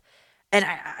step up. And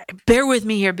bear with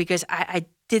me here, because I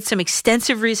did some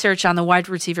extensive research on the wide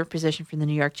receiver position for the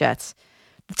New York Jets.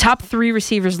 The top three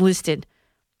receivers listed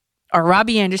are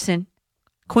Robbie Anderson,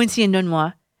 Quincy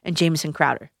Enunwa, and Jamison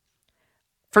Crowder.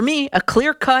 For me, a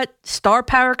clear-cut, star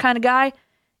power kind of guy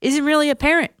isn't really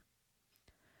apparent.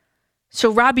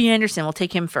 So Robbie Anderson, we'll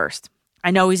take him first.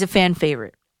 I know he's a fan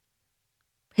favorite.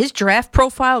 His draft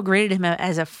profile graded him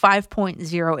as a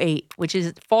 5.08, which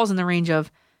falls in the range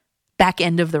of back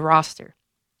end of the roster.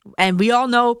 And we all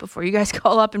know, before you guys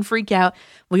call up and freak out,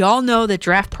 we all know that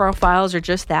draft profiles are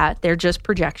just that. They're just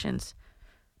projections.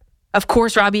 Of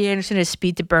course, Robbie Anderson has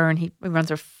speed to burn. He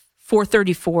runs a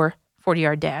 4.34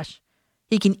 40-yard dash.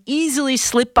 He can easily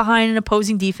slip behind an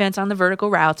opposing defense on the vertical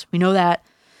routes. We know that.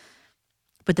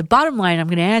 But the bottom line I'm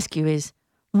going to ask you is,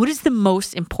 what is the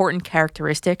most important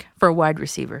characteristic for a wide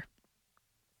receiver?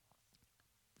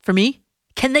 For me,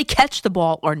 can they catch the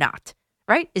ball or not?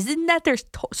 Right? Isn't that their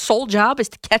sole job, is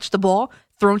to catch the ball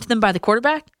thrown to them by the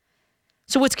quarterback?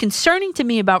 So what's concerning to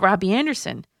me about Robbie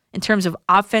Anderson in terms of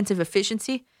offensive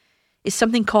efficiency is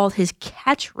something called his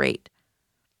catch rate,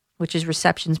 which is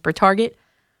receptions per target.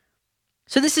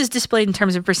 So this is displayed in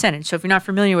terms of percentage. So if you're not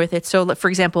familiar with it, so for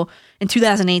example, in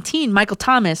 2018, Michael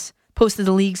Thomas posted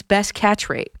the league's best catch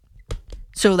rate.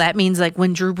 So that means like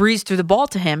when Drew Brees threw the ball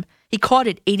to him, he caught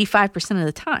it 85% of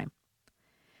the time.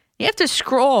 You have to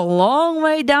scroll a long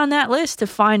way down that list to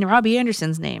find Robbie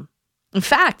Anderson's name. In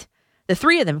fact, the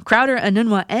three of them, Crowder,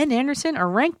 Enunwa, and Anderson, are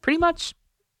ranked pretty much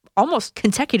almost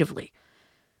consecutively.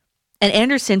 And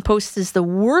Anderson posts the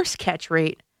worst catch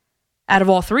rate out of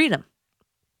all three of them.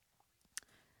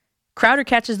 Crowder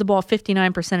catches the ball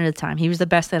 59% of the time. He was the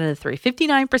best out of the three.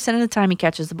 59% of the time he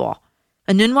catches the ball.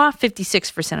 Enunwa,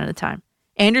 56% of the time.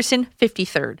 Anderson,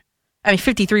 53%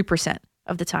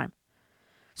 of the time.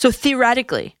 So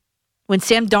theoretically, when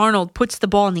Sam Darnold puts the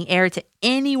ball in the air to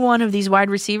any one of these wide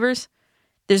receivers,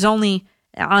 there's only,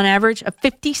 on average, a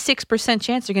 56%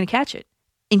 chance they're going to catch it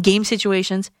in game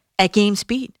situations at game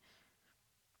speed.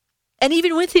 And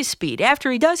even with his speed,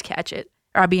 after he does catch it,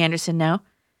 Robbie Anderson now.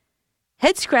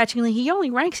 Head-scratchingly, he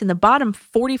only ranks in the bottom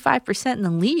 45% in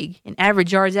the league in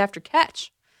average yards after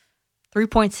catch,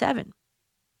 3.7.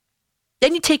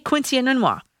 Then you take Quincy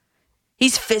Enunwa.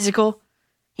 He's physical.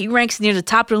 He ranks near the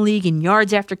top of the league in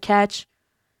yards after catch,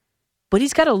 but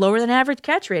he's got a lower than average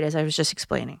catch rate, as I was just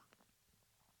explaining.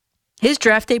 His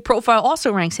draft day profile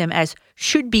also ranks him as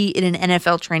should be in an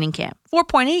NFL training camp,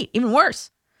 4.8, even worse.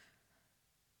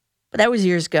 But that was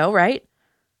years ago, right?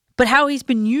 But how he's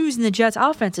been used in the Jets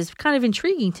offense is kind of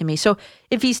intriguing to me. So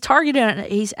if he's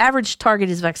targeted, his average target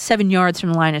is like 7 yards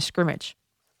from the line of scrimmage.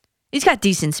 He's got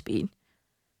decent speed.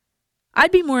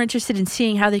 I'd be more interested in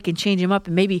seeing how they can change him up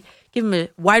and maybe give him a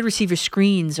wide receiver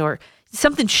screens or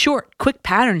something short, quick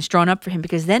patterns drawn up for him,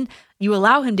 because then you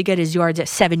allow him to get his yards at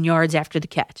 7 yards after the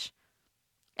catch.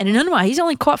 And in Unwa, he's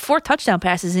only caught 4 touchdown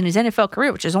passes in his NFL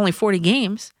career, which is only 40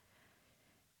 games.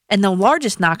 And the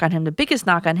largest knock on him, the biggest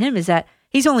knock on him, is that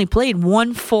he's only played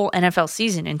one full NFL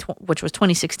season, which was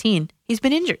 2016. He's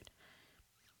been injured.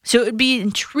 So it would be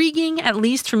intriguing, at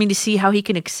least for me, to see how he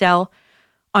can excel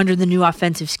under the new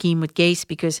offensive scheme with Gase,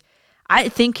 because I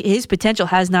think his potential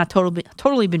has not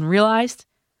totally been realized.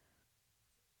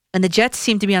 And the Jets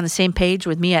seem to be on the same page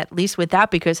with me, at least with that,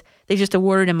 because they just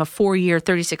awarded him a 4-year,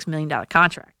 $36 million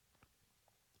contract.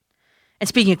 And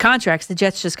speaking of contracts, the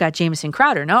Jets just got Jamison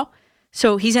Crowder, no?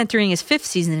 So he's entering his 5th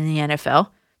season in the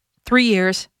NFL. 3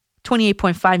 years,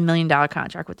 $28.5 million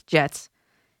contract with the Jets.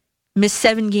 Missed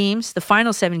 7 games, the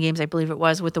final 7 games, I believe it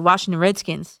was, with the Washington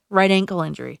Redskins, right ankle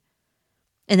injury.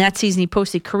 In that season, he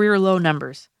posted career low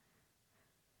numbers.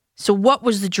 So what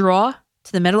was the draw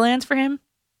to the Meadowlands for him?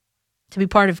 To be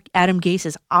part of Adam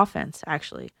Gase's offense,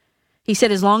 actually. He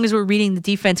said, as long as we're reading the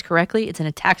defense correctly, it's an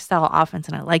attack-style offense,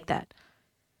 and I like that.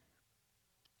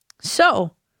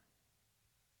 So,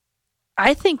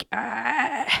 I think,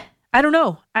 I don't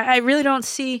know. I really don't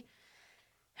see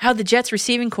how the Jets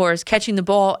receiving corps is catching the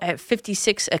ball at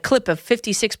a clip of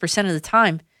 56% of the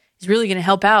time is really going to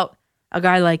help out a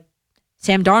guy like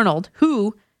Sam Darnold,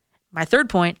 who, my third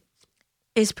point,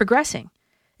 is progressing.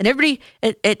 And everybody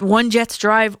at One Jets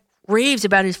Drive raves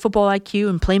about his football IQ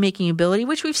and playmaking ability,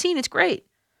 which we've seen. It's great.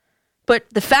 But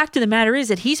the fact of the matter is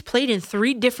that he's played in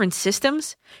 3 different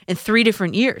systems in 3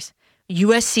 different years.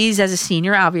 USC's as a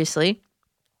senior, obviously.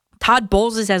 Todd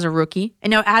Bowles is as a rookie.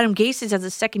 And now Adam Gase is as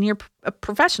a second-year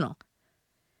professional.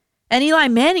 And Eli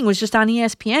Manning was just on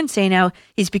ESPN saying how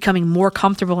he's becoming more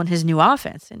comfortable in his new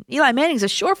offense. And Eli Manning's a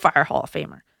surefire Hall of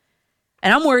Famer.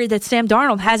 And I'm worried that Sam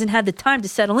Darnold hasn't had the time to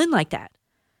settle in like that.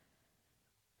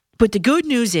 But the good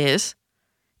news is,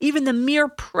 even the mere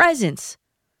presence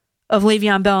of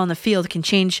Le'Veon Bell on the field can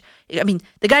change. I mean,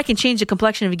 the guy can change the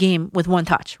complexion of a game with one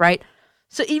touch, right?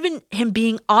 So even him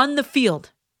being on the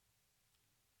field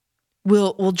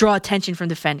will draw attention from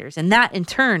defenders. And that, in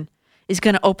turn, is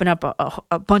going to open up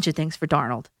a bunch of things for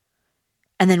Darnold.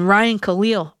 And then Ryan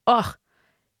Khalil,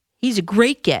 he's a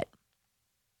great get.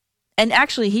 And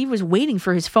actually, he was waiting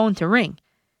for his phone to ring,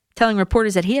 telling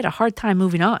reporters that he had a hard time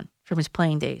moving on from his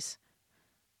playing days.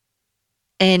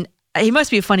 And he must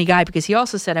be a funny guy, because he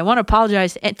also said, I want to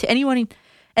apologize to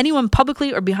anyone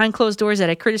publicly or behind closed doors that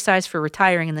I criticized for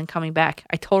retiring and then coming back.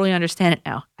 I totally understand it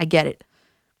now. I get it.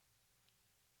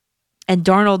 And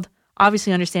Darnold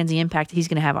obviously understands the impact he's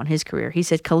going to have on his career. He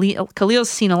said Khalil's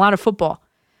seen a lot of football.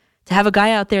 To have a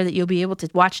guy out there that you'll be able to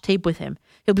watch tape with him,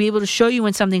 he'll be able to show you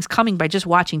when something's coming by just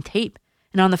watching tape.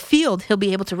 And on the field, he'll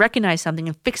be able to recognize something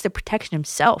and fix the protection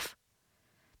himself.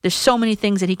 There's so many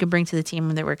things that he can bring to the team,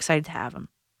 and they were excited to have him.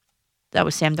 That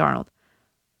was Sam Darnold.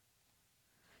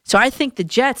 So I think the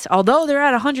Jets, although they're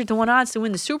at 100-1 odds to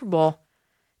win the Super Bowl,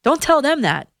 don't tell them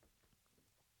that.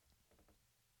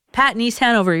 Pat in East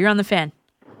Hanover, you're on the Fan.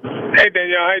 Hey,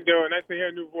 Danielle, how you doing? Nice to hear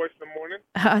a new voice in the morning.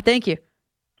 Thank you.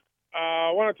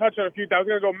 I want to touch on a few things. I was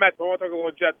going to go Mets, but I want to talk a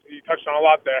little Jets. You touched on a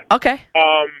lot there. Okay.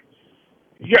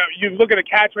 Yeah, you look at the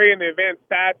catch rate and the advanced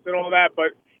stats and all that,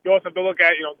 but you also have to look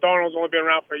at, Darnold's only been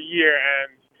around for a year,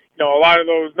 and, a lot of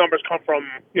those numbers come from,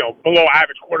 below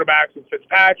average quarterbacks in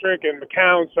Fitzpatrick and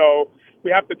McCown, so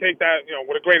we have to take that,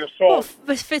 with a grain of salt.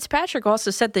 Well, Fitzpatrick also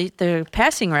set the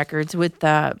passing records with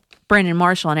Brandon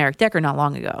Marshall and Eric Decker not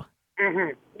long ago.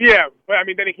 Mm-hmm. Yeah, but,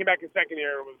 then he came back in second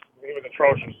year, he was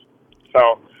atrocious.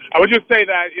 So I would just say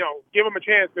that, give him a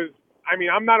chance, because,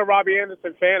 I'm not a Robbie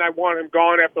Anderson fan. I want him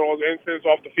gone after all the incidents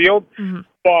off the field. Mm-hmm.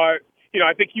 But,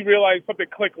 I think he realized something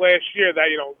clicked last year that,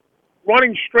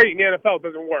 running straight in the NFL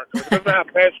doesn't work. It doesn't matter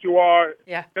how fast you are.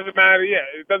 Yeah. It doesn't matter. Yeah,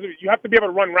 it doesn't. You have to be able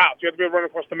to run routes. You have to be able to run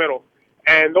across the middle.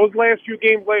 And those last few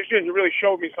games last year, he really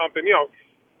showed me something.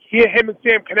 Him and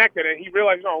Sam connected, and he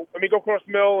realized, let me go across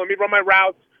the middle. Let me run my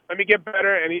routes. Let me get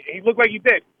better. And he looked like he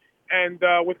did. And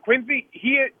with Quincy,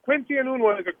 Quincy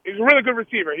Enunwa is a really good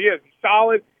receiver. He is. He's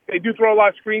solid. They do throw a lot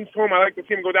of screens to him. I like to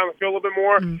see him go down the field a little bit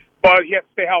more, but he has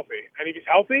to stay healthy. And if he's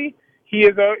healthy, he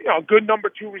is a good number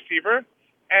 2 receiver.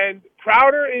 And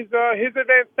Crowder is his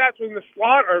advanced stats in the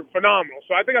slot are phenomenal.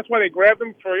 So I think that's why they grabbed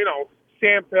him for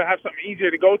Sam to have something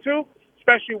easier to go to,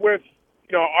 especially with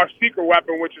our secret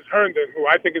weapon, which is Herndon, who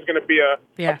I think is going to be a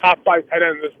top 5 tight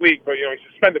end in this league. But he's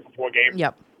suspended for 4 games.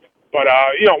 Yep. But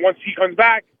once he comes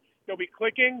back, he'll be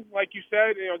clicking, like you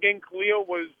said. Getting Khalil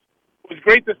was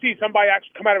great to see somebody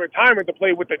actually come out of retirement to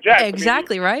play with the Jets.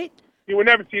 Exactly, right? You would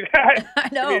never see that. I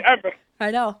know. Ever.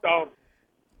 I know. So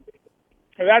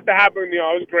for that to happen, it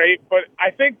was great. But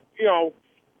I think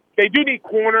they do need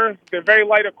corner. They're very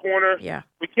light at corner. Yeah.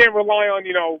 We can't rely on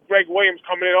Greg Williams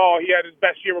coming in. Oh, he had his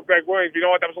best year with Greg Williams. You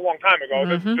know what? That was a long time ago.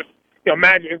 That's just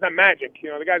magic. It's not magic.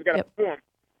 The guy's got to perform.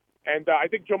 And I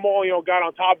think Jamal got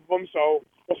on top of him. So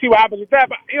we'll see what happens with that.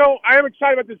 But I am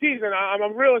excited about the season. I'm a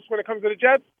realist when it comes to the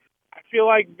Jets. I feel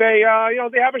like they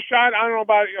they have a shot. I don't know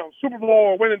about Super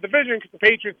Bowl or winning the division because the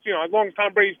Patriots, as long as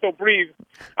Tom Brady still breathes,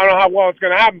 I don't know how well it's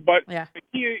going to happen. But the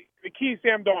key is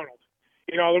Sam Darnold.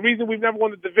 The reason we've never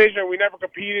won the division, we never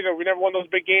competed, or we never won those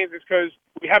big games is because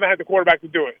we haven't had the quarterback to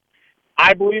do it.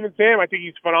 I believe in Sam. I think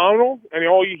he's phenomenal, and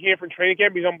all you hear from training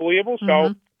camp, he's unbelievable.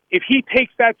 So if he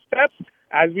takes that step,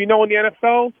 as we know in the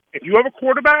NFL, if you have a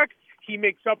quarterback, he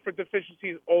makes up for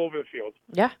deficiencies all over the field.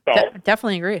 Yeah,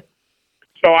 definitely agree.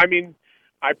 So, I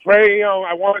pray,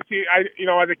 I want to see,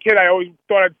 as a kid, I always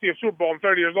thought I'd see a Super Bowl. I'm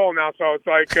 30 years old now, so it's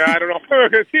like, I don't know if I'm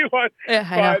going to see one. Yeah,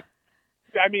 I know.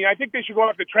 I think they should go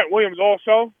after Trent Williams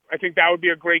also. I think that would be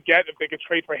a great get if they could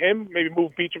trade for him, maybe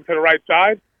move Beachum to the right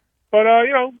side. But,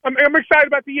 I'm excited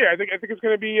about the year. I think it's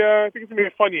going to be, a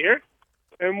fun year.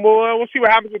 And we'll see what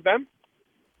happens with them.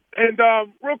 And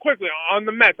real quickly, on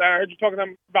the Mets, I heard you talking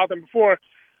about them before.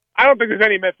 I don't think there's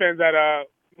any Mets fans that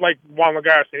like Juan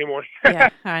Lagares anymore. Yeah,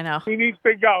 I know. He needs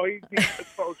to go. He needs to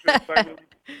focus.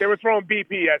 They were throwing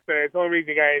BP yesterday. It's the only reason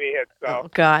he got any hits. So. Oh,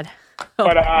 God.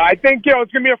 But I think it's going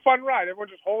to be a fun ride. Everyone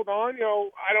just hold on.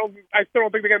 I still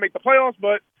don't think they're going to make the playoffs,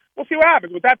 but we'll see what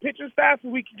happens. With that pitching staff, if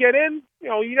we can get in,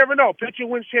 you never know. Pitching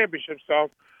wins championships.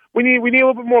 So we need a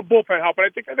little bit more bullpen help, but I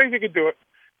think they could do it.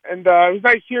 And it was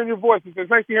nice hearing your voice. It's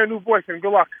nice to hear a new voice, and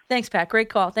good luck. Thanks, Pat. Great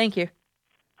call. Thank you.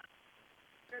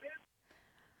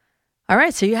 All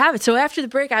right, so you have it. So after the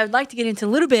break, I would like to get into a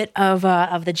little bit of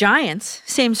the Giants.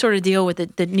 Same sort of deal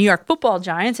with the New York Football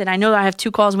Giants. And I know I have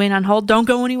 2 calls waiting on hold. Don't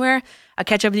go anywhere. I'll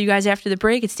catch up with you guys after the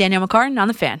break. It's Danielle McCartan on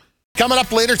The Fan. Coming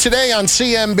up later today on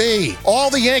CMB, all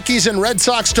the Yankees and Red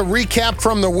Sox to recap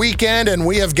from the weekend, and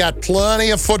we have got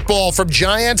plenty of football from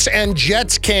Giants and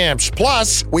Jets camps.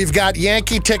 Plus, we've got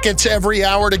Yankee tickets every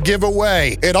hour to give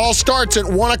away. It all starts at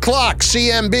 1 o'clock,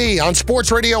 CMB, on Sports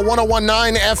Radio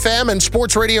 101.9 FM and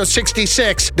Sports Radio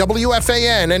 66,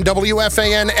 WFAN and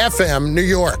WFAN FM, New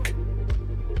York.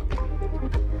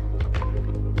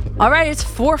 All right, it's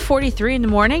 4:43 in the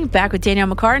morning, back with Danielle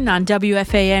McCartan on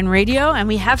WFAN Radio, and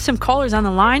we have some callers on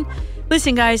the line.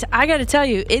 Listen, guys, I got to tell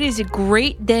you, it is a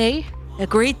great day, a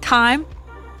great time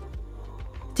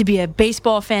to be a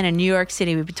baseball fan in New York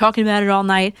City. We've been talking about it all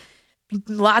night.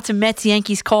 Lots of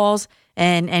Mets-Yankees calls,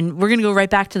 and we're going to go right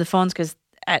back to the phones because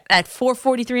at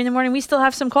 4:43 in the morning, we still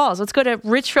have some calls. Let's go to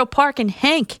Richfield Park, and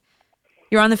Hank,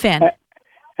 you're on The Fan.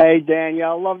 Hey,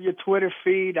 Danielle, I love your Twitter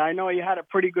feed. I know you had a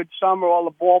pretty good summer, all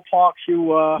the ballparks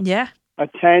you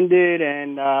attended,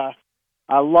 and I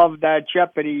love that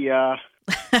Jeopardy. I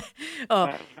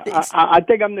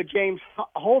think I'm the James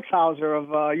Holzhauser of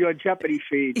your Jeopardy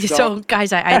feed. So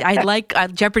guys, I like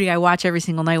Jeopardy. I watch every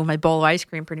single night with my bowl of ice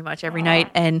cream pretty much every night.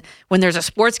 And when there's a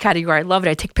sports category, I love it.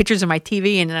 I take pictures of my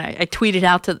TV and I tweet it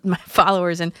out to my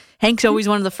followers. And Hank's always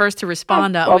one of the first to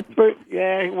respond. With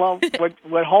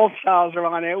Holzhauser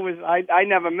on it, I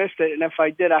never missed it. And if I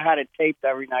did, I had it taped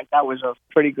every night. That was a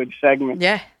pretty good segment.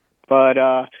 Yeah. But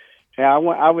I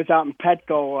was out in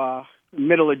Petco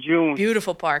middle of June.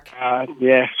 Beautiful park.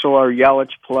 Saw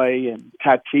Yelich play and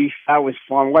Tatis. That was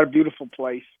fun. What a beautiful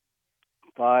place.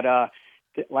 But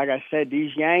like I said,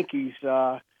 these Yankees,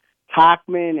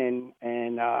 Tachman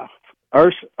and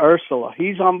Ursula,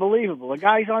 he's unbelievable. The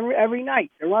guy's on every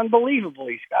night. They're unbelievable,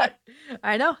 these guys.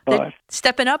 I know. They're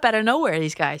stepping up out of nowhere,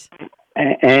 these guys.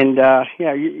 And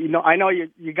I know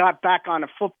you got back on the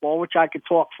football, which I could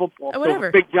talk football. Whatever. So I'm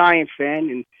a big Giants fan,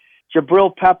 and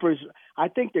Jabril Peppers, I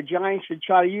think the Giants should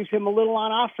try to use him a little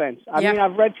on offense. I mean,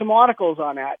 I've read some articles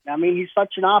on that. I mean, he's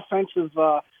such an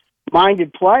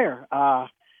offensive-minded player. I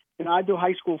do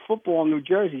high school football in New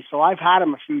Jersey, so I've had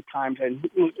him a few times, and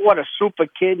what a super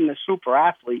kid and a super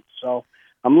athlete. So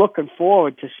I'm looking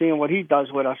forward to seeing what he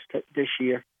does with us this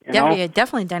year. You know? Yeah,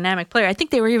 definitely a dynamic player. I think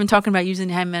they were even talking about using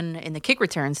him in the kick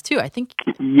returns too. I think.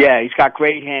 Yeah, he's got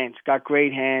great hands.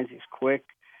 He's quick.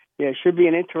 Yeah, it should be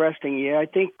an interesting year. I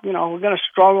think we're going to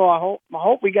struggle. I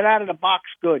hope we get out of the box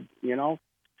good.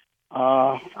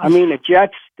 I mean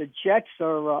the Jets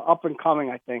are up and coming.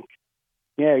 I think.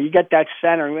 Yeah, you get that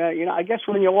center. I guess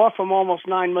when you offer them almost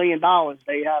 $9 million,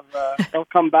 they'll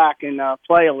come back and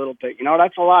play a little bit.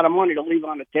 That's a lot of money to leave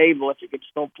on the table if you could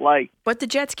still play. But the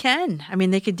Jets can. I mean,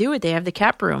 they could do it. They have the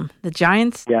cap room. The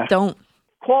Giants don't.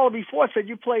 Caller before said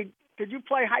you played. Did you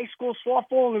play high school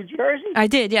softball in New Jersey? I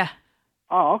did. Yeah.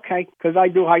 Oh, okay. Because I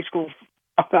do high school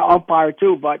umpire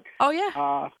too. But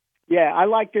yeah, I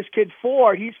like this kid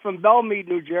Ford. He's from Belmead,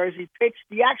 New Jersey. Pitched.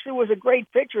 He actually was a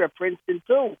great pitcher at Princeton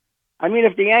too. I mean,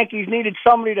 if the Yankees needed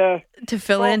somebody to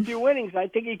fill in a few innings, I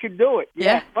think he could do it.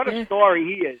 Yeah, what a story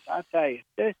he is! I'll tell you.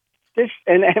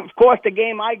 And of course, the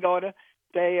game I go to,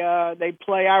 they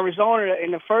play Arizona in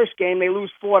the first game. They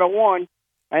lose 4-1,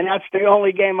 and that's the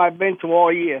only game I've been to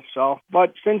all year. So,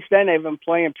 but since then they've been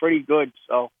playing pretty good.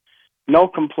 So, no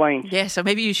complaints. Yeah, so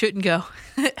maybe you shouldn't go.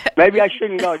 Maybe I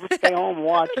shouldn't go. Just stay home and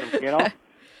watch them.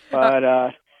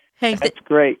 But Hank, that's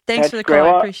great. Thanks for the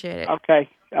call. I appreciate it. Okay.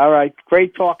 All right.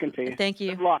 Great talking to you. Thank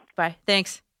you. Good luck. Bye.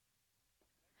 Thanks.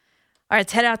 All right,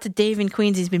 let's head out to Dave in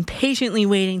Queens. He's been patiently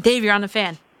waiting. Dave, you're on the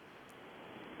fan.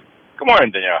 Good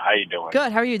morning, Danielle. How you doing?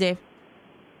 Good. How are you, Dave?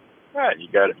 Right. You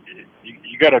got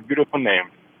a beautiful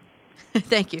name.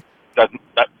 Thank you. That's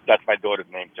my daughter's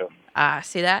name too.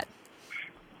 See that?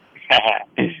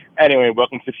 Anyway,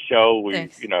 welcome to the show.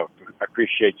 Thanks.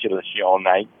 Appreciate you listening all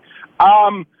night.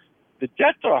 The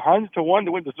Jets are 100-1 to win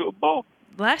the Super Bowl.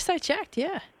 Last I checked,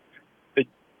 yeah.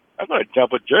 I'm going to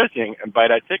jump a jersey and buy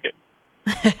that ticket.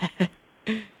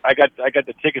 I got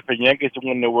the ticket for Yankees to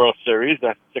win the World Series.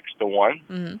 That's 6-1.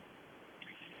 Mm-hmm.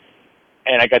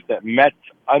 And I got the Mets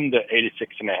under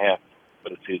 86.5 for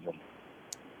the season.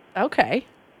 Okay.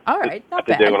 All right. Not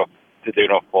bad. They're going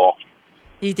to fall.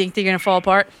 You think they're going to fall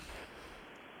apart?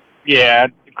 Yeah,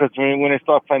 because when they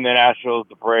start playing the Nationals,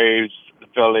 the Braves, the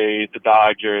Phillies, the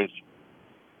Dodgers,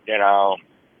 they're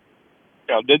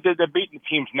beating the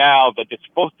teams now that they're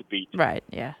supposed to beat. Right.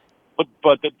 Yeah.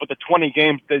 But the 20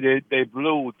 games that they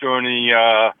blew during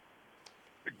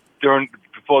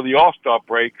before the All-Star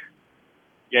break,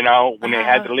 when they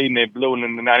had the lead and they blew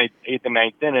in the 8th and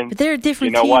 9th inning. But they're a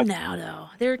different team now, though.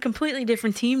 They're a completely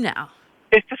different team now.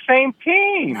 It's the same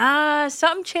team.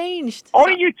 Something changed.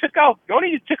 You just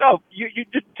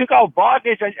took out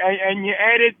Vargas and you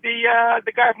added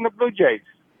the guy from the Blue Jays.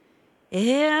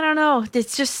 Yeah, I don't know.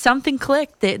 It's just something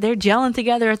clicked. They're gelling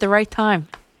together at the right time.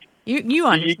 You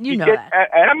know that.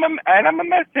 And I'm a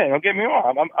Mets fan. Don't get me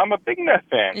wrong. I'm a big Mets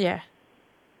fan. Yeah.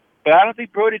 But I don't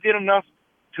think Brody did enough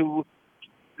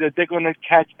that they're going to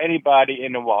catch anybody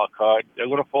in the wild card. They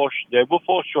will fall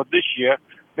short this year.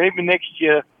 Maybe next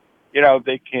year,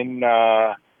 they can,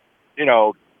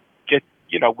 get,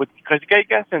 because they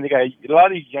got a lot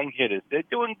of these young hitters. They're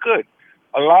doing good.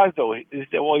 Alonso, he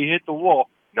hit the wall.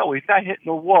 No, he's not hitting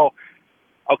the wall.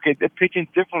 Okay, they're pitching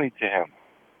differently to him.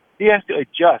 He has to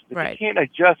adjust. Right. He can't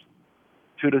adjust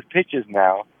to the pitches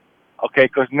now, okay,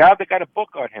 because now they got a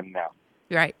book on him now.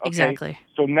 Right, okay? Exactly.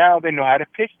 So now they know how to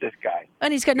pitch this guy.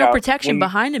 And he's got no protection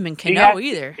behind him in Cano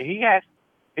either. He has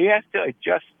to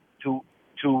adjust to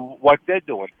what they're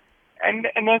doing. And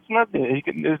that's nothing.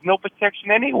 There's no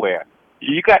protection anywhere.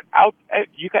 You got out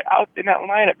in that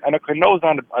lineup, and Cano's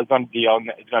on the deal.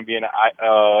 It's going to be in an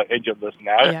injured list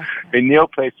now. Yeah. Neil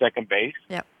plays second base.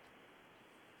 Yep.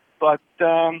 But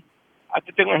I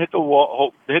think they're going to hit the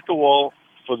wall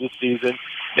for this season.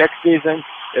 Next season,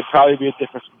 it'll probably be a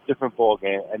different ball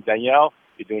game. And Danielle,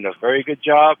 you're doing a very good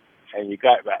job. And we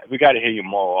got to hear you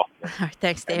more often. All right,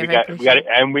 thanks, Dave. We got to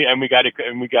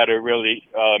really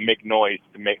make noise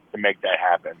to make that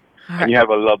happen. Right. And you have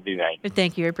a lovely night.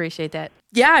 Thank you. I appreciate that.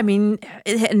 Yeah, I mean,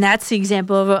 and that's the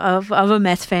example of a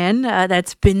Mets fan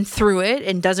that's been through it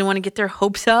and doesn't want to get their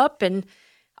hopes up. And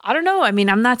I don't know. I mean,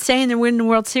 I'm not saying they're winning the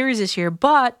World Series this year,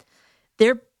 but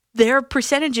their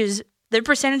percentage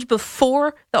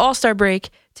before the All-Star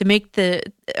break to make a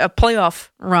playoff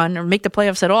run or make the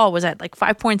playoffs at all was at like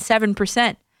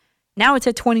 5.7%. Now it's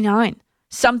at 29%.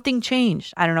 Something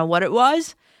changed. I don't know what it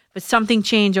was, but something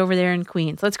changed over there in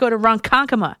Queens. Let's go to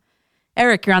Ronkonkoma.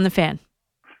 Eric, you're on the fan.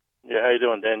 Yeah, how you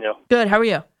doing, Danielle? Good. How are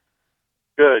you?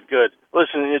 Good.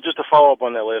 Listen, just to follow up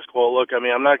on that last call. Look, I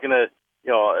mean, I'm not going to,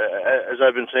 as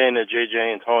I've been saying to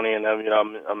JJ and Tony, and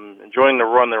I'm enjoying the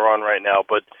run they're on right now.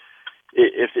 But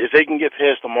if they can get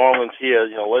past the Marlins here,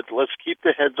 let's keep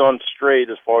the heads on straight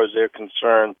as far as they're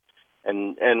concerned.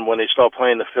 and when they start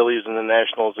playing the Phillies and the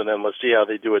Nationals, and then let's see how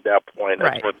they do at that point.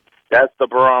 Right. That's the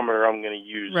barometer I'm going to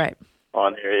use Right.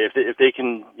 on there. If they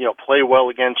can play well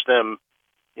against them,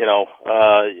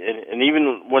 and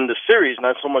even win the series,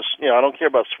 not so much. I don't care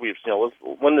about sweeps. Let's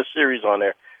win the series on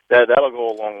there. That'll go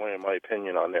a long way, in my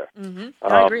opinion, on there. Mm-hmm.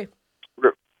 I agree.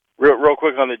 Real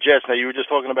quick on the Jets. Now, you were just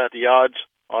talking about the odds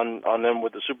on them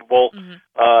with the Super Bowl. Mm-hmm.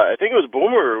 I think it was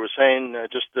Boomer who was saying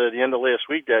just the end of last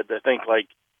week that I think like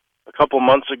a couple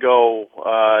months ago,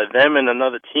 them and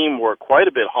another team were quite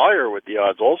a bit higher with the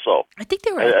odds also. I think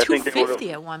they were at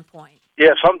 250 at one point.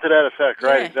 Yeah, something to that effect,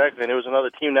 right? Yeah. Exactly. And there was another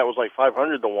team that was like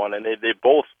 500 to 1, and they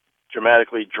both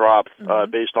dramatically dropped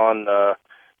based on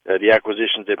the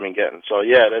acquisitions they've been getting. So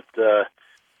yeah,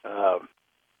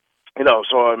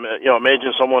 so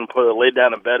imagine someone laid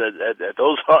down a bet at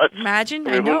those odds. Imagine,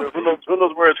 I know. Who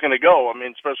knows where it's going to go? I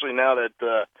mean, especially now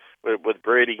that with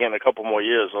Brady getting a couple more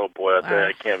years. Oh boy,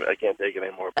 I can't take it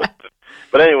anymore.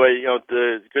 But anyway,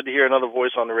 good to hear another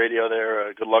voice on the radio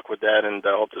there. Good luck with that, and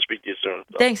I hope to speak to you soon.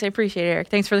 So. Thanks, I appreciate it, Eric.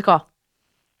 Thanks for the call.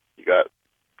 You got it.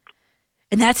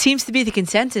 And that seems to be the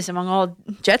consensus among all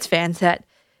Jets fans that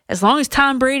as long as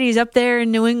Tom Brady's up there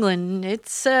in New England,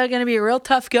 it's going to be a real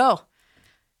tough go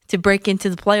to break into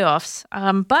the playoffs.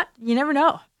 But you never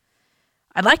know.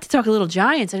 I'd like to talk a little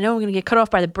Giants. I know we're going to get cut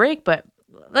off by the break, but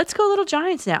let's go little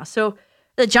Giants now. So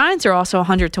the Giants are also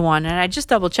 100 to 1, and I just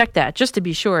double-checked that just to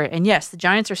be sure. And yes, the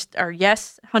Giants are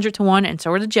 100 to 1, and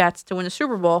so are the Jets to win the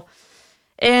Super Bowl.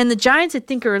 And the Giants, I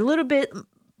think, are a little bit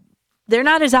 – they're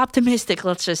not as optimistic,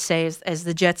 let's just say, as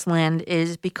the Jets land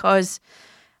is because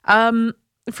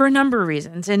for a number of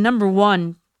reasons. And number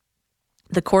one,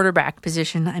 the quarterback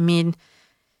position. I mean –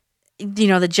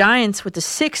 the Giants, with the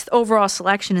 6th overall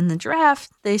selection in the draft,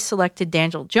 they selected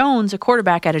Daniel Jones, a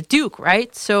quarterback out of Duke,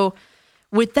 right? So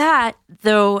with that,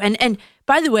 though, and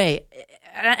by the way,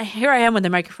 here I am with the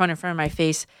microphone in front of my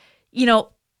face.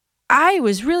 I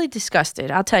was really disgusted.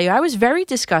 I'll tell you, I was very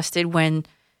disgusted when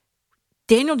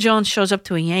Daniel Jones shows up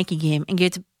to a Yankee game and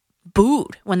gets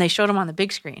booed when they showed him on the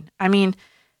big screen. I mean,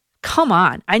 come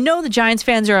on. I know the Giants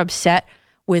fans are upset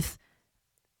with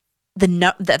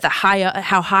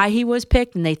how high he was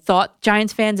picked, and they thought,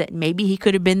 Giants fans, that maybe he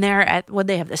could have been there at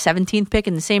they have the 17th pick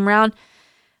in the same round.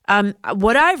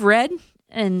 What I've read,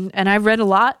 and I've read a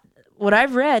lot, what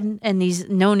I've read, and these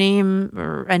no-name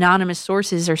or anonymous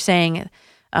sources are saying,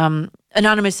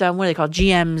 anonymous, what are they called,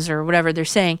 GMs or whatever, they're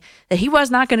saying that he was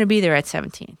not going to be there at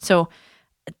 17. So,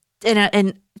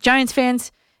 and Giants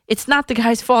fans, it's not the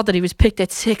guy's fault that he was picked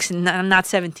at 6 and not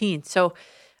 17. So,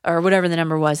 or whatever the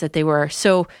number was that they were.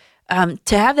 So,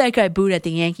 to have that guy booed at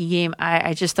the Yankee game,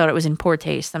 I just thought it was in poor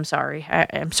taste. I'm sorry.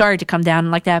 I'm sorry to come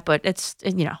down like that, but it's,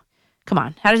 come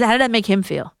on. How did that make him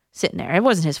feel sitting there? It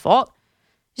wasn't his fault.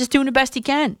 He's just doing the best he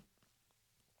can.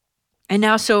 And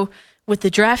now, so with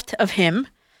the draft of him,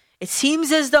 it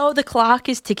seems as though the clock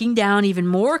is ticking down even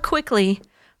more quickly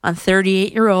on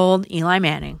 38-year-old Eli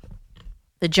Manning,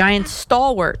 the Giants'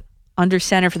 stalwart under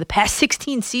center for the past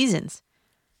 16 seasons.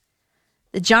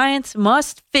 The Giants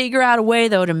must figure out a way,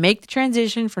 though, to make the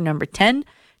transition from number 10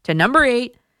 to number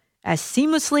 8 as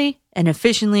seamlessly and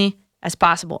efficiently as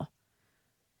possible.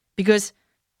 Because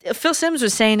Phil Simms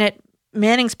was saying that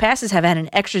Manning's passes have had an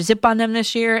extra zip on them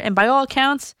this year, and by all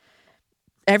accounts,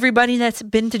 everybody that's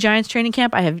been to Giants training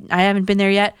camp, I haven't been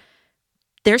there yet,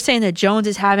 they're saying that Jones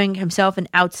is having himself an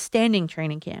outstanding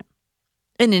training camp.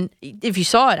 And then, if you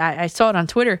saw it, I saw it on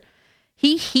Twitter,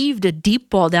 he heaved a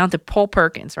deep ball down to Paul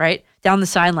Perkins, right? Down the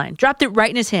sideline. Dropped it right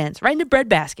in his hands, right in the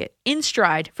breadbasket, in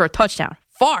stride for a touchdown.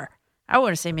 Far. I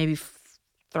want to say maybe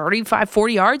 35,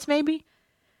 40 yards maybe.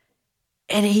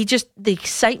 And the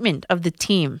excitement of the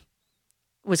team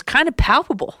was kind of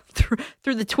palpable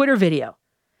through the Twitter video.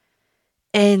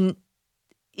 And,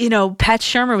 Pat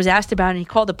Shurmur was asked about it, and he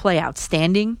called the play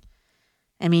outstanding.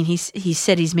 I mean, he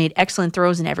said he's made excellent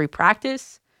throws in every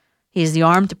practice. He has the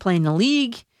arm to play in the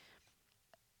league.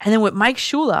 And then what Mike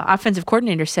Shula, offensive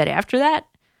coordinator, said after that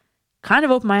kind of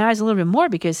opened my eyes a little bit more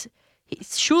because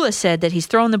Shula said that he's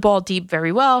throwing the ball deep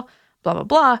very well, blah, blah,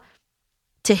 blah.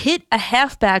 To hit a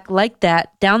halfback like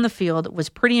that down the field was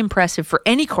pretty impressive for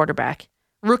any quarterback,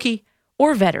 rookie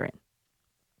or veteran.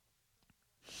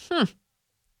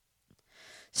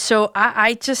 So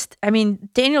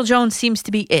Daniel Jones seems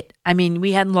to be it. I mean,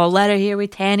 we had Loletta here, we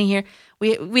had Tanny here.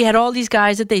 We had all these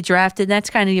guys that they drafted. That's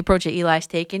kind of the approach that Eli's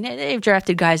taken. They've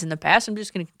drafted guys in the past. I'm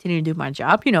just going to continue to do my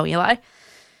job. Eli.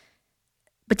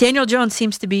 But Daniel Jones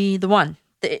seems to be the one,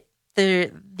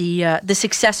 the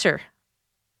successor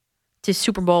to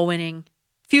Super Bowl winning,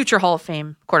 future Hall of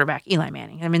Fame quarterback Eli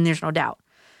Manning. I mean, there's no doubt.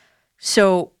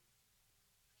 So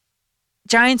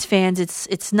Giants fans,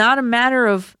 it's not a matter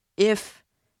of if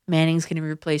Manning's going to be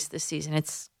replaced this season.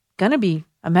 It's going to be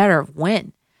a matter of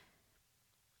when.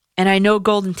 And I know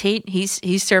Golden Tate,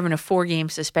 he's serving a 4-game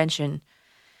suspension.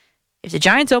 If the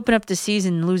Giants open up the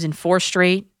season losing 4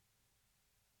 straight,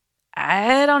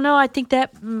 I don't know. I think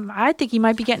he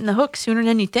might be getting the hook sooner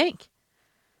than you think.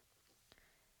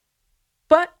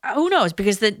 But who knows?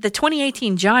 Because the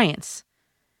 2018 Giants,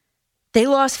 they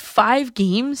lost 5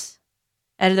 games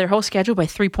out of their whole schedule by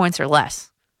 3 points or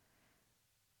less.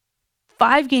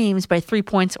 5 games by 3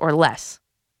 points or less.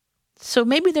 So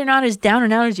maybe they're not as down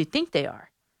and out as you think they are.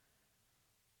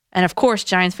 And of course,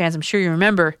 Giants fans, I'm sure you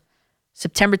remember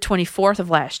September 24th of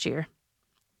last year,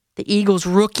 the Eagles'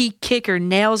 rookie kicker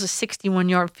nails a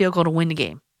 61-yard field goal to win the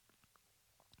game.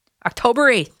 October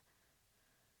 8th,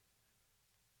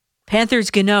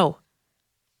 Panthers' Gano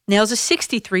nails a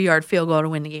 63-yard field goal to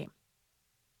win the game.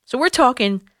 So we're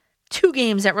talking 2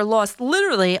 games that were lost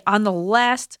literally on the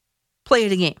last play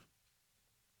of the game.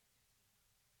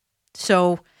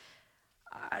 So,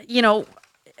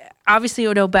 obviously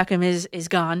Odell Beckham is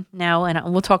gone now, and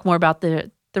we'll talk more about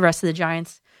the rest of the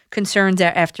Giants' concerns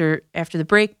after the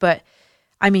break. But,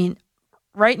 I mean,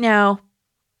 right now,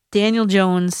 Daniel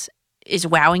Jones is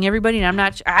wowing everybody, and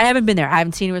I haven't been there. I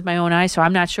haven't seen it with my own eyes, so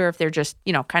I'm not sure if they're just,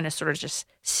 kind of sort of just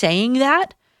saying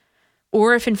that,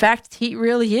 or if, in fact, he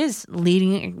really is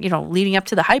leading up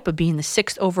to the hype of being the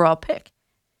 6th overall pick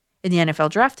in the NFL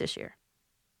draft this year.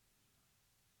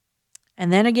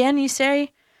 And then again, you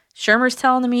say, Shermer's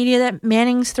telling the media that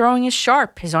Manning's throwing is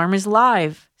sharp. His arm is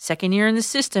live. 2nd year in the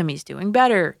system. He's doing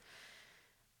better.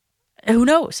 Who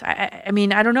knows? I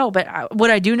mean, I don't know. But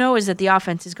what I do know is that the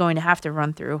offense is going to have to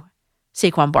run through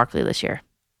Saquon Barkley this year.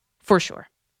 For sure.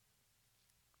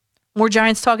 More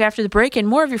Giants talk after the break and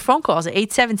more of your phone calls at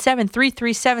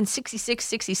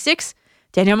 877-337-6666.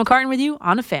 Danielle McCartan with you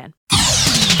on The Fan.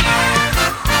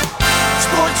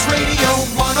 Sports Radio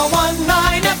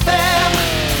 101.9 FM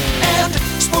and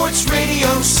Sports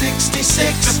Radio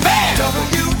 66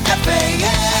 WFAN.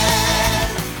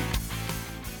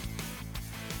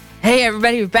 Hey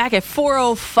everybody, we're back at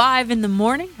 4:05 in the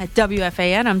morning at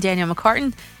WFAN. I'm Danielle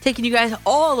McCartan, taking you guys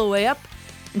all the way up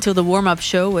until the warm-up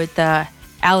show with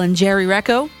Alan Jerry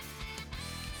Recco,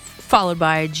 followed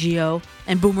by Gio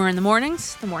and Boomer in the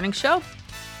mornings, the morning show.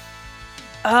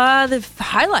 The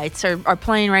highlights are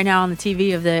playing right now on the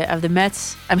TV of the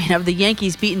Mets. Of the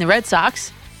Yankees beating the Red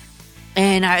Sox,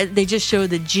 and they just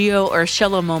showed the Gio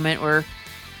Urshela moment where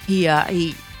he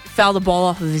fouled the ball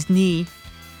off of his knee,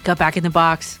 got back in the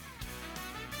box,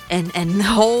 and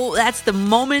that's the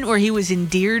moment where he was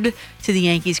endeared to the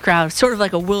Yankees crowd, sort of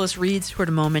like a Willis Reed sort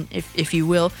of moment, if you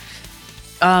will.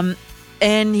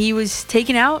 And he was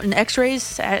taken out, and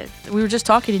X-rays. We were just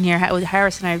talking in here with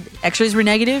Harris and I. X-rays were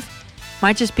negative.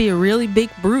 Might just be a really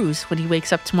big bruise when he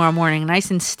wakes up tomorrow morning.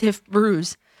 Nice and stiff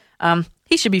bruise.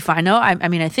 He should be fine, though. I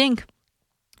think.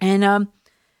 And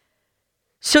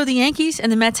so the Yankees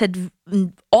and the Mets had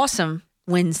awesome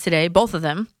wins today, both of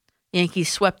them. The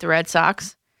Yankees swept the Red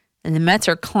Sox, and the Mets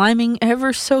are climbing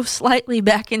ever so slightly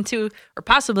back into, or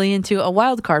possibly into, a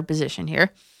wild card position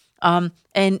here. And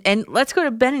let's go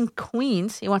to Ben in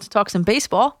Queens. He wants to talk some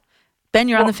baseball. Ben,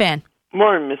 you're on The Fan.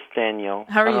 Morning, Miss Danielle.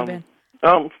 How are you, Ben?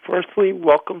 Firstly,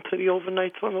 welcome to the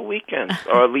overnights on the weekends,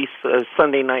 or at least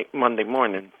Sunday night, Monday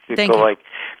morning. Thank you.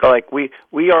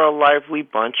 We are a lively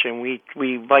bunch, and we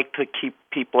like to keep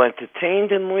people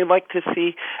entertained, and we like to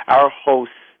see our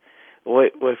hosts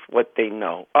with what they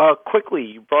know. Quickly,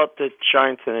 you brought the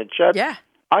Giants and the Jets. Yeah.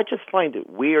 I just find it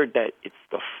weird that it's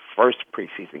the first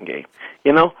preseason game.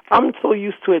 I'm so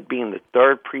used to it being the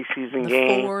third preseason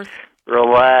game. Fourth.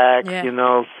 Relax,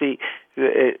 Yeah. see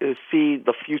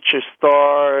the future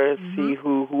stars, see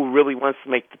who really wants to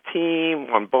make the team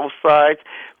on both sides.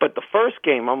 But the first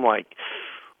game, I'm like,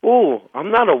 ooh,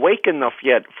 I'm not awake enough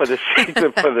yet for the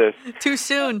season for this. Too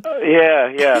soon.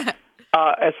 Yeah.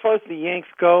 As far as the Yanks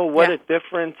go, what a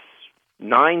difference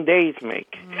 9 days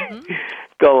make. When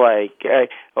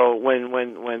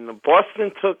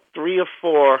Boston took 3 or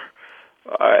 4,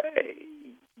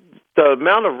 the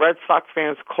amount of Red Sox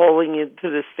fans calling into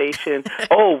the station,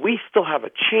 we still have a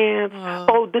chance.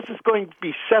 This is going to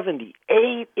be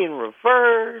 78 in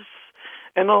reverse,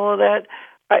 and all of that.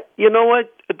 You know what?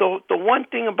 The one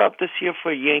thing about this year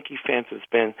for Yankee fans has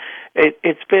been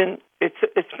it's been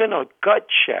a gut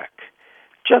check,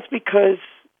 just because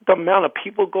the amount of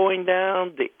people going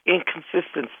down, the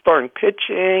inconsistent starting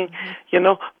pitching,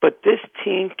 But this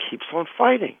team keeps on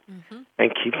fighting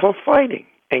and keeps on fighting.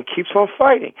 And keeps on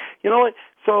fighting. You know what?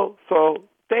 So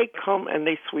they come and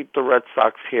they sweep the Red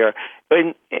Sox here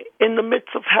in the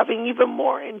midst of having even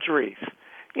more injuries.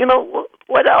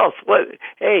 what else?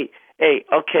 Hey,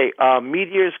 okay.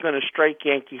 Meteor's going to strike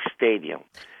Yankee Stadium.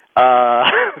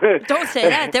 Don't say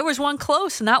that. There was one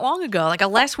close not long ago, like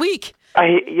last week.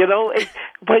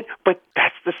 But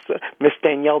that's Miss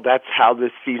Danielle. That's how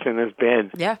this season has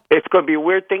been. Yeah, it's going to be a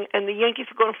weird thing, and the Yankees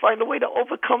are going to find a way to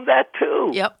overcome that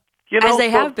too. Yep, as they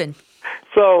have been.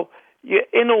 So,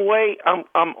 in a way,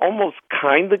 I'm almost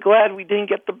kind of glad we didn't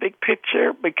get the big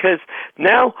picture, because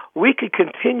now we could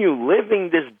continue living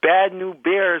this bad new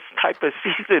Bears type of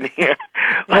season here.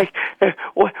 Like,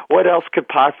 what else could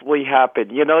possibly happen?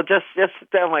 Just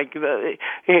then, like,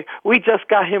 we just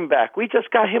got him back.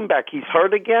 He's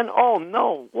hurt again. Oh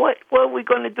no! What are we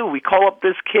going to do? We call up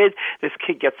this kid. This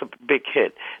kid gets a big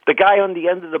hit. The guy on the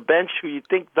end of the bench who you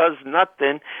think does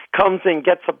nothing comes and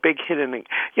gets a big hit, and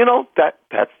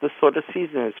that's the sort of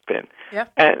season it's been. Yeah.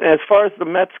 And as far as the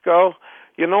Mets go,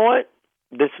 you know what?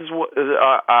 This is what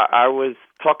I was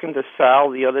talking to Sal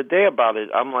the other day about it.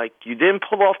 I'm like, you didn't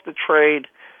pull off the trade.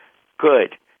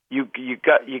 Good. You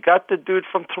got the dude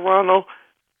from Toronto.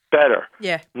 Better.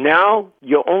 Yeah. Now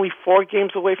you're only 4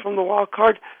 games away from the wild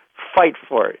card. Fight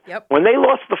for it. Yep. When they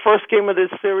lost the first game of this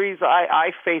series,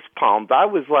 I face palmed. I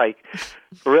was like,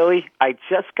 really? I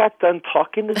just got done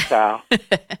talking to Sal.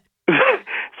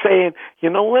 Saying, you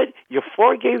know what, you're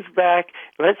 4 games back,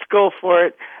 let's go for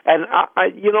it. And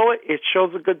you know what, it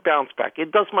shows a good bounce back.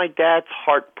 It does my dad's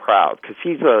heart proud, because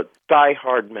he's a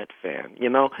diehard Met fan,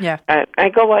 Yeah. And I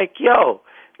go like, yo,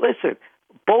 listen,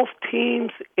 both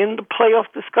teams in the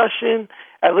playoff discussion,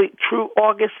 at least through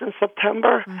August and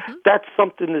September, that's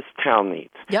something this town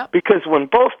needs. Yep. Because when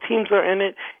both teams are in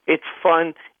it, it's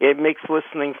fun, it makes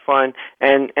listening fun,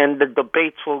 and the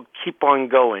debates will keep on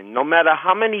going. No matter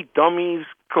how many dummies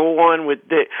go on with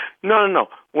it. No.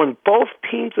 When both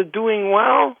teams are doing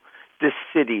well, this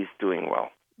city's doing well.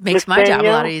 Makes my job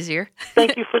a lot easier.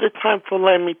 Thank you for the time for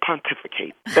letting me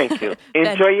pontificate. Thank you.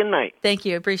 Enjoy your night. Thank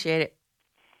you. Appreciate it.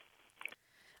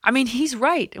 I mean, he's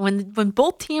right. When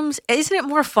both teams, isn't it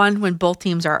more fun when both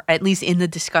teams are at least in the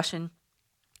discussion?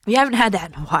 We haven't had that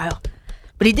in a while.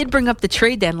 But he did bring up the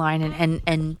trade deadline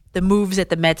and the moves that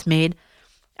the Mets made.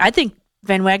 I think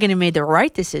Van Wagenen made the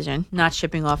right decision not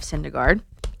shipping off Syndergaard.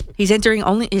 He's entering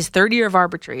only his 3rd year of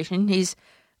arbitration.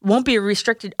 Won't be a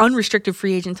unrestricted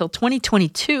free agent until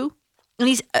 2022.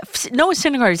 And Noah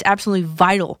Syndergaard is absolutely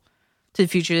vital to the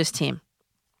future of this team.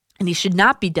 And he should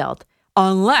not be dealt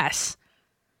unless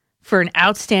for an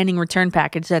outstanding return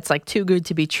package that's like too good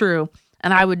to be true.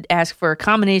 And I would ask for a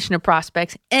combination of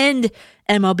prospects and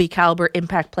MLB caliber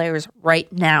impact players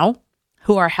right now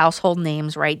who are household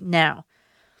names right now.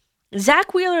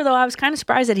 Zach Wheeler, though, I was kind of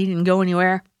surprised that he didn't go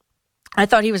anywhere. I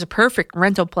thought he was a perfect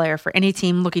rental player for any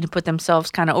team looking to put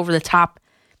themselves kind of over the top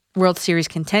World Series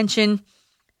contention.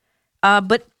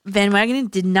 But Van Wagenen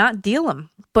did not deal him,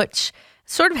 but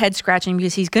sort of head scratching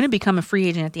because he's going to become a free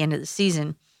agent at the end of the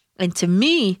season. And to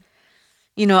me,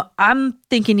 I'm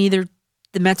thinking either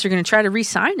the Mets are going to try to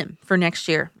re-sign him for next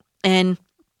year, and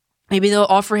maybe they'll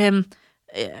offer him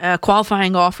a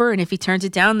qualifying offer, and if he turns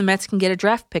it down, the Mets can get a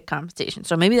draft pick compensation.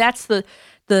 So maybe that's the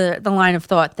line of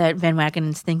thought that Van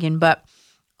Wagenen's thinking. But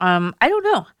I don't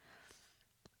know.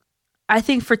 I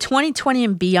think for 2020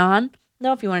 and beyond,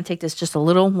 though, if you want to take this just a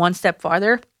little one step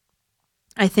farther,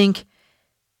 I think,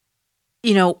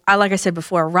 like I said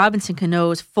before, Robinson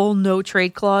Cano's full no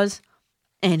trade clause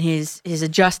and his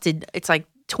adjusted, it's like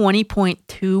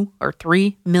 $20.2 or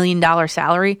 $3 million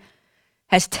salary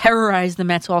has terrorized the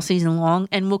Mets all season long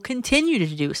and will continue to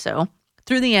do so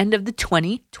through the end of the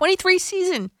 2023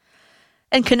 season.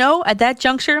 And Cano, at that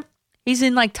juncture, he's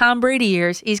in like Tom Brady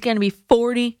years. He's going to be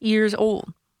 40 years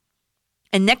old.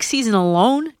 And next season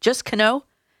alone, just Cano,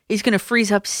 he's going to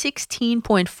freeze up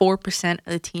 16.4% of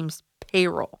the team's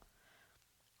payroll.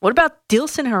 What about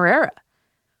Dilson Herrera?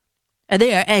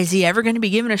 Is he ever going to be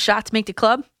given a shot to make the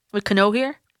club with Cano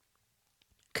here?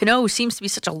 Cano seems to be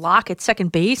such a lock at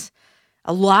second base,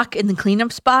 a lock in the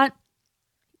cleanup spot,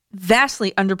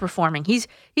 vastly underperforming. He's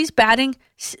batting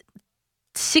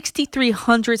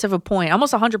 0.63 of a point,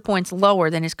 almost 100 points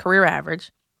lower than his career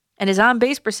average. And his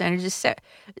on-base percentage is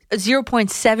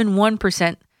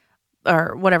 0.71%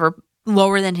 or whatever,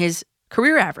 lower than his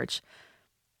career average.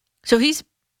 So he's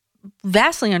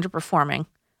vastly underperforming.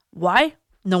 Why?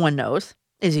 No one knows.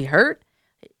 Is he hurt?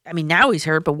 I mean, now he's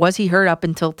hurt, but was he hurt up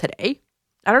until today?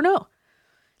 I don't know.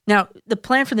 Now, the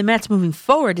plan for the Mets moving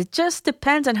forward, it just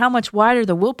depends on how much wider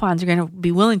the Wilpons are going to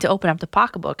be willing to open up the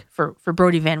pocketbook for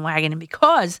Brodie Van Wagenen,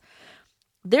 because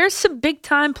there's some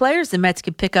big-time players the Mets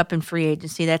could pick up in free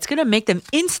agency that's going to make them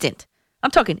instant, I'm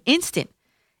talking instant,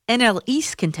 NL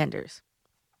East contenders,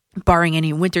 barring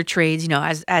any winter trades,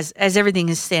 as everything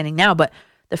is standing now. But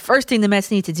The first thing the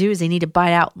Mets need to do is they need to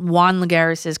buy out Juan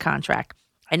Lagares' contract.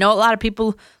 I know a lot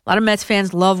of Mets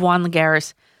fans love Juan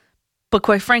Lagares, but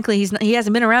quite frankly, he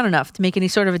hasn't been around enough to make any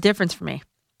sort of a difference for me.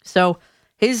 So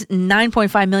his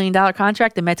 $9.5 million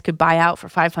contract, the Mets could buy out for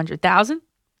 $500,000.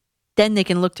 Then they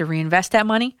can look to reinvest that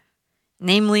money,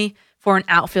 namely for an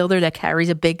outfielder that carries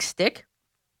a big stick.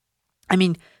 I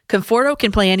mean, Conforto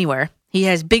can play anywhere. He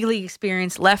has big league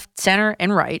experience left, center,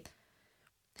 and right.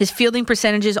 His fielding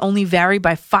percentages only vary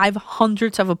by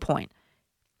 0.05 of a point.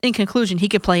 In conclusion, he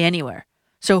can play anywhere.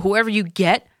 So whoever you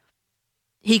get,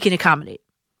 he can accommodate.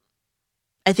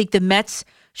 I think the Mets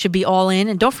should be all in.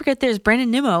 And don't forget there's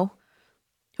Brandon Nimmo,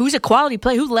 who's a quality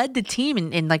player, who led the team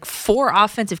in like 4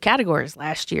 offensive categories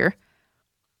last year.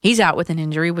 He's out with an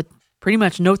injury with pretty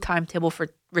much no timetable for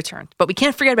return. But we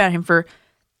can't forget about him for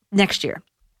next year.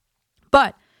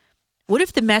 But what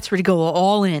if the Mets were to go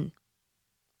all in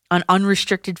on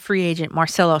unrestricted free agent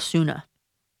Marcell Ozuna?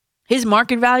 His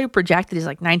market value projected is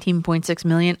like $19.6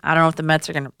 million. I don't know if the Mets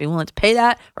are going to be willing to pay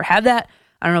that or have that.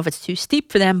 I don't know if it's too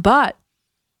steep for them, but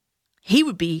he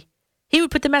would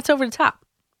put the Mets over the top.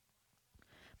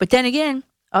 But then again,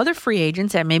 other free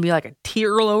agents that maybe like a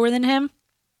tier lower than him,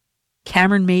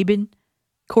 Cameron Maybin,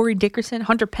 Corey Dickerson,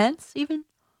 Hunter Pence even.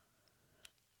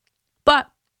 But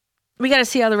we got to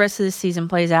see how the rest of the season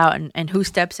plays out and who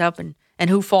steps up and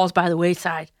who falls by the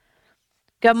wayside.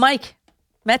 Got Mike,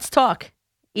 Mets Talk,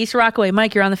 East Rockaway.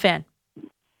 Mike, you're on the Fan.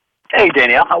 Hey,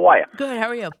 Danielle, how are you? Good, how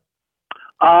are you?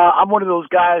 I'm one of those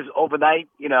guys overnight,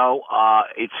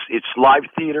 it's live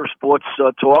theater, sports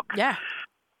talk. Yeah.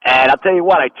 And I'll tell you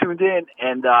what, I tuned in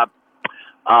and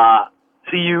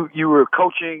see you were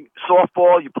coaching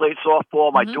softball, you played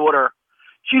softball. My daughter,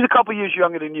 she's a couple years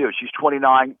younger than you. She's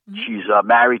 29. She's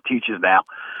married, teaches now.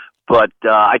 But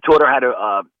I taught her how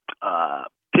to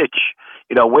pitch,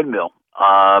 windmill.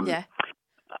 Yeah.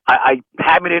 I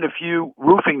hammered in a few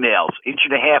roofing nails, 1.5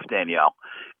 inches, Danielle.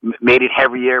 Made it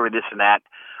heavier and this and that.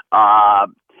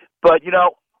 But,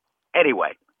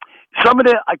 anyway,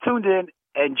 I tuned in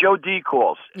and Joe D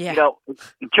calls. Yeah.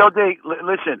 Joe D,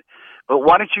 listen,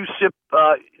 why don't you sip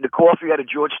the coffee out of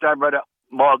George Steinbrenner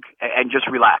mug and just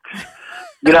relax?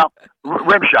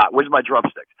 Rim shot. Where's my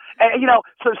drumsticks? And,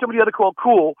 so some of the other call,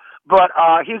 cool. But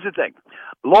here's the thing.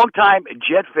 Longtime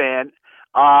Jet fan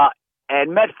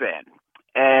and Met fan.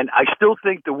 And I still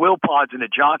think the Wilpons and the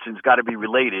Johnsons got to be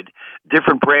related,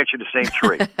 different branch of the same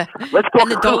tree. Let's talk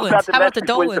and the Dolans. How about the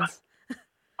Dolans?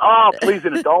 Oh, please,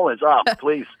 and the Dolans. Oh,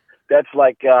 please. That's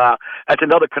like that's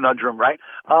another conundrum, right?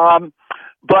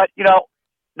 But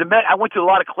the Met. I went to a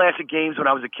lot of classic games when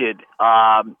I was a kid,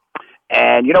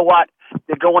 and you know what?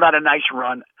 They're going on a nice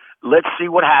run. Let's see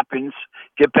what happens.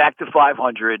 Get back to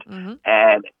 500,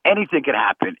 and anything can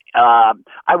happen.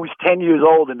 I was 10 years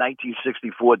old in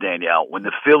 1964, Danielle, when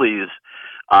the Phillies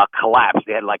collapsed.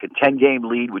 They had like a 10-game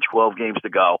lead with 12 games to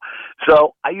go.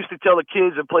 So I used to tell the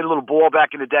kids, I played a little ball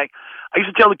back in the day. I used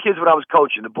to tell the kids when I was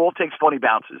coaching, the ball takes funny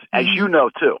bounces, as you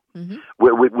know too,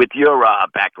 with your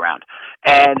background.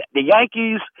 And the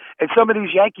Yankees and some of these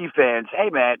Yankee fans,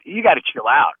 hey man, you got to chill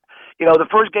out. The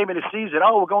first game of the season,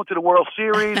 we're going to the World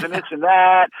Series and this and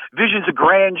that, visions of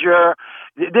grandeur.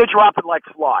 They're dropping like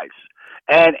flies.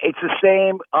 And it's the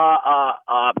same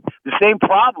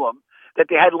problem that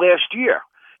they had last year.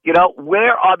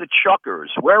 Where are the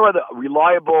chuckers? Where are the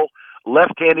reliable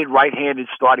left-handed, right-handed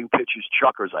starting pitchers,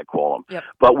 chuckers, I call them. Yep.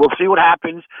 But we'll see what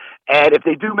happens. And if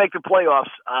they do make the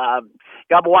playoffs, I've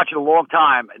been watching a long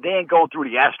time. They ain't going through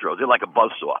the Astros. They're like a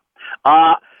buzzsaw.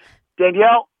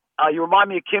 Danielle, you remind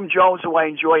me of Kim Jones, who I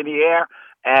enjoy in the air,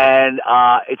 and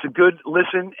it's a good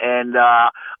listen, and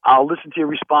I'll listen to your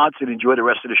response and enjoy the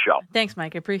rest of the show. Thanks,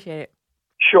 Mike. I appreciate it.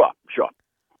 Sure.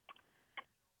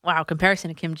 Wow, comparison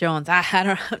to Kim Jones. I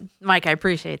don't, Mike, I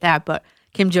appreciate that, but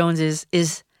Kim Jones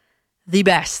is the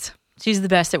best. She's the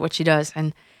best at what she does.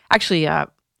 And actually,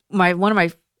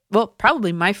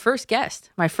 probably my first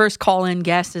guest, my first call-in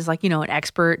guest is an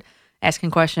expert asking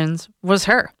questions, was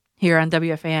her here on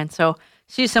WFAN. So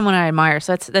she's someone I admire.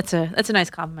 So that's a nice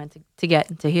compliment to get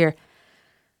and to hear.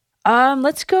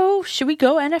 Let's go. Should we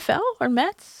go NFL or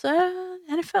Mets?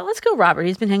 NFL. Let's go, Robert.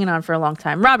 He's been hanging on for a long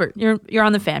time. Robert, you're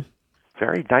on the Fan.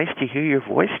 Very nice to hear your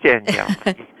voice, Danielle.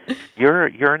 You're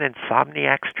an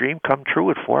insomniac's dream come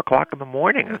true at 4:00 in the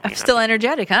morning. I'm still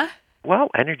energetic, huh? Well,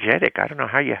 energetic. I don't know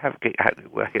how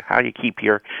you keep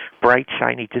your bright,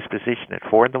 shiny disposition at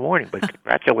 4 in the morning, but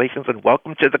congratulations and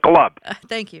welcome to the club.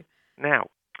 Thank you.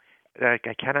 Now, I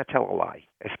cannot tell a lie,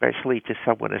 especially to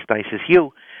someone as nice as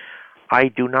you. I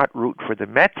do not root for the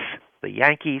Mets, the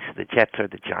Yankees, the Jets, or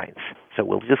the Giants. So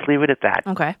we'll just leave it at that.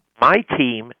 Okay. My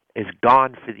team is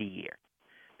gone for the year.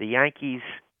 The Yankees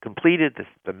completed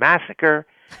the massacre.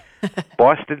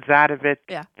 Boston's out of it.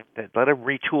 Yeah. Let them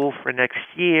retool for next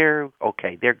year.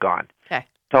 Okay, they're gone. Okay.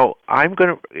 So I'm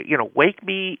going to, wake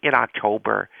me in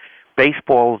October.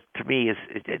 Baseball, to me, is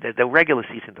the regular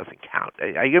season doesn't count.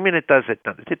 I mean, it does. It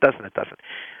doesn't.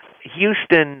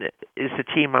 Houston is the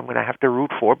team I'm going to have to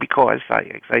root for because,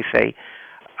 as I say,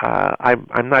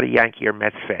 I'm not a Yankee or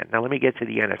Mets fan. Now, let me get to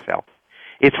the NFL.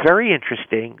 It's very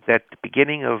interesting that the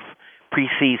beginning of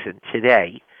preseason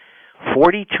today,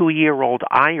 42-year-old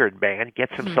Iron Man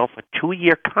gets himself a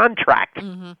 2-year contract,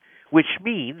 which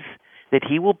means that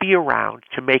he will be around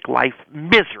to make life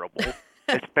miserable,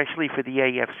 especially for the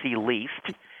AFC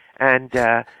least. And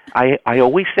I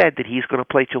always said that he's going to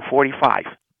play till 45.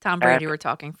 Tom Brady, we're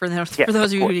talking. For those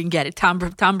of you who didn't get it, Tom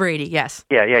Brady, yes.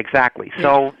 Yeah, exactly.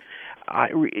 So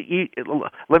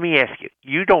let me ask you,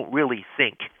 you don't really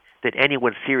think that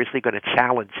anyone's seriously going to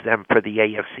challenge them for the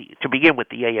AFC, to begin with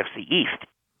the AFC East?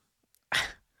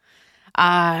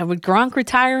 With Gronk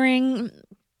retiring,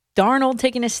 Darnold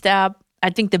taking a step, I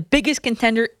think the biggest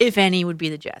contender, if any, would be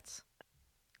the Jets.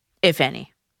 If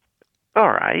any.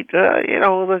 All right.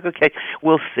 Okay.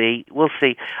 We'll see.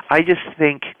 I just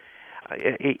think,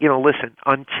 listen,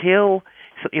 until,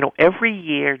 every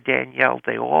year, Danielle,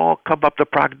 they all come up, the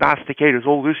prognosticators,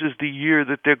 oh, this is the year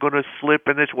that they're going to slip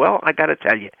in this. Well, I got to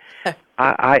tell you,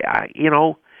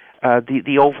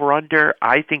 the over-under,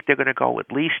 I think they're going to go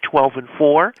at least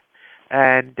 12-4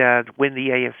 and win the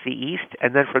AFC East.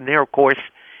 And then from there, of course,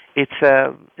 it's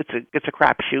a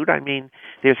crapshoot. I mean,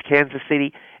 there's Kansas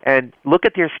City, and look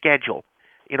at their schedule.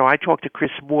 I talked to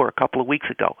Chris Moore a couple of weeks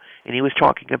ago, and he was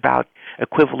talking about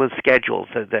equivalent schedules.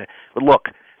 Look,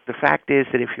 the fact is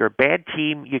that if you're a bad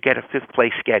team, you get a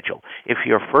fifth-place schedule. If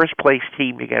you're a first-place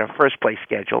team, you get a first-place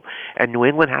schedule. And New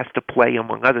England has to play,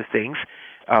 among other things,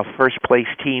 first-place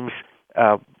teams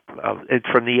from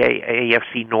the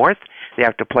AFC North. They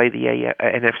have to play the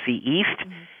NFC East.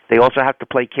 They also have to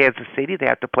play Kansas City. They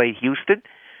have to play Houston.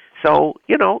 So,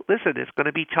 listen, it's going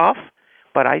to be tough.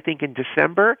 But I think in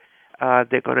December,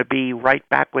 they're going to be right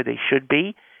back where they should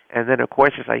be. And then, of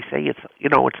course, as I say, it's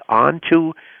on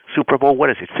to Super Bowl, what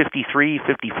is it, 53,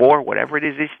 54, whatever it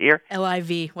is this year?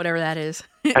 LIV, whatever that is.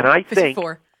 And I think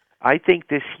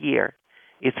this year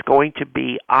it's going to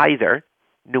be either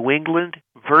New England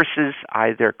versus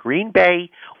either Green Bay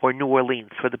or New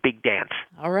Orleans for the big dance.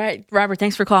 All right. Robert,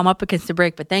 thanks for calling. I'm up against the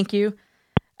break, but thank you.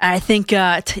 I think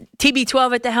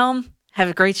TB12 at the helm have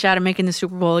a great shot at making the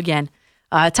Super Bowl again.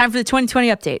 Time for the 2020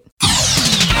 update.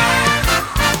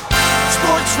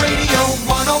 Sports Radio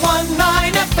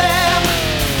 101.9 FM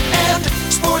and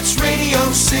Sports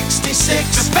Radio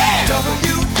 66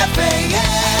 WFAN.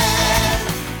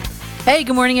 Hey,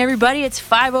 good morning, everybody. It's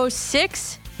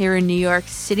 5:06 here in New York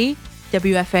City,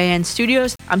 WFAN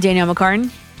Studios. I'm Danielle McCartan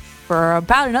for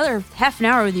about another half an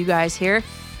hour with you guys here.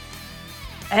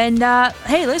 And,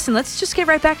 hey, listen, let's just get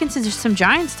right back into some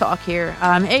Giants talk here.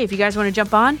 Hey, if you guys want to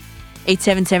jump on,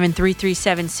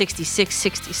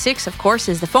 877-337-6666, of course,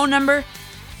 is the phone number.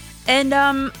 And,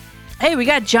 hey, we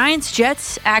got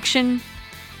Giants-Jets action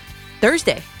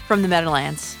Thursday from the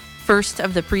Meadowlands. First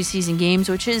of the preseason games,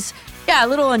 which is, a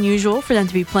little unusual for them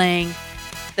to be playing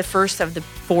the first of the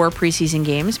 4 preseason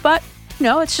games. But,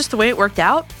 it's just the way it worked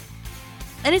out.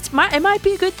 And it might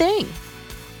be a good thing,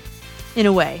 in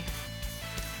a way.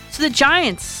 So the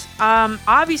Giants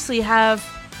obviously have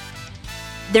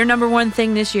their number one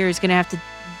thing this year is going to have to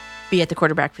be at the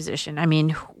quarterback position. I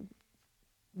mean,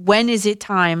 when is it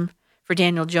time for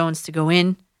Daniel Jones to go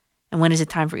in? And when is it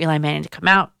time for Eli Manning to come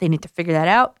out? They need to figure that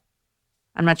out.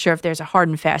 I'm not sure if there's a hard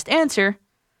and fast answer,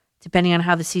 depending on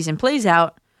how the season plays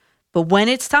out. But when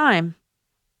it's time,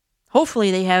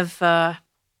 hopefully they have,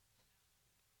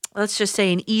 let's just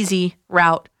say, an easy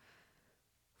route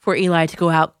for Eli to go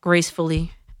out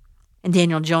gracefully and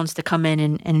Daniel Jones to come in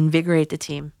and invigorate the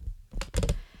team.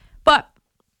 But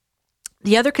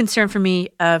the other concern for me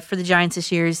for the Giants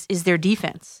this year is their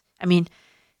defense. I mean,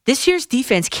 this year's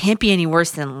defense can't be any worse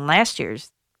than last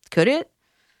year's, could it?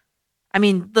 I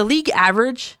mean, the league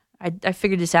average, I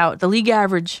figured this out, the league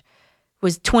average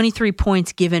was 23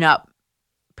 points given up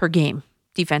per game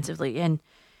defensively. And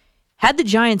had the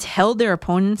Giants held their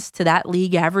opponents to that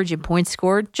league average in points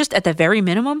scored, just at the very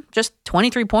minimum, just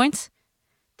 23 points,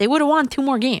 they would have won 2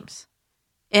 more games.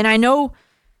 And I know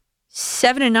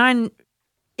 7-9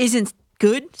 isn't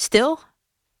good still,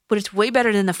 but it's way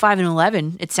better than the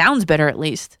 5-11. It sounds better, at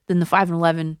least, than the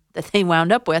 5-11 that they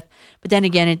wound up with. But then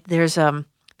again, there's the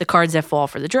cards that fall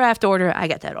for the draft order. I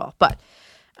get that all. But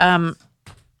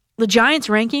the Giants'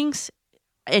 rankings,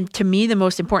 and to me, the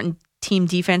most important team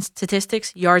defense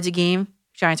statistics, yards a game,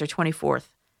 Giants are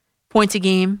 24th. Points a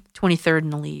game, 23rd in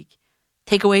the league.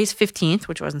 Takeaways, 15th,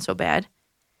 which wasn't so bad.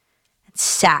 And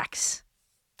sacks,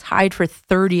 tied for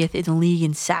 30th in the league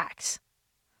in sacks.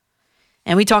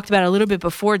 And we talked about it a little bit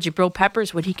before, Jabril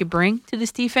Peppers, what he could bring to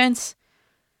this defense.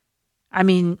 I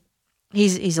mean,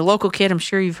 he's a local kid. I'm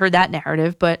sure you've heard that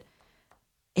narrative, but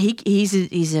he's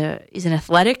an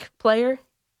athletic player.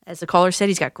 As the caller said,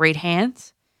 he's got great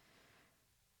hands.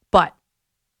 But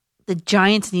the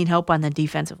Giants need help on the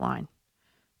defensive line.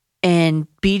 And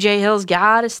B.J. Hill's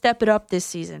got to step it up this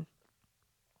season.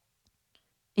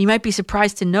 You might be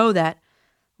surprised to know that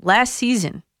last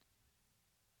season,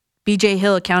 B.J.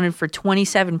 Hill accounted for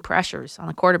 27 pressures on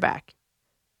the quarterback.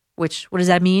 What does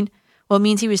that mean? Well, it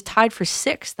means he was tied for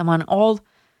 6th among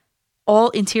all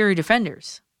interior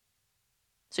defenders.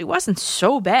 So he wasn't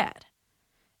so bad.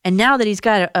 And now that he's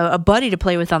got a buddy to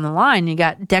play with on the line, you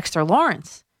got Dexter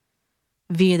Lawrence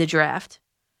via the draft.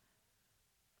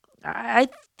 I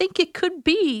think it could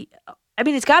be,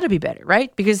 it's got to be better,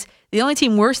 right? Because the only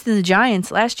team worse than the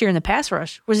Giants last year in the pass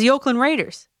rush was the Oakland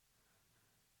Raiders.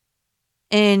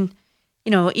 And,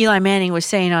 Eli Manning was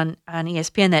saying on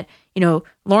ESPN that,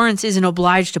 Lawrence isn't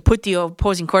obliged to put the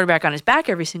opposing quarterback on his back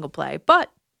every single play,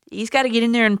 but he's got to get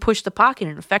in there and push the pocket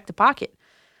and affect the pocket.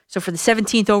 So for the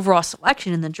 17th overall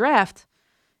selection in the draft,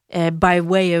 by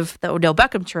way of the Odell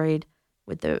Beckham trade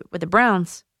with the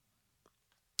Browns,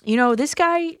 this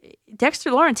guy,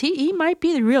 Dexter Lawrence, he might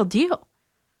be the real deal.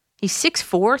 He's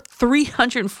 6'4",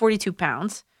 342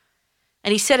 pounds,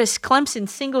 and he set a Clemson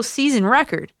single-season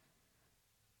record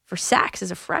for sacks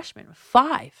as a freshman,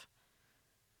 5.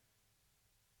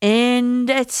 And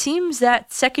it seems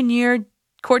that second-year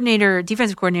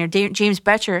defensive coordinator, James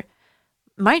Betcher,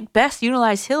 might best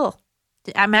utilize Hill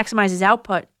to maximize his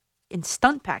output in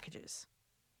stunt packages.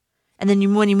 And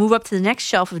then when you move up to the next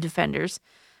shelf of defenders,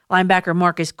 linebacker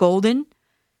Marcus Golden,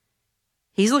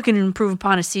 he's looking to improve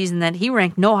upon a season that he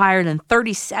ranked no higher than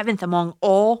 37th among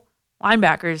all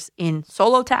linebackers in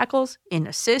solo tackles, in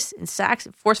assists, in sacks,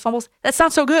 in forced fumbles. That's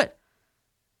not so good.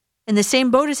 In the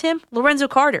same boat as him, Lorenzo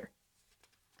Carter.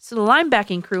 So the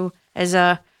linebacking crew has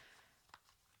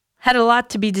had a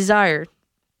lot to be desired.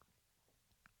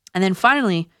 And then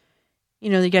finally,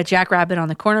 they got Jack Rabbit on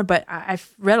the corner, but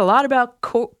I've read a lot about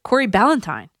Corey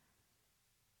Ballantyne.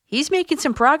 He's making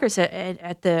some progress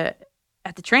at the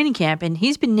training camp, and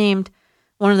he's been named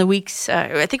one of the week's,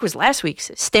 I think it was last week's,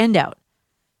 standout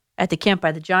at the camp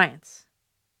by the Giants.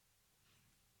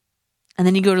 And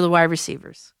then you go to the wide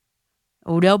receivers.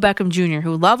 Odell Beckham Jr.,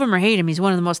 who love him or hate him, he's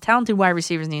one of the most talented wide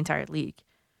receivers in the entire league.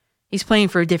 He's playing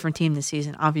for a different team this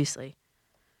season, obviously.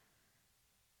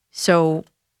 So,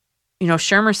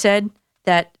 Shermer said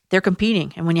that they're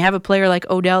competing. And when you have a player like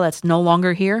Odell that's no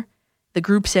longer here, the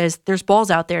group says there's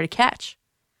balls out there to catch.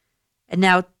 And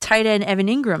now tight end Evan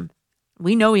Ingram,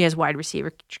 we know he has wide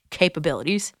receiver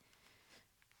capabilities.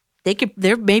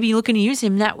 They're maybe looking to use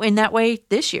him in that way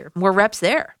this year. More reps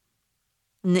there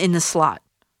in the slot.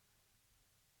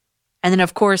 And then,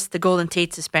 of course, the Golden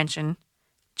Tate suspension.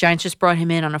 Giants just brought him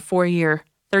in on a 4-year,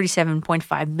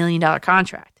 $37.5 million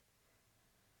contract.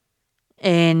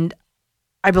 And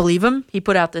I believe him. He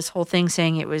put out this whole thing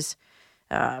saying it was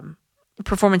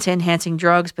performance-enhancing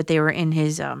drugs, but they were in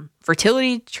his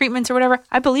fertility treatments or whatever.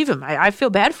 I believe him. I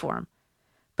feel bad for him.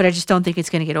 But I just don't think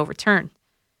it's going to get overturned.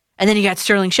 And then you got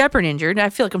Sterling Shepard injured. I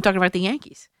feel like I'm talking about the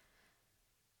Yankees.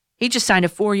 He just signed a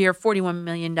 4-year, $41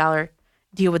 million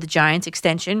deal with the Giants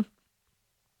extension.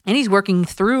 And he's working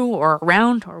through or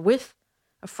around or with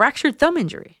a fractured thumb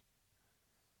injury.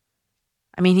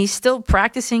 I mean, he's still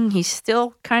practicing. He's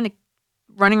still kind of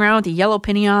running around with a yellow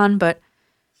penny on, but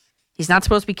he's not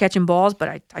supposed to be catching balls,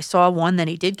 but I saw one that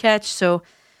he did catch. So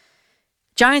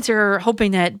Giants are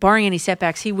hoping that, barring any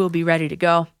setbacks, he will be ready to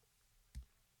go.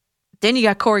 Then you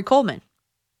got Corey Coleman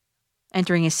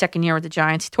entering his second year with the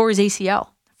Giants. He tore his ACL,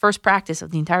 first practice of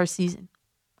the entire season.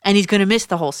 And he's going to miss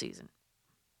the whole season.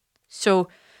 So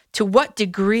to what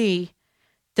degree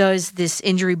does this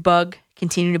injury bug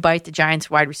continue to bite the Giants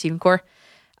wide receiving core?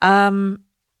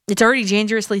 It's already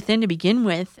dangerously thin to begin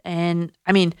with. And,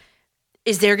 I mean,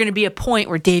 is there going to be a point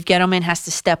where Dave Gettleman has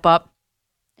to step up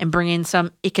and bring in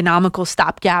some economical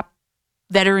stopgap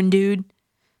veteran dude?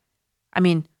 I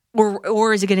mean,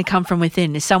 or is it going to come from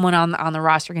within? Is someone on the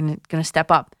roster going to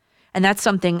step up? And that's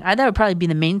something, that would probably be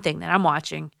the main thing that I'm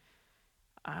watching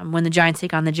when the Giants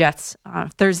take on the Jets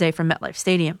Thursday from MetLife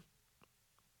Stadium.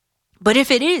 But if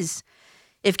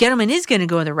Gettleman is going to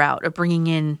go the route of bringing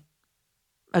in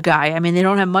a guy, I mean, they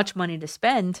don't have much money to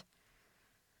spend.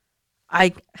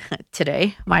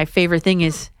 Today, my favorite thing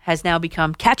has now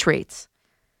become catch rates.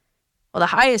 Well,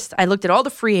 I looked at all the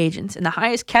free agents, and the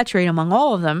highest catch rate among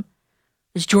all of them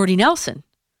is Jordy Nelson.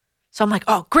 So I'm like,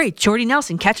 oh, great. Jordy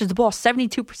Nelson catches the ball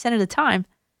 72% of the time.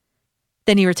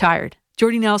 Then he retired.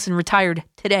 Jordy Nelson retired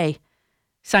today.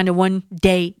 Signed a 1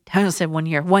 day, I almost said 1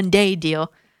 year, 1 day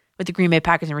deal with the Green Bay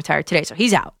Packers and retired today. So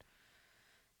he's out.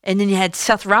 And then you had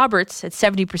Seth Roberts at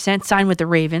 70%, signed with the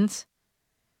Ravens.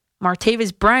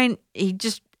 Martavis Bryant, he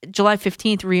just July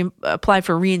 15th applied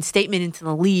for reinstatement into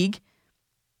the league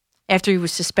after he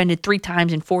was suspended 3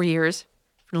 times in 4 years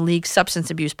from the league's substance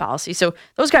abuse policy. So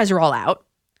those guys are all out.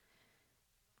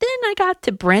 Then I got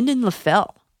to Brendan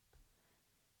LaFell.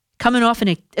 Coming off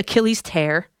an Achilles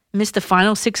tear, missed the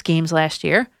final 6 games last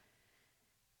year.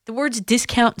 The words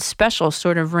discount special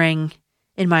sort of rang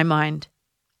in my mind.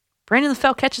 Brandon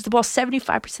LaFell catches the ball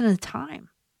 75% of the time.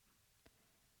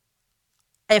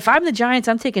 If I'm the Giants,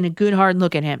 I'm taking a good hard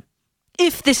look at him.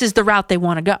 If this is the route they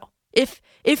want to go.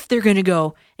 If they're going to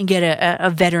go and get a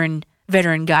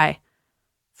veteran guy,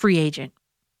 free agent.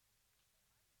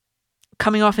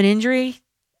 Coming off an injury,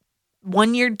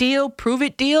 1 year deal, prove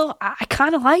it deal, I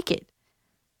kind of like it.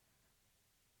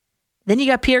 Then you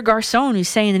got Pierre Garçon, who's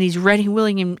saying that he's ready,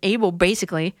 willing, and able,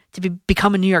 basically, to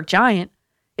become a New York Giant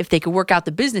if they could work out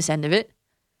the business end of it.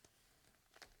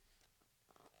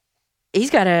 He's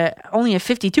got only a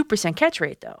 52% catch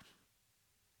rate, though.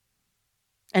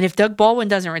 And if Doug Baldwin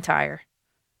doesn't retire,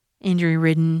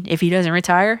 injury-ridden, if he doesn't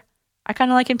retire, I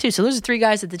kind of like him too. So those are 3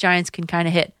 guys that the Giants can kind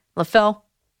of hit. LaFell,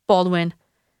 Baldwin,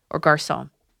 or Garçon.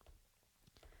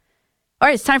 All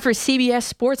right, it's time for a CBS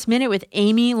Sports Minute with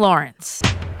Amy Lawrence.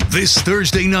 This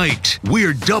Thursday night,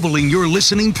 we're doubling your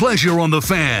listening pleasure on The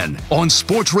Fan. On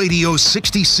Sports Radio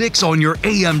 66 on your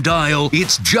AM dial,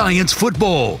 it's Giants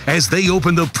football as they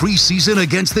open the preseason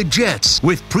against the Jets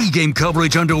with pregame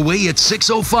coverage underway at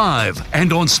 6:05.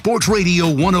 And on Sports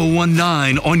Radio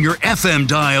 1019 on your FM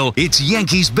dial, it's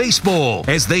Yankees baseball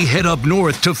as they head up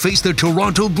north to face the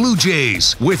Toronto Blue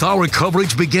Jays with our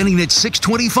coverage beginning at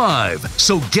 6:25.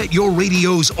 So get your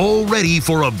radios all ready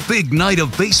for a big night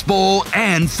of baseball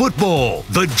and football.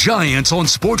 The Giants on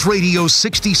Sports Radio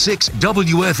 66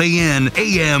 WFAN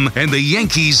AM and the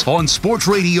Yankees on Sports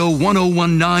Radio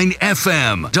 1019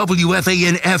 FM,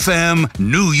 WFAN FM,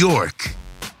 New York.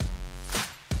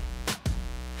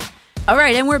 All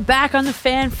right, and we're back on The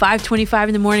Fan, 5:25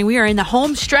 in the morning. We are in the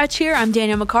home stretch here. I'm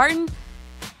Danielle McCartan.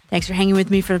 Thanks for hanging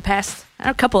with me for the past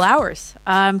couple hours.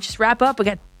 Just wrap up. We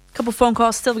got a couple phone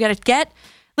calls still we got to get.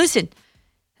 Listen,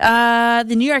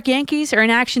 the New York Yankees are in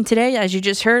action today, as you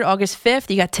just heard, August 5th.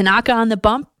 You got Tanaka on the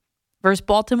bump versus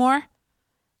Baltimore.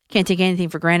 Can't take anything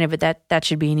for granted, but that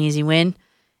should be an easy win.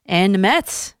 And the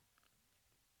Mets.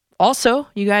 Also,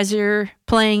 you guys are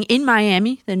playing in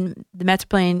Miami. Then the Mets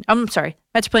playing,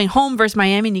 Mets playing home versus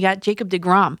Miami, and you got Jacob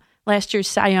deGrom, last year's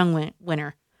Cy Young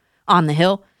winner, on the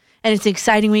hill. And it's an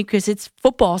exciting week because it's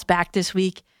football's back this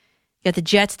week. You got the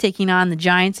Jets taking on the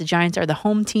Giants. The Giants are the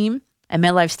home team at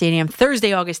MetLife Stadium,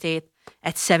 Thursday, August 8th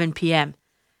at 7 p.m.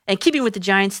 And keeping with the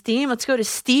Giants theme, let's go to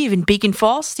Steve in Beacon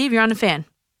Falls. Steve, you're on The Fan.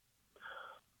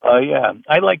 Yeah,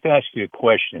 I'd like to ask you a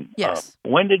question. Yes.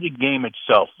 When did the game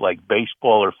itself, like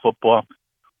baseball or football,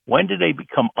 when did they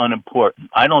become unimportant?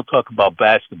 I don't talk about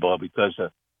basketball because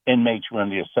inmates run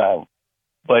the asylum.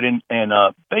 But in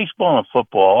baseball and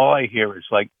football, all I hear is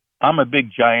like, I'm a big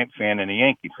Giant fan and a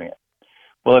Yankee fan.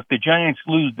 Well, if the Giants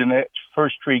lose the next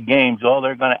first 3 games, all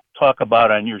they're going to talk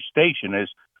about on your station is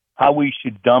how we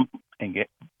should dump and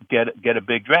get a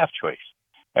big draft choice.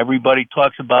 Everybody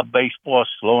talks about baseball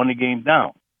slowing the game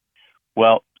down.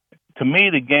 Well, to me,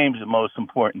 the game's the most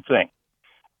important thing.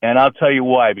 And I'll tell you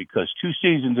why, because 2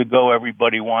 seasons ago,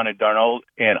 everybody wanted Darnold,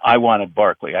 and I wanted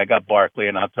Barkley. I got Barkley,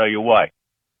 and I'll tell you why.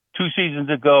 2 seasons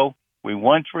ago, we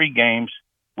won 3 games.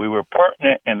 We were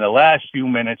pertinent in the last few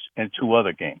minutes in 2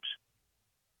 other games.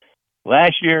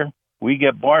 Last year, we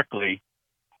get Barkley.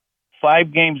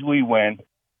 5 games we win.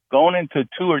 Going into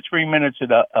 2 or 3 minutes of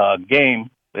the game,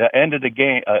 the end of the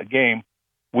game,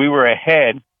 we were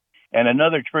ahead. And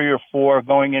another 3 or 4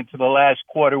 going into the last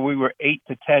quarter, we were 8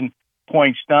 to 10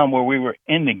 points down where we were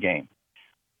in the game.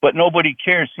 But nobody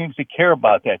seems to care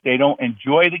about that. They don't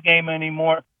enjoy the game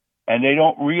anymore, and they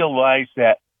don't realize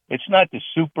that it's not the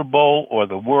Super Bowl or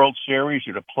the World Series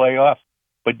or the playoff.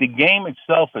 But the game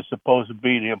itself is supposed to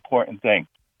be the important thing.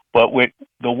 But with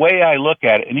the way I look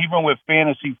at it, and even with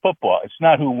fantasy football, it's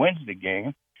not who wins the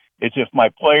game. It's if my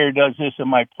player does this and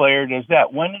my player does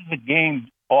that. When did the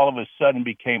game all of a sudden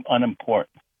became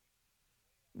unimportant?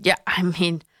 Yeah, I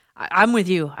mean, I'm with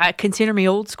you. I consider me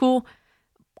old school.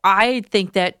 I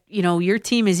think that, your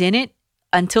team is in it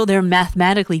until they're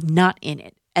mathematically not in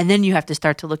it. And then you have to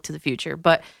start to look to the future.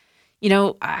 But,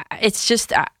 it's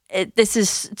just... this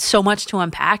is so much to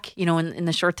unpack, in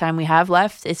the short time we have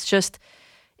left. It's just,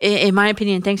 in my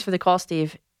opinion, thanks for the call,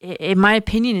 Steve. In my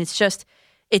opinion,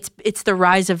 it's the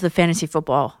rise of the fantasy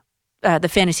football, the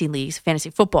fantasy leagues, fantasy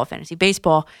football, fantasy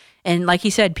baseball. And like he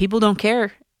said, people don't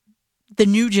care. The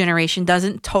new generation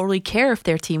doesn't totally care if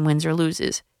their team wins or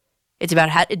loses. It's about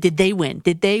how did they win?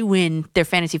 Did they win their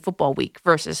fantasy football week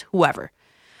versus whoever?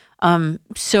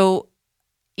 So,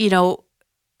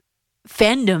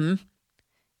 fandom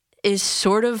is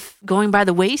sort of going by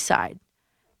the wayside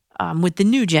with the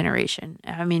new generation.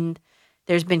 I mean,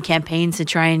 there's been campaigns to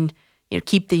try and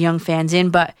keep the young fans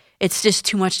in, but it's just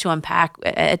too much to unpack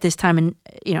at this time, and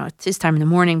it's this time in the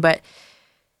morning. But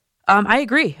I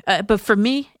agree. But for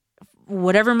me,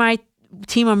 whatever my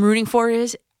team I'm rooting for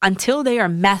is, until they are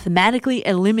mathematically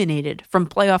eliminated from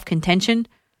playoff contention,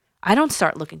 I don't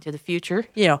start looking to the future.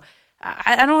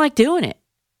 I don't like doing it.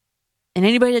 And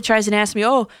anybody that tries and asks me,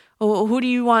 who do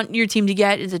you want your team to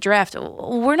get in the draft?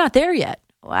 We're not there yet.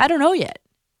 I don't know yet.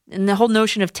 And the whole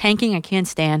notion of tanking, I can't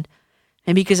stand.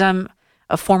 And because I'm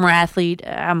a former athlete,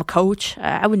 I'm a coach,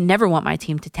 I would never want my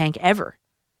team to tank ever.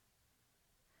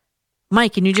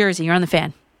 Mike in New Jersey, you're on the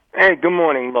Fan. Hey, good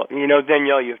morning. Look,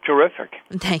 Danielle, you're terrific.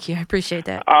 Thank you. I appreciate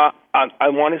that. I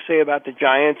want to say about the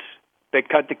Giants, they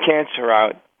cut the cancer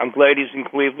out. I'm glad he's in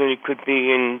Cleveland. He could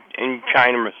be in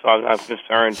China, as far as I'm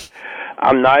concerned.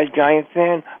 I'm not a Giant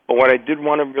fan, but what I did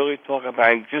want to really talk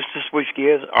about, just to switch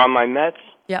gears, are my Mets.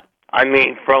 Yeah. I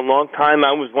mean, for a long time,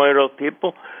 I was one of those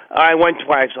people. I went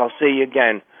twice. I'll see you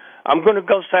again. I'm going to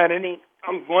go Saturday.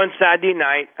 I'm going Saturday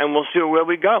night, and we'll see where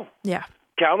we go. Yeah.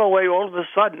 Callaway, all of a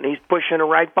sudden, he's pushing the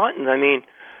right buttons. I mean,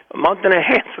 a month and a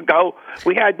half ago,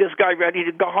 we had this guy ready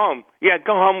to go home. Yeah,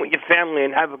 go home with your family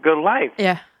and have a good life.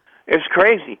 Yeah. It's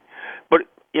crazy. But,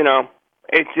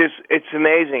 it's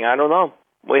amazing. I don't know.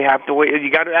 We have to wait.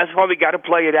 That's why we got to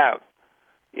play it out.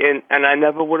 And I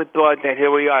never would have thought that here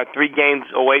we are, 3 games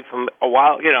away from a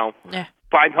while,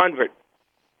 500.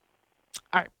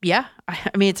 Yeah.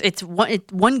 I mean, it's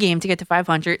one game to get to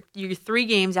 500. You're 3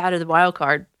 games out of the wild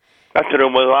card. That's what it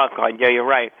was, wild card. Yeah, you're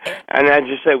right. And as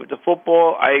you say, with the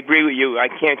football, I agree with you. I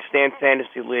can't stand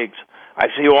fantasy leagues. I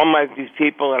see all these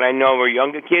people that I know are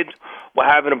younger kids. We're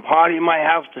having a party in my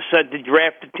house to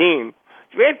draft a team.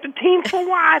 Draft a team for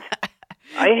what?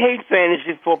 I hate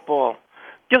fantasy football.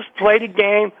 Just play the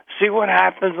game, see what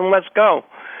happens, and let's go.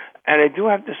 And I do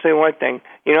have to say one thing.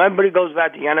 Everybody goes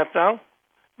back to the NFL.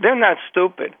 They're not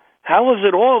stupid. How is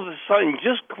it all of a sudden,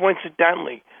 just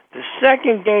coincidentally, the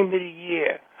second game of the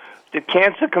year, the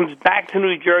cancer comes back to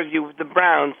New Jersey with the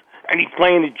Browns, and he's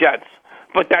playing the Jets?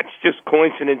 But that's just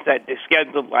coincidence that they're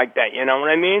scheduled like that. You know what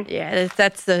I mean? Yeah,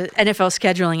 that's the NFL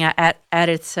scheduling at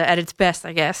its best,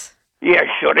 I guess. Yeah,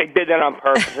 sure. They did that on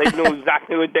purpose. They knew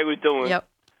exactly what they were doing. Yep.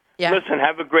 Yeah. Listen,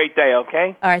 have a great day,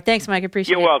 okay? All right. Thanks, Mike.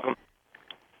 Appreciate it. You're welcome.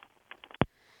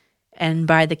 And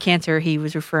by the cancer, he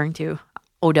was referring to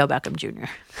Odell Beckham Jr. I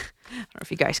don't know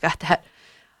if you guys got that.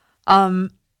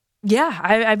 Yeah,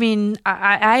 I mean,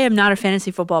 I am not a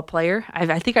fantasy football player.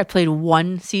 I think I played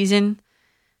 1 season.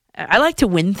 I like to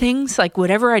win things. Like,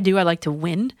 whatever I do, I like to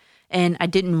win. And I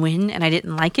didn't win, and I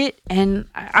didn't like it. And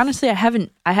honestly, I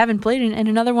haven't played in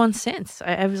another one since.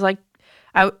 I was like,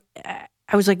 I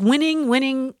was like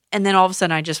winning, and then all of a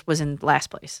sudden, I just was in last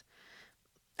place.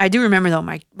 I do remember though,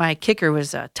 my kicker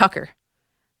was Tucker,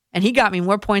 and he got me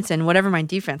more points than whatever my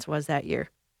defense was that year.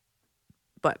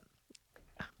 But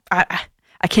I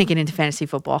can't get into fantasy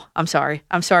football. I'm sorry.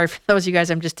 For those of you guys.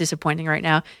 I'm just disappointing right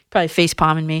now. Probably face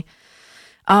palming me.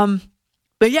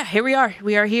 But yeah, here we are.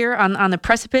 We are here on the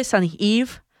precipice, on the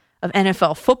eve of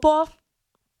NFL football,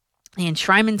 the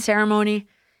enshrinement ceremony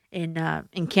in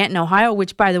Canton, Ohio,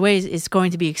 which, by the way, is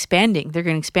going to be expanding. They're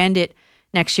going to expand it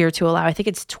next year to allow, I think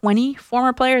it's 20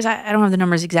 former players. I don't have the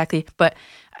numbers exactly, but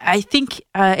I think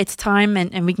it's time,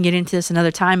 and we can get into this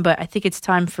another time, but I think it's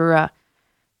time for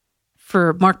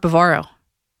Mark Bavaro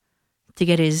to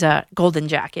get his golden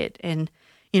jacket. And,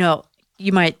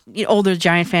 older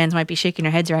Giant fans might be shaking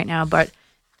their heads right now, but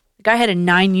the guy had a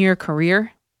 9-year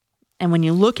career, and when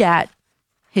you look at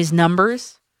his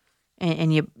numbers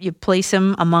and you place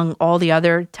him among all the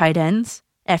other tight ends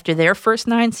after their first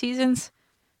 9 seasons,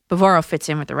 Bavaro fits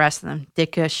in with the rest of them.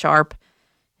 Ditka, Sharp,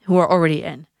 who are already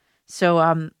in. So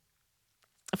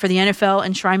for the NFL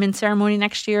enshrinement ceremony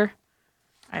next year,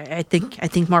 I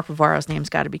think Mark Bavaro's name's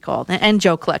got to be called, and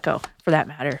Joe Klecko, for that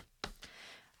matter.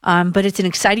 But it's an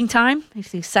exciting time.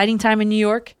 It's an exciting time in New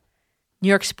York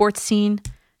sports scene.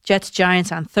 Jets,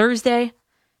 Giants on Thursday.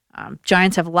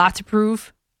 Giants have a lot to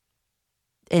prove.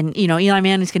 And, Eli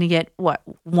Manning's going to get,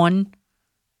 one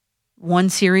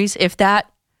series, if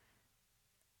that.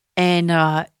 And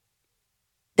then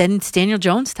it's Daniel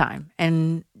Jones time.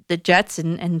 And the Jets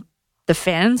and the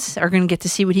fans are going to get to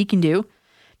see what he can do,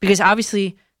 because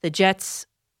obviously the Jets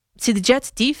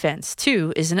defense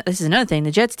too this is another thing.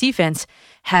 The Jets defense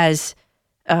has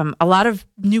a lot of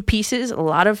new pieces, a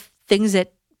lot of things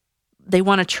that they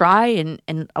want to try,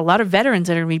 and a lot of veterans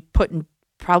that are going to be put in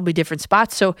probably different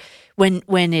spots. So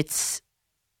when it's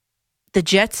the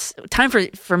Jets time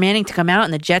for Manning to come out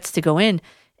and the Jets to go in,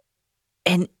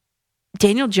 and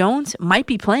Daniel Jones might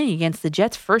be playing against the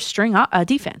Jets' first string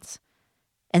defense.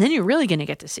 And then you're really going to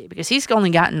get to see, because he's only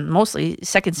gotten mostly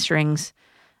second strings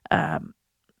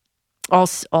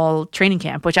all training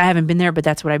camp, which I haven't been there, but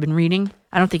that's what I've been reading.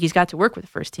 I don't think he's got to work with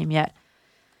the first team yet.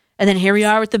 And then here we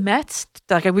are with the Mets.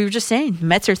 Like we were just saying,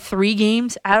 Mets are 3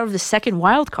 games out of the second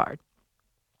wild card.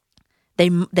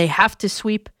 They have to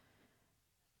sweep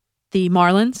the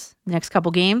Marlins next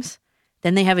couple games.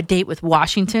 Then they have a date with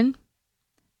Washington,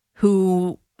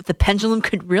 who the pendulum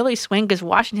could really swing, because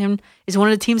Washington is one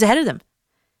of the teams ahead of them.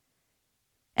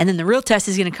 And then the real test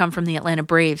is going to come from the Atlanta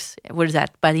Braves. What is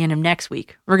that? By the end of next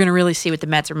week, we're going to really see what the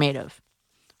Mets are made of.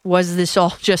 Was this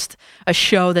all just a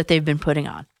show that they've been putting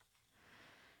on?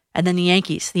 And then the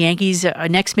Yankees. The Yankees,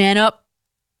 next man up,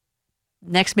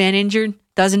 next man injured,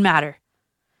 doesn't matter.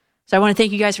 So I want to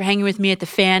thank you guys for hanging with me at the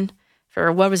Fan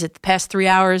for, the past 3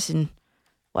 hours and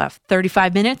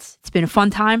 35 minutes. It's been a fun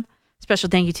time. Special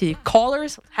thank you to the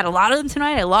callers. Had a lot of them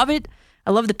tonight. I love it.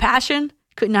 I love the passion.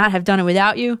 Could not have done it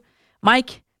without you.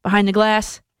 Mike, behind the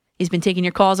glass, he's been taking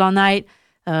your calls all night,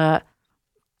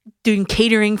 doing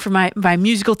catering for my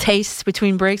musical tastes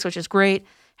between breaks, which is great.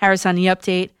 Harris on the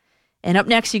update. And up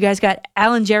next, you guys got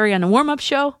Alan Jerry on the warm-up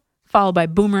show, followed by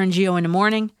Boomer and Gio in the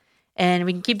morning. And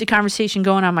we can keep the conversation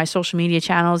going on my social media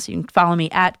channels. You can follow me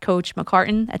at Coach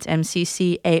McCartan. That's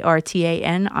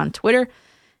MCCARTAN on Twitter,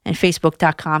 and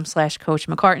Facebook.com/Coach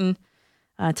McCartan.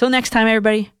 Until next time,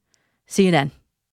 everybody. See you then.